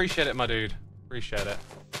prime. Appreciate it, my dude. Appreciate it.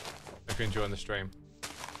 Hope you're enjoying the stream.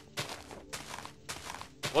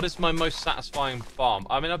 What is my most satisfying farm?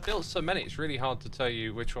 I mean, I've built so many, it's really hard to tell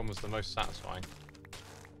you which one was the most satisfying.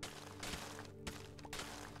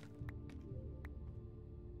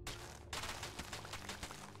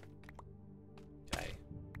 Okay.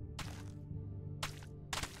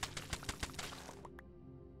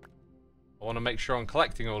 I want to make sure I'm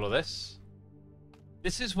collecting all of this.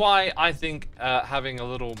 This is why I think having a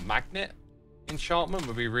little magnet enchantment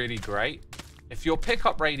would be really great. If your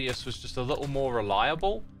pickup radius was just a little more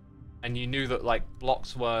reliable and you knew that like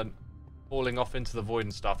blocks weren't falling off into the void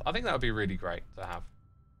and stuff, I think that would be really great to have.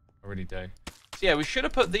 I really do. So yeah, we should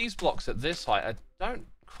have put these blocks at this height. I don't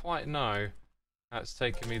quite know how it's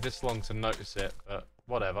taken me this long to notice it, but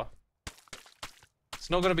whatever. It's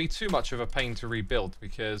not going to be too much of a pain to rebuild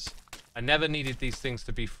because I never needed these things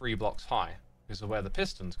to be 3 blocks high. Because of where the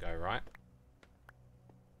pistons go, right?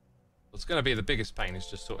 What's going to be the biggest pain is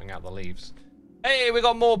just sorting out the leaves. Hey, we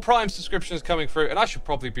got more Prime subscriptions coming through, and I should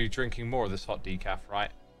probably be drinking more of this hot decaf, right?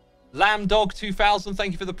 Lamb Dog 2000,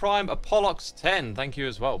 thank you for the Prime. Apollox 10, thank you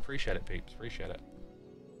as well. Appreciate it, peeps. Appreciate it.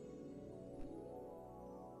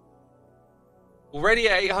 Already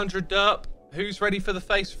at 800 derp. Who's ready for the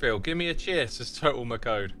face fill? Give me a cheer, says Total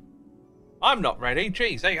Macode. I'm not ready.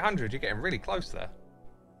 Jeez, 800. You're getting really close there.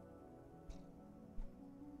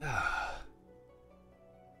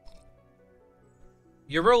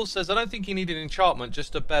 Your rule says, I don't think you need an enchantment,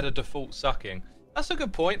 just a better default sucking. That's a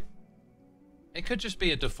good point. It could just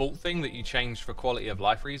be a default thing that you change for quality of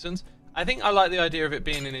life reasons. I think I like the idea of it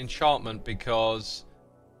being an enchantment because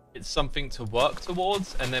it's something to work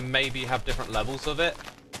towards and then maybe have different levels of it.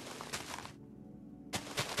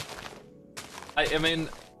 I mean,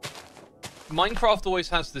 Minecraft always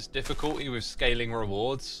has this difficulty with scaling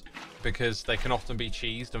rewards because they can often be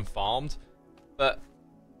cheesed and farmed. But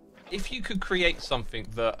if you could create something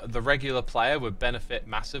that the regular player would benefit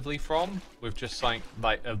massively from with just something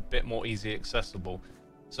like a bit more easy accessible.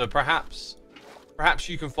 So perhaps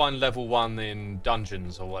you can find level 1 in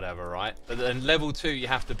dungeons or whatever, right? But then level 2 you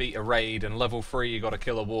have to beat a raid, and level 3 you got to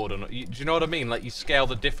kill a warden. Do you know what I mean? Like you scale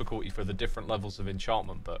the difficulty for the different levels of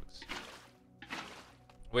enchantment books.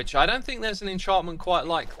 Which I don't think there's an enchantment quite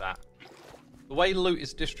like that. The way loot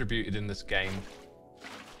is distributed in this game,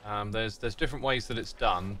 there's different ways that it's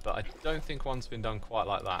done, but I don't think one's been done quite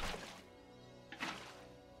like that.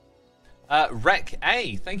 Rec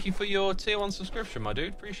A, thank you for your tier 1 subscription, my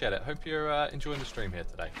dude. Appreciate it. Hope you're enjoying the stream here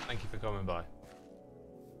today. Thank you for coming by.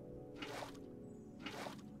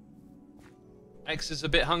 X is a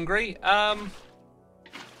bit hungry. A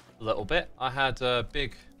little bit. I had a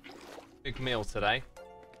big meal today.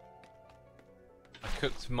 I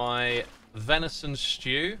cooked my venison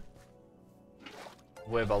stew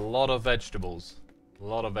with a lot of vegetables. A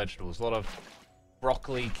lot of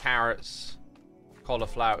broccoli, carrots,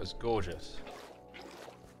 cauliflower. It was gorgeous.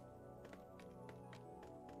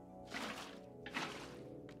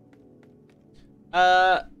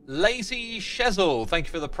 Lazy Shezel, thank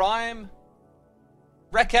you for the Prime.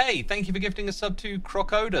 Reke, thank you for gifting a sub to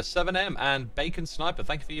Crocoda 7M, and Bacon Sniper,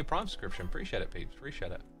 thank you for your Prime subscription. Appreciate it, peeps.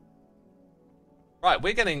 Appreciate it. Right,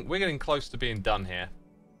 we're getting close to being done here.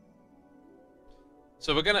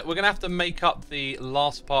 So we're gonna have to make up the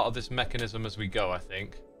last part of this mechanism as we go, I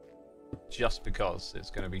think, just because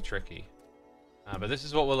it's gonna be tricky. But this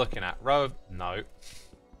is what we're looking at. Row of no,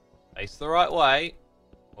 face the right way,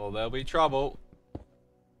 or there'll be trouble.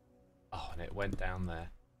 Oh, and it went down there.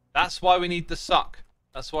 That's why we need the suck.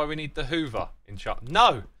 That's why we need the Hoover in charge.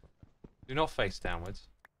 No, do not face downwards.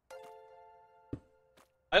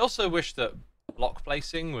 I also wish that block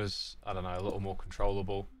placing was, I don't know, a little more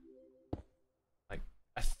controllable. Like,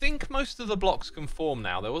 I think most of the blocks conform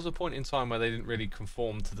now. There was a point in time where they didn't really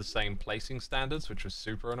conform to the same placing standards, which was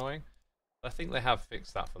super annoying. I think they have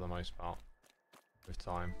fixed that for the most part with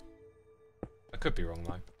time. I could be wrong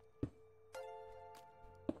though.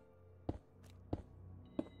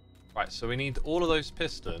 Right, so we need all of those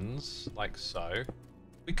pistons, like so.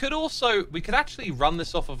 We could actually run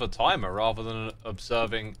this off of a timer rather than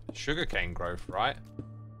observing sugarcane growth, right?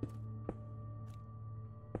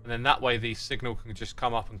 And then that way the signal can just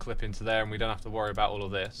come up and clip into there and we don't have to worry about all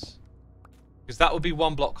of this. Because that would be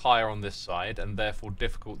 1 block higher on this side and therefore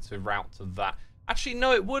difficult to route to that. Actually,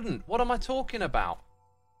 no, it wouldn't. What am I talking about?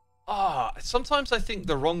 Sometimes I think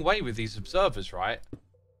the wrong way with these observers, right?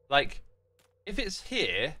 Like, if it's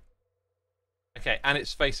here... Okay, and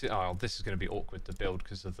it's facing... Oh, this is going to be awkward to build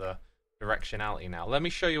because of the directionality now. Let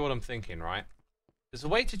me show you what I'm thinking, right? There's a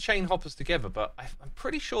way to chain hoppers together, but I'm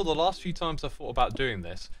pretty sure the last few times I thought about doing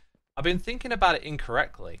this, I've been thinking about it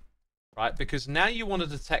incorrectly, right? Because now you want to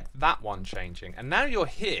detect that one changing, and now you're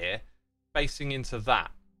here facing into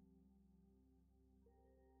that.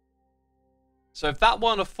 So if that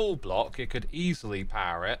were a full block, it could easily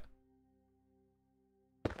power it.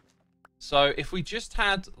 So if we just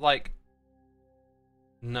had, like...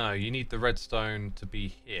 No, you need the redstone to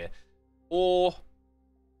be here. Or...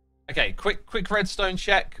 Okay, quick redstone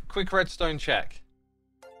check. Quick redstone check.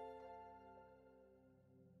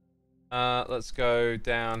 Let's go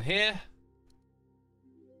down here.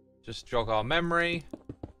 Just jog our memory.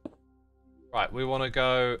 Right, we want to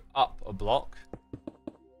go up a block.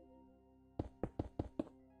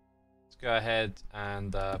 Let's go ahead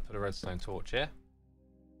and put a redstone torch here.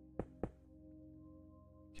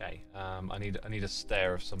 Okay, I need a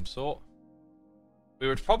stair of some sort. We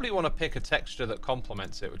would probably want to pick a texture that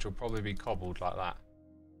complements it, which will probably be cobbled like that.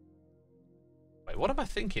 Wait, what am I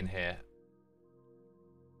thinking here?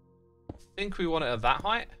 I think we want it at that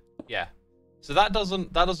height? Yeah. So that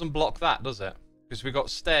doesn't block that, does it? Because we've got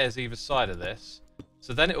stairs either side of this.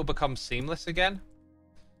 So then it will become seamless again.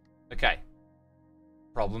 Okay.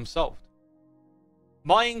 Problem solved.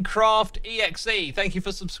 Minecraft EXE, thank you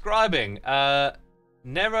for subscribing.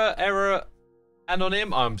 Never error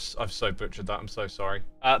anonym. I've so butchered that. I'm so sorry.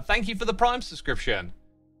 Thank you for the Prime subscription.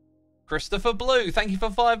 Christopher Blue, thank you for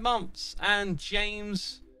 5 months. And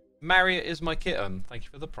James Marriott is my kitten. Thank you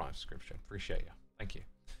for the Prime subscription. Appreciate you. Thank you.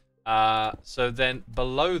 So then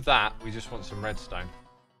below that, we just want some redstone.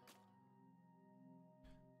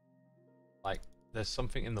 Like, there's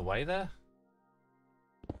something in the way there.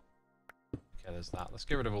 Okay, there's that. Let's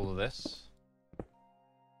get rid of all of this.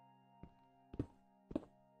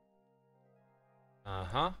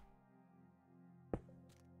 Uh-huh.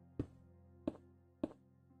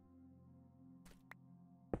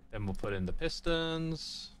 Then we'll put in the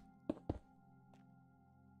pistons.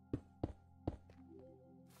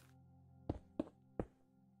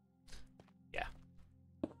 Yeah.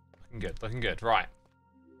 Looking good, looking good. Right.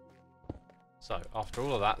 So, after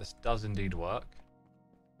all of that, this does indeed work.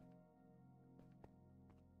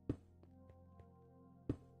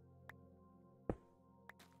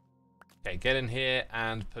 Okay, get in here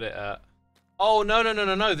and put it at... Oh,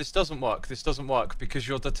 no. This doesn't work. This doesn't work because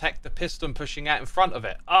you'll detect the piston pushing out in front of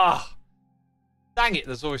it. Ah! Dang it,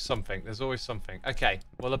 there's always something. There's always something. Okay,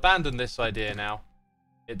 we'll abandon this idea now.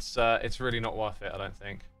 It's really not worth it, I don't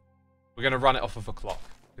think. We're going to run it off of a clock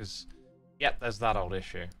because, yep, there's that old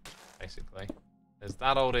issue, basically. There's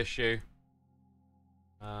that old issue.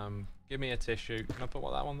 Give me a tissue. Can I put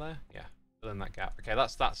that one there? Yeah, fill in that gap. Okay,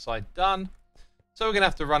 that's that side done. So we're going to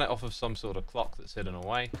have to run it off of some sort of clock that's hidden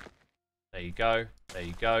away. There you go. There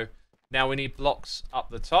you go. Now we need blocks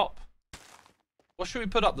up the top. What should we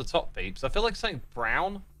put up the top, peeps? I feel like something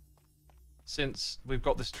brown, since we've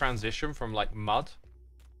got this transition from, like, mud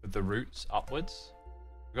with the roots upwards.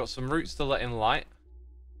 We've got some roots to let in light.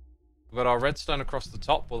 We've got our redstone across the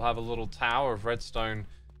top. We'll have a little tower of redstone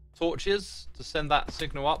torches to send that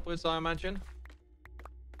signal upwards, I imagine.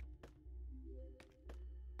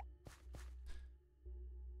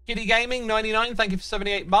 Kitty Gaming 99, thank you for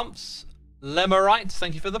 78 months. Lemerite,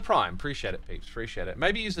 thank you for the Prime. Appreciate it, peeps. Appreciate it.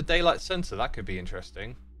 Maybe use a daylight sensor. That could be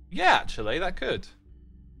interesting. Yeah, actually, that could.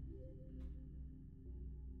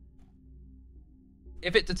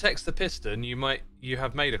 If it detects the piston, you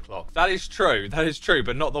have made a clock. That is true. That is true,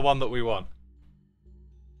 but not the one that we want.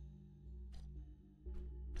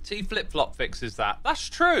 T flip-flop fixes that. That's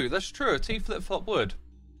true. That's true. A T flip-flop would.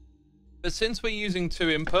 But since we're using 2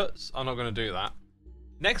 inputs, I'm not going to do that.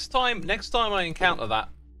 Next time I encounter that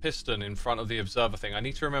piston in front of the observer thing, I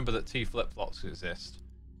need to remember that T flip-flops exist.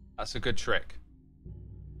 That's a good trick.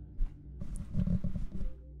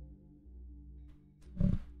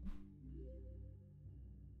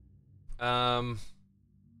 Don't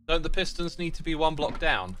the pistons need to be 1 block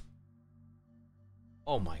down?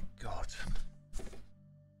 Oh my god.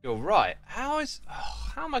 You're right. How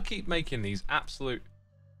am I keep making these absolute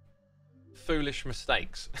foolish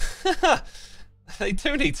mistakes? They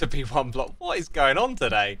do need to be 1 block. What is going on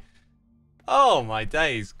today? Oh my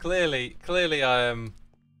days. Clearly I am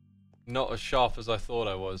not as sharp as I thought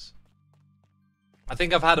I was. I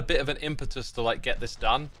think I've had a bit of an impetus to, like, get this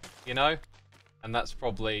done, you know? And that's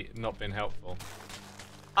probably not been helpful.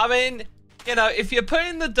 I mean, you know, if you're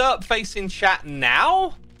putting the derp face in chat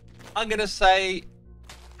now, I'm going to say,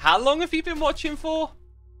 how long have you been watching for?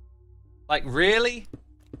 Like, really?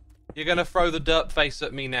 You're going to throw the derp face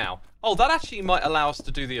at me now. Oh, that actually might allow us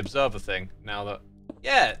to do the observer thing. Now that...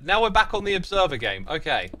 Yeah, now we're back on the observer game.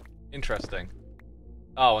 Okay. Interesting.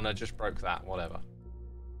 Oh, and I just broke that. Whatever.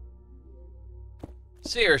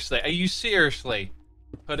 Seriously? Are you seriously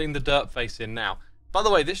putting the derp face in now? By the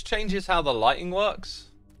way, this changes how the lighting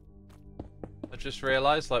works. I just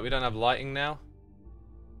realized, like, we don't have lighting now.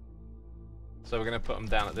 So we're going to put them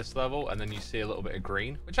down at this level, and then you see a little bit of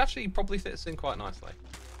green, which actually probably fits in quite nicely.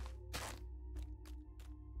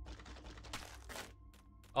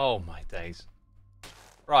 Oh my days.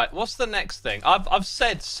 Right, what's the next thing? I've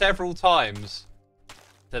said several times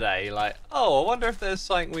today, like, oh, I wonder if there's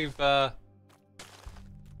something we've done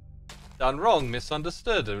wrong,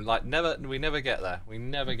 misunderstood, and like we never get there. We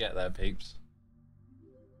never get there, peeps.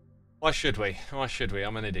 Why should we? Why should we?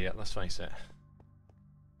 I'm an idiot, let's face it.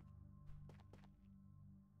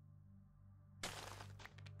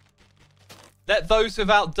 Let those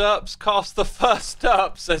without derps cast the first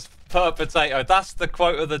derp, says Per Potato. That's the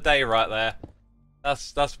quote of the day right there.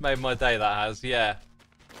 That's made my day, that has, yeah.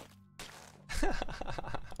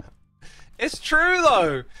 It's true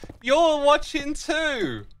though. You're watching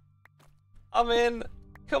too. I mean,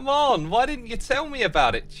 come on. Why didn't you tell me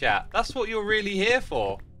about it, chat? That's what you're really here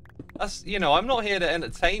for. That's, you know, I'm not here to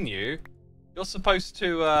entertain you. You're supposed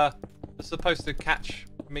to catch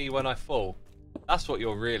me when I fall. That's what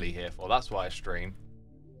you're really here for. That's why I stream.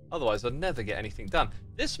 Otherwise, I'd never get anything done.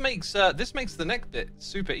 This makes the next bit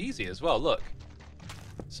super easy as well. Look.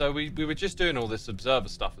 So we were just doing all this observer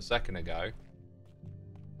stuff a second ago.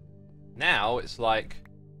 Now it's like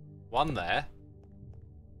one there,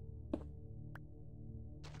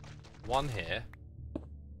 one here.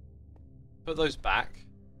 Put those back.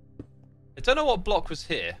 I don't know what block was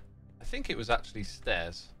here. I think it was actually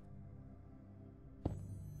stairs.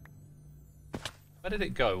 Where did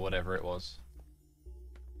it go, whatever it was?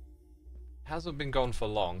 It hasn't been gone for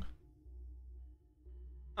long.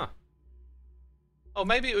 Huh. Oh,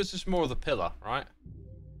 maybe it was just more of the pillar, right?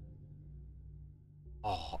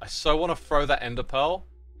 Oh, I so want to throw that ender pearl.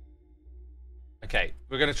 Okay,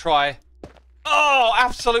 we're going to try... Oh,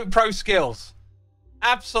 absolute pro skills.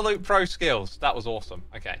 Absolute pro skills. That was awesome.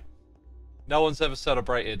 Okay. No one's ever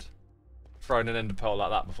celebrated throwing an ender pearl like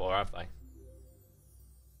that before, have they?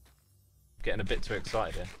 Getting a bit too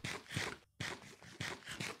excited here.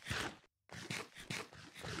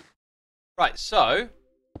 Right, so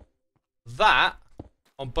that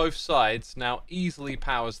on both sides now easily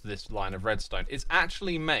powers this line of redstone. It's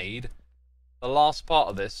actually made the last part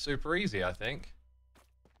of this super easy, I think.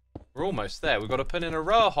 We're almost there. We've got to put in a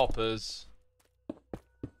row of hoppers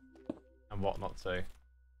and whatnot too.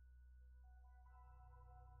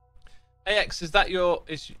 AX, is that your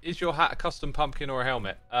is your hat a custom pumpkin or a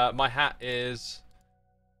helmet? My hat is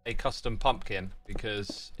a custom pumpkin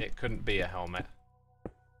because it couldn't be a helmet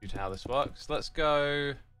due to how this works. Let's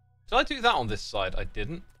go. Did I do that on this side? I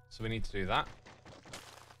didn't, so we need to do that.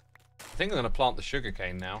 I think I'm going to plant the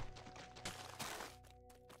sugarcane now.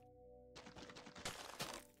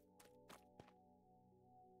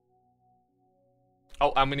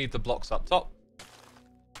 Oh, and we need the blocks up top.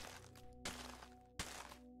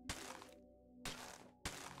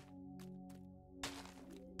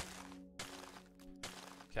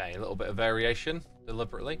 Okay, a little bit of variation,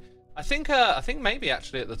 deliberately. I think maybe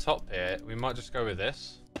actually at the top here, we might just go with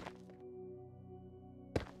this.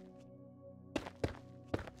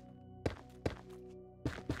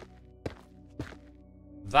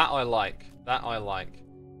 That I like. That I like.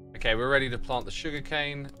 Okay, we're ready to plant the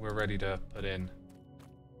sugarcane. We're ready to put in...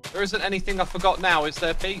 There isn't anything I forgot now, is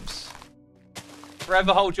there, peeps?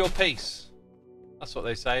 Forever hold your peace. That's what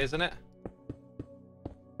they say, isn't it?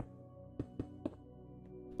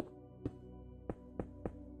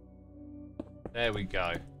 There we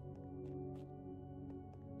go.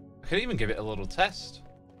 I could even give it a little test.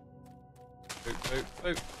 Boop, boop,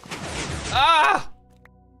 boop. Ah!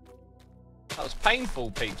 That was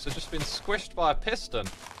painful, peeps. I've just been squished by a piston.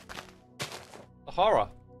 The horror.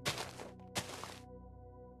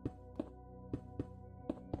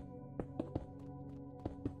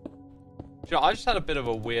 You know, I just had a bit of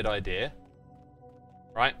a weird idea.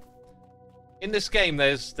 Right? In this game,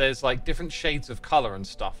 there's like different shades of color and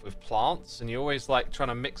stuff with plants, and you're always like trying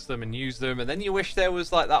to mix them and use them, and then you wish there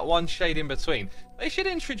was like that one shade in between. They should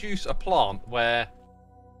introduce a plant where,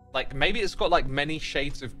 like, maybe it's got like many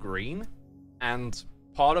shades of green, and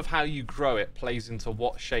part of how you grow it plays into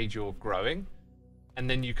what shade you're growing, and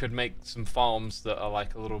then you could make some farms that are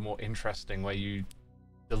like a little more interesting, where you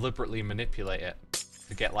deliberately manipulate it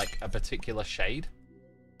to get like a particular shade.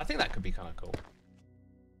 I think that could be kind of cool.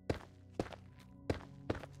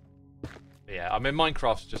 But yeah, I mean,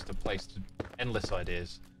 Minecraft's just a place to... Endless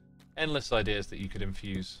ideas. Endless ideas that you could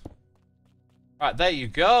infuse. Right, there you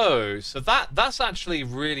go. So that's actually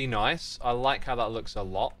really nice. I like how that looks a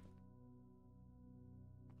lot.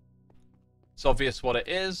 It's obvious what it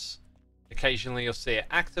is. Occasionally you'll see it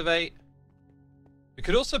activate. We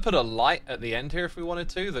could also put a light at the end here if we wanted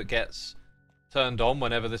to that gets turned on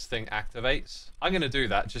whenever this thing activates. I'm going to do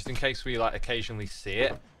that just in case we like occasionally see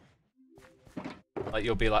it. Like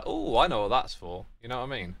you'll be like, oh, I know what that's for. You know what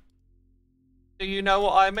I mean? Do you know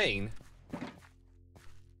what I mean?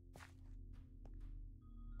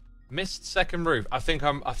 Missed second roof. I think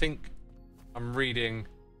I'm reading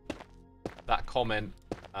that comment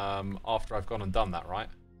after I've gone and done that, right?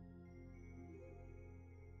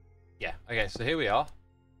 Yeah. Okay, so here we are.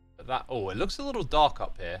 But that it looks a little dark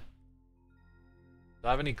up here. Do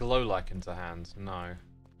I have any glow lichen to hand? No.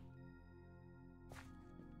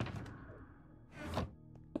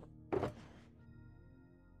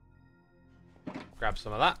 Grab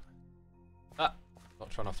some of that. That.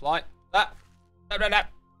 Not trying to fly. That.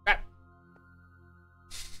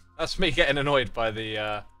 That's me getting annoyed by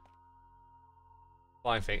the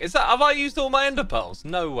flying thing. Is that... Have I used all my ender pearls?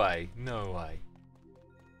 No way. No way.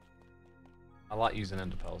 I like using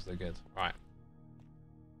ender pearls. They're good. Right.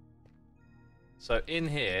 So in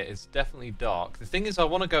here, it's definitely dark. The thing is, I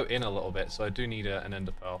want to go in a little bit, so I do need an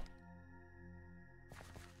ender pearl.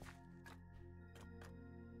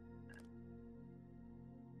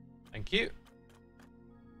 Thank you.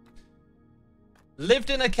 Lived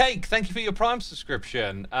in a cake. Thank you for your Prime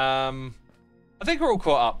subscription. I think we're all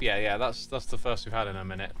caught up. Yeah. That's the first we've had in a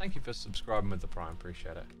minute. Thank you for subscribing with the Prime.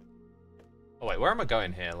 Appreciate it. Oh wait, where am I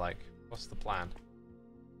going here? Like, what's the plan?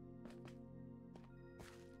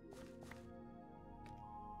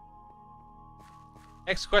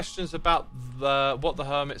 Next questions about what the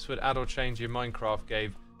hermits would add or change in Minecraft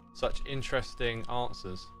gave such interesting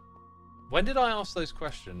answers. When did I ask those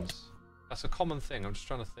questions? That's a common thing. I'm just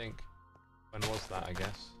trying to think. When was that, I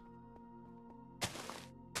guess?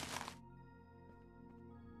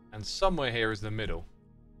 And somewhere here is the middle.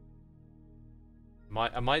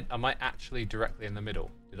 Am I actually directly in the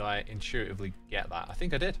middle? Did I intuitively get that? I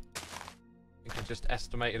think I did. I think I just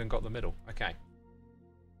estimated and got the middle. Okay.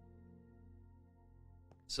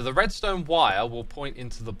 So the redstone wire will point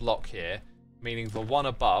into the block here, meaning the one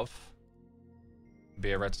above would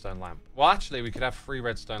be a redstone lamp. Well, actually, we could have 3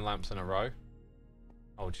 redstone lamps in a row.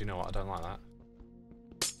 Oh, do you know what? I don't like that.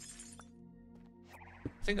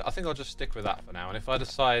 I think I'll just stick with that for now. And if I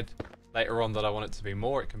decide later on that I want it to be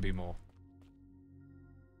more, it can be more.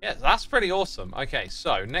 Yeah, that's pretty awesome. Okay,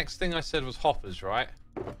 so next thing I said was hoppers, right?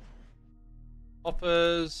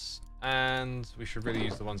 Hoppers, and we should really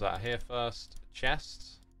use the ones out here first.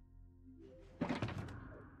 Chests.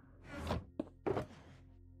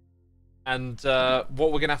 And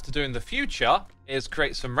what we're going to have to do in the future is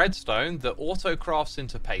create some redstone that auto-crafts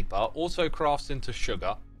into paper, auto-crafts into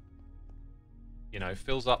sugar. You know,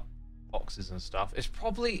 fills up boxes and stuff. It's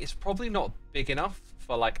probably not big enough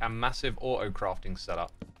for like a massive auto-crafting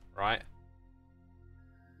setup, right?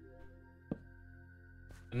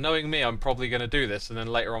 And knowing me, I'm probably going to do this and then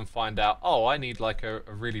later on find out, oh, I need like a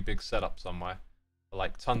really big setup somewhere for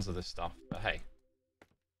like tons of this stuff. But hey,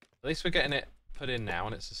 at least we're getting it put in now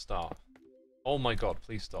and it's a start. Oh my god,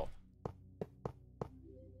 please stop.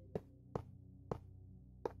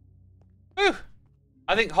 Whew!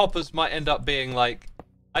 I think hoppers might end up being like...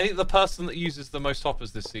 I think the person that uses the most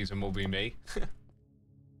hoppers this season will be me.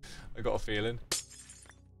 I got a feeling.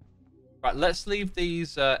 Right, let's leave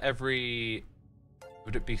these every...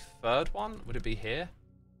 Would it be third one? Would it be here?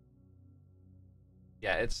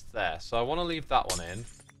 Yeah, it's there. So I want to leave that one in.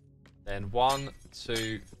 Then 1,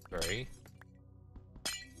 2, 3.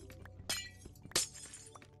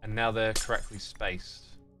 And now they're correctly spaced.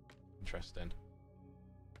 Interesting.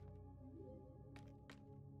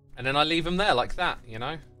 And then I leave them there like that, you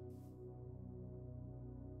know?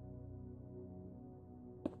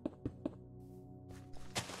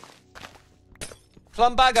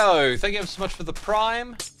 Plumbago, thank you so much for the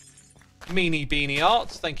Prime. Meanie Beanie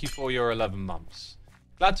Arts, thank you for your 11 months.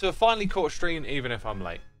 Glad to have finally caught a stream, even if I'm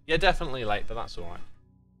late. Yeah, definitely late, but that's alright.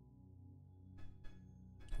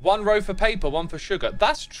 1 row for paper, 1 for sugar.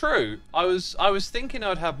 That's true. I was thinking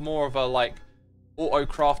I'd have more of a like auto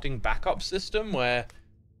crafting backup system where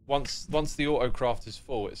once the auto craft is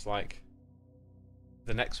full, it's like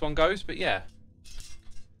the next one goes. But yeah,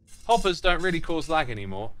 hoppers don't really cause lag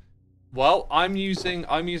anymore. Well, I'm using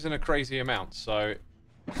a crazy amount, so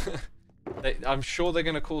I'm sure they're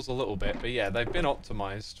going to cause a little bit. But yeah, they've been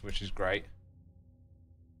optimized, which is great.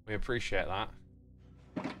 We appreciate that.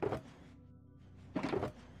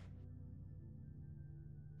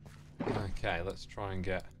 Okay, let's try and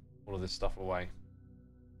get all of this stuff away.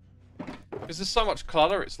 Because there's so much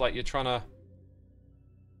clutter, it's like you're trying to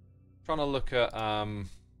look at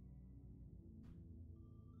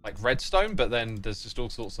like redstone, but then there's just all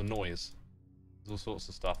sorts of noise. There's all sorts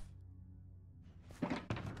of stuff. Okay,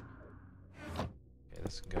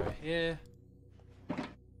 this can go here.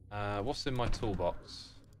 What's in my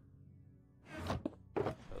toolbox?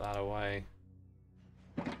 Put that away.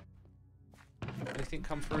 Anything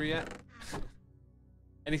come through yet?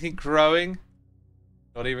 Anything growing?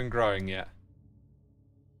 Not even growing yet.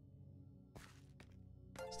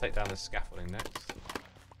 Let's take down this scaffolding next.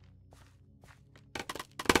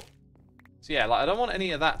 So yeah, like I don't want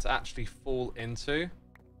any of that to actually fall into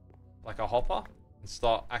like a hopper and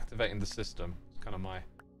start activating the system. It's kind of my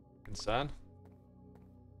concern.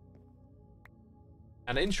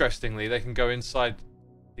 And interestingly, they can go inside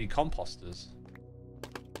the composters.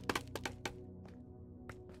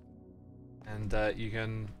 And you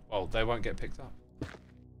can, well, they won't get picked up.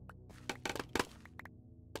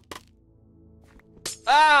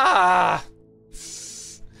 Ah!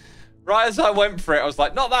 Right as I went for it, I was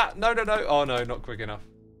like, not that! No, no, no! Oh no, not quick enough.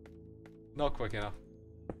 Not quick enough.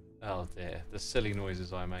 Oh dear, the silly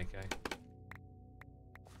noises I make, eh?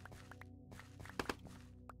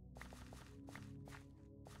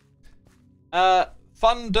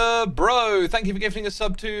 Thunder Bro, thank you for gifting a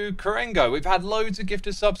sub to Karengo. We've had loads of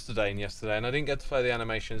gifted subs today and yesterday, and I didn't get to play the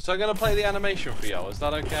animation. So I'm going to play the animation for y'all. Is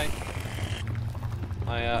that okay?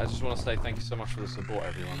 I just want to say thank you so much for the support,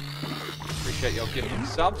 everyone. Appreciate y'all gifting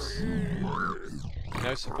subs. You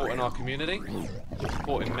know, supporting our community.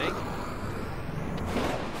 Supporting me.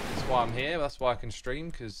 That's why I'm here. That's why I can stream,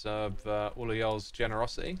 because of all of y'all's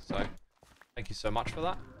generosity. So, thank you so much for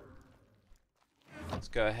that. Let's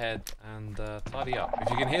go ahead and tidy up.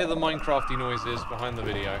 If you can hear the Minecrafty noises behind the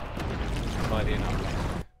video, tidying up.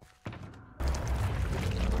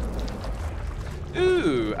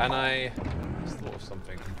 Ooh, and I just thought of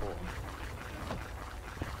something important.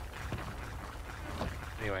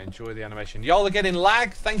 Anyway, enjoy the animation. Y'all are getting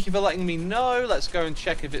lag. Thank you for letting me know. Let's go and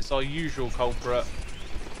check if it's our usual culprit.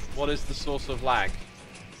 What is the source of lag?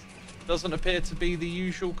 Doesn't appear to be the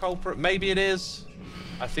usual culprit. Maybe it is.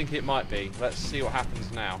 I think it might be. Let's see what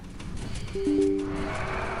happens now.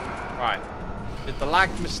 Right. Did the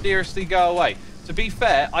lag mysteriously go away? To be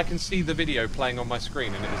fair, I can see the video playing on my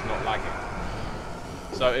screen and it is not lagging.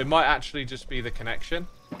 So it might actually just be the connection.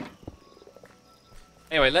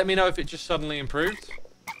 Anyway, let me know if it just suddenly improved.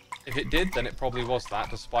 If it did, then it probably was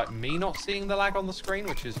that, despite me not seeing the lag on the screen,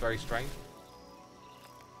 which is very strange.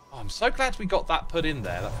 Oh, I'm so glad we got that put in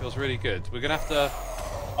there. That feels really good. We're going to have to...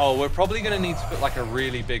 Oh, we're probably going to need to put like a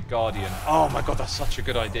really big guardian. Oh my god, that's such a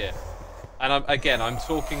good idea. And I'm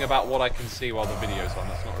talking about what I can see while the video's on.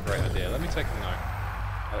 That's not a great idea. Let me take a note.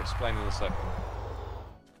 I'll explain in a second.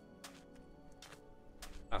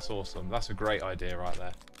 That's awesome. That's a great idea right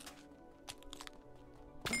there.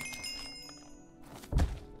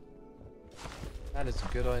 That is a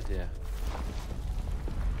good idea.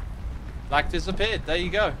 Lag disappeared. There you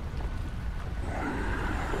go.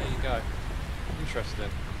 There you go. Interesting.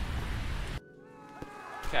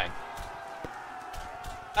 Okay.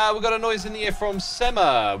 We got a noise in the ear from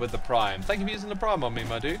Sema with the Prime. Thank you for using the Prime on me,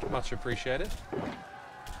 my dude. Much appreciated.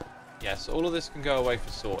 Yes, all of this can go away for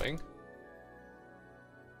sorting.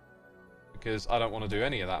 Because I don't want to do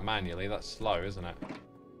any of that manually. That's slow, isn't it?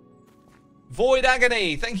 Void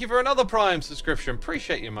Agony, thank you for another Prime subscription.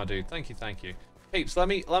 Appreciate you, my dude. Thank you, thank you. Peeps, let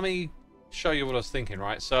me show you what I was thinking,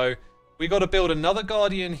 right? So, we got to build another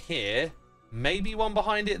Guardian here. Maybe one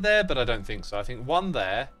behind it there, but I don't think so. I think one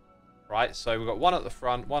there, right? So, we've got one at the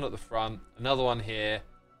front, another one here.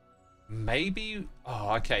 Maybe...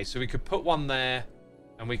 Oh, okay. So, we could put one there,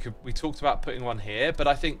 and we talked about putting one here, but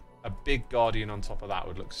I think a big Guardian on top of that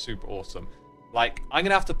would look super awesome. Like, I'm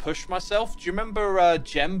going to have to push myself. Do you remember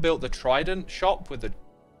Gem built the Trident shop with the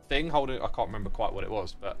thing holding... I can't remember quite what it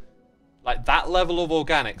was, but... Like, that level of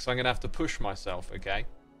organics, I'm going to have to push myself, okay?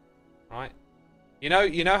 Right? You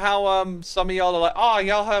know how some of y'all are like, oh,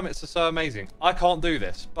 y'all hermits are so amazing. I can't do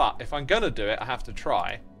this, but if I'm going to do it, I have to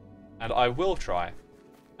try. And I will try.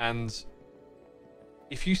 And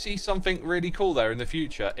if you see something really cool there in the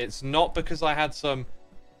future, it's not because I had some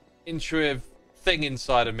intuitive thing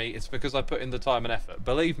inside of me, it's because I put in the time and effort.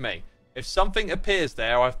 Believe me, if something appears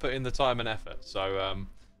there, I've put in the time and effort. So,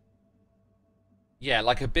 yeah,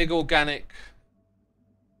 like a big organic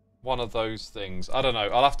one of those things. I don't know.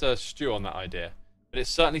 I'll have to stew on that idea. But it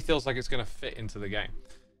certainly feels like it's going to fit into the game.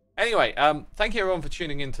 Anyway, thank you everyone for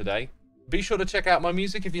tuning in today. Be sure to check out my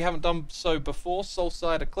music if you haven't done so before.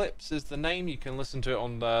 Soulside Eclipse is the name. You can listen to it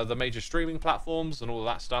on the major streaming platforms and all of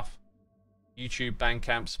that stuff. YouTube,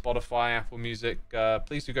 Bandcamp, Spotify, Apple Music.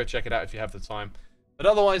 Please do go check it out if you have the time. But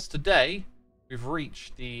otherwise, today, we've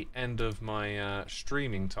reached the end of my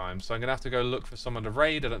streaming time. So I'm going to have to go look for someone to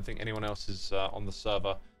raid. I don't think anyone else is on the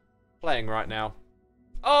server playing right now.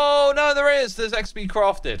 Oh, no, there is. There's XB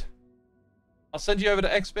Crafted. I'll send you over to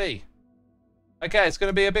XB. Okay, it's going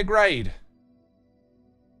to be a big raid.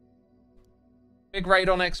 Big raid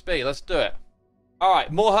on XB. Let's do it. All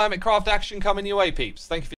right, more Hermitcraft action coming your way, peeps. Thank you for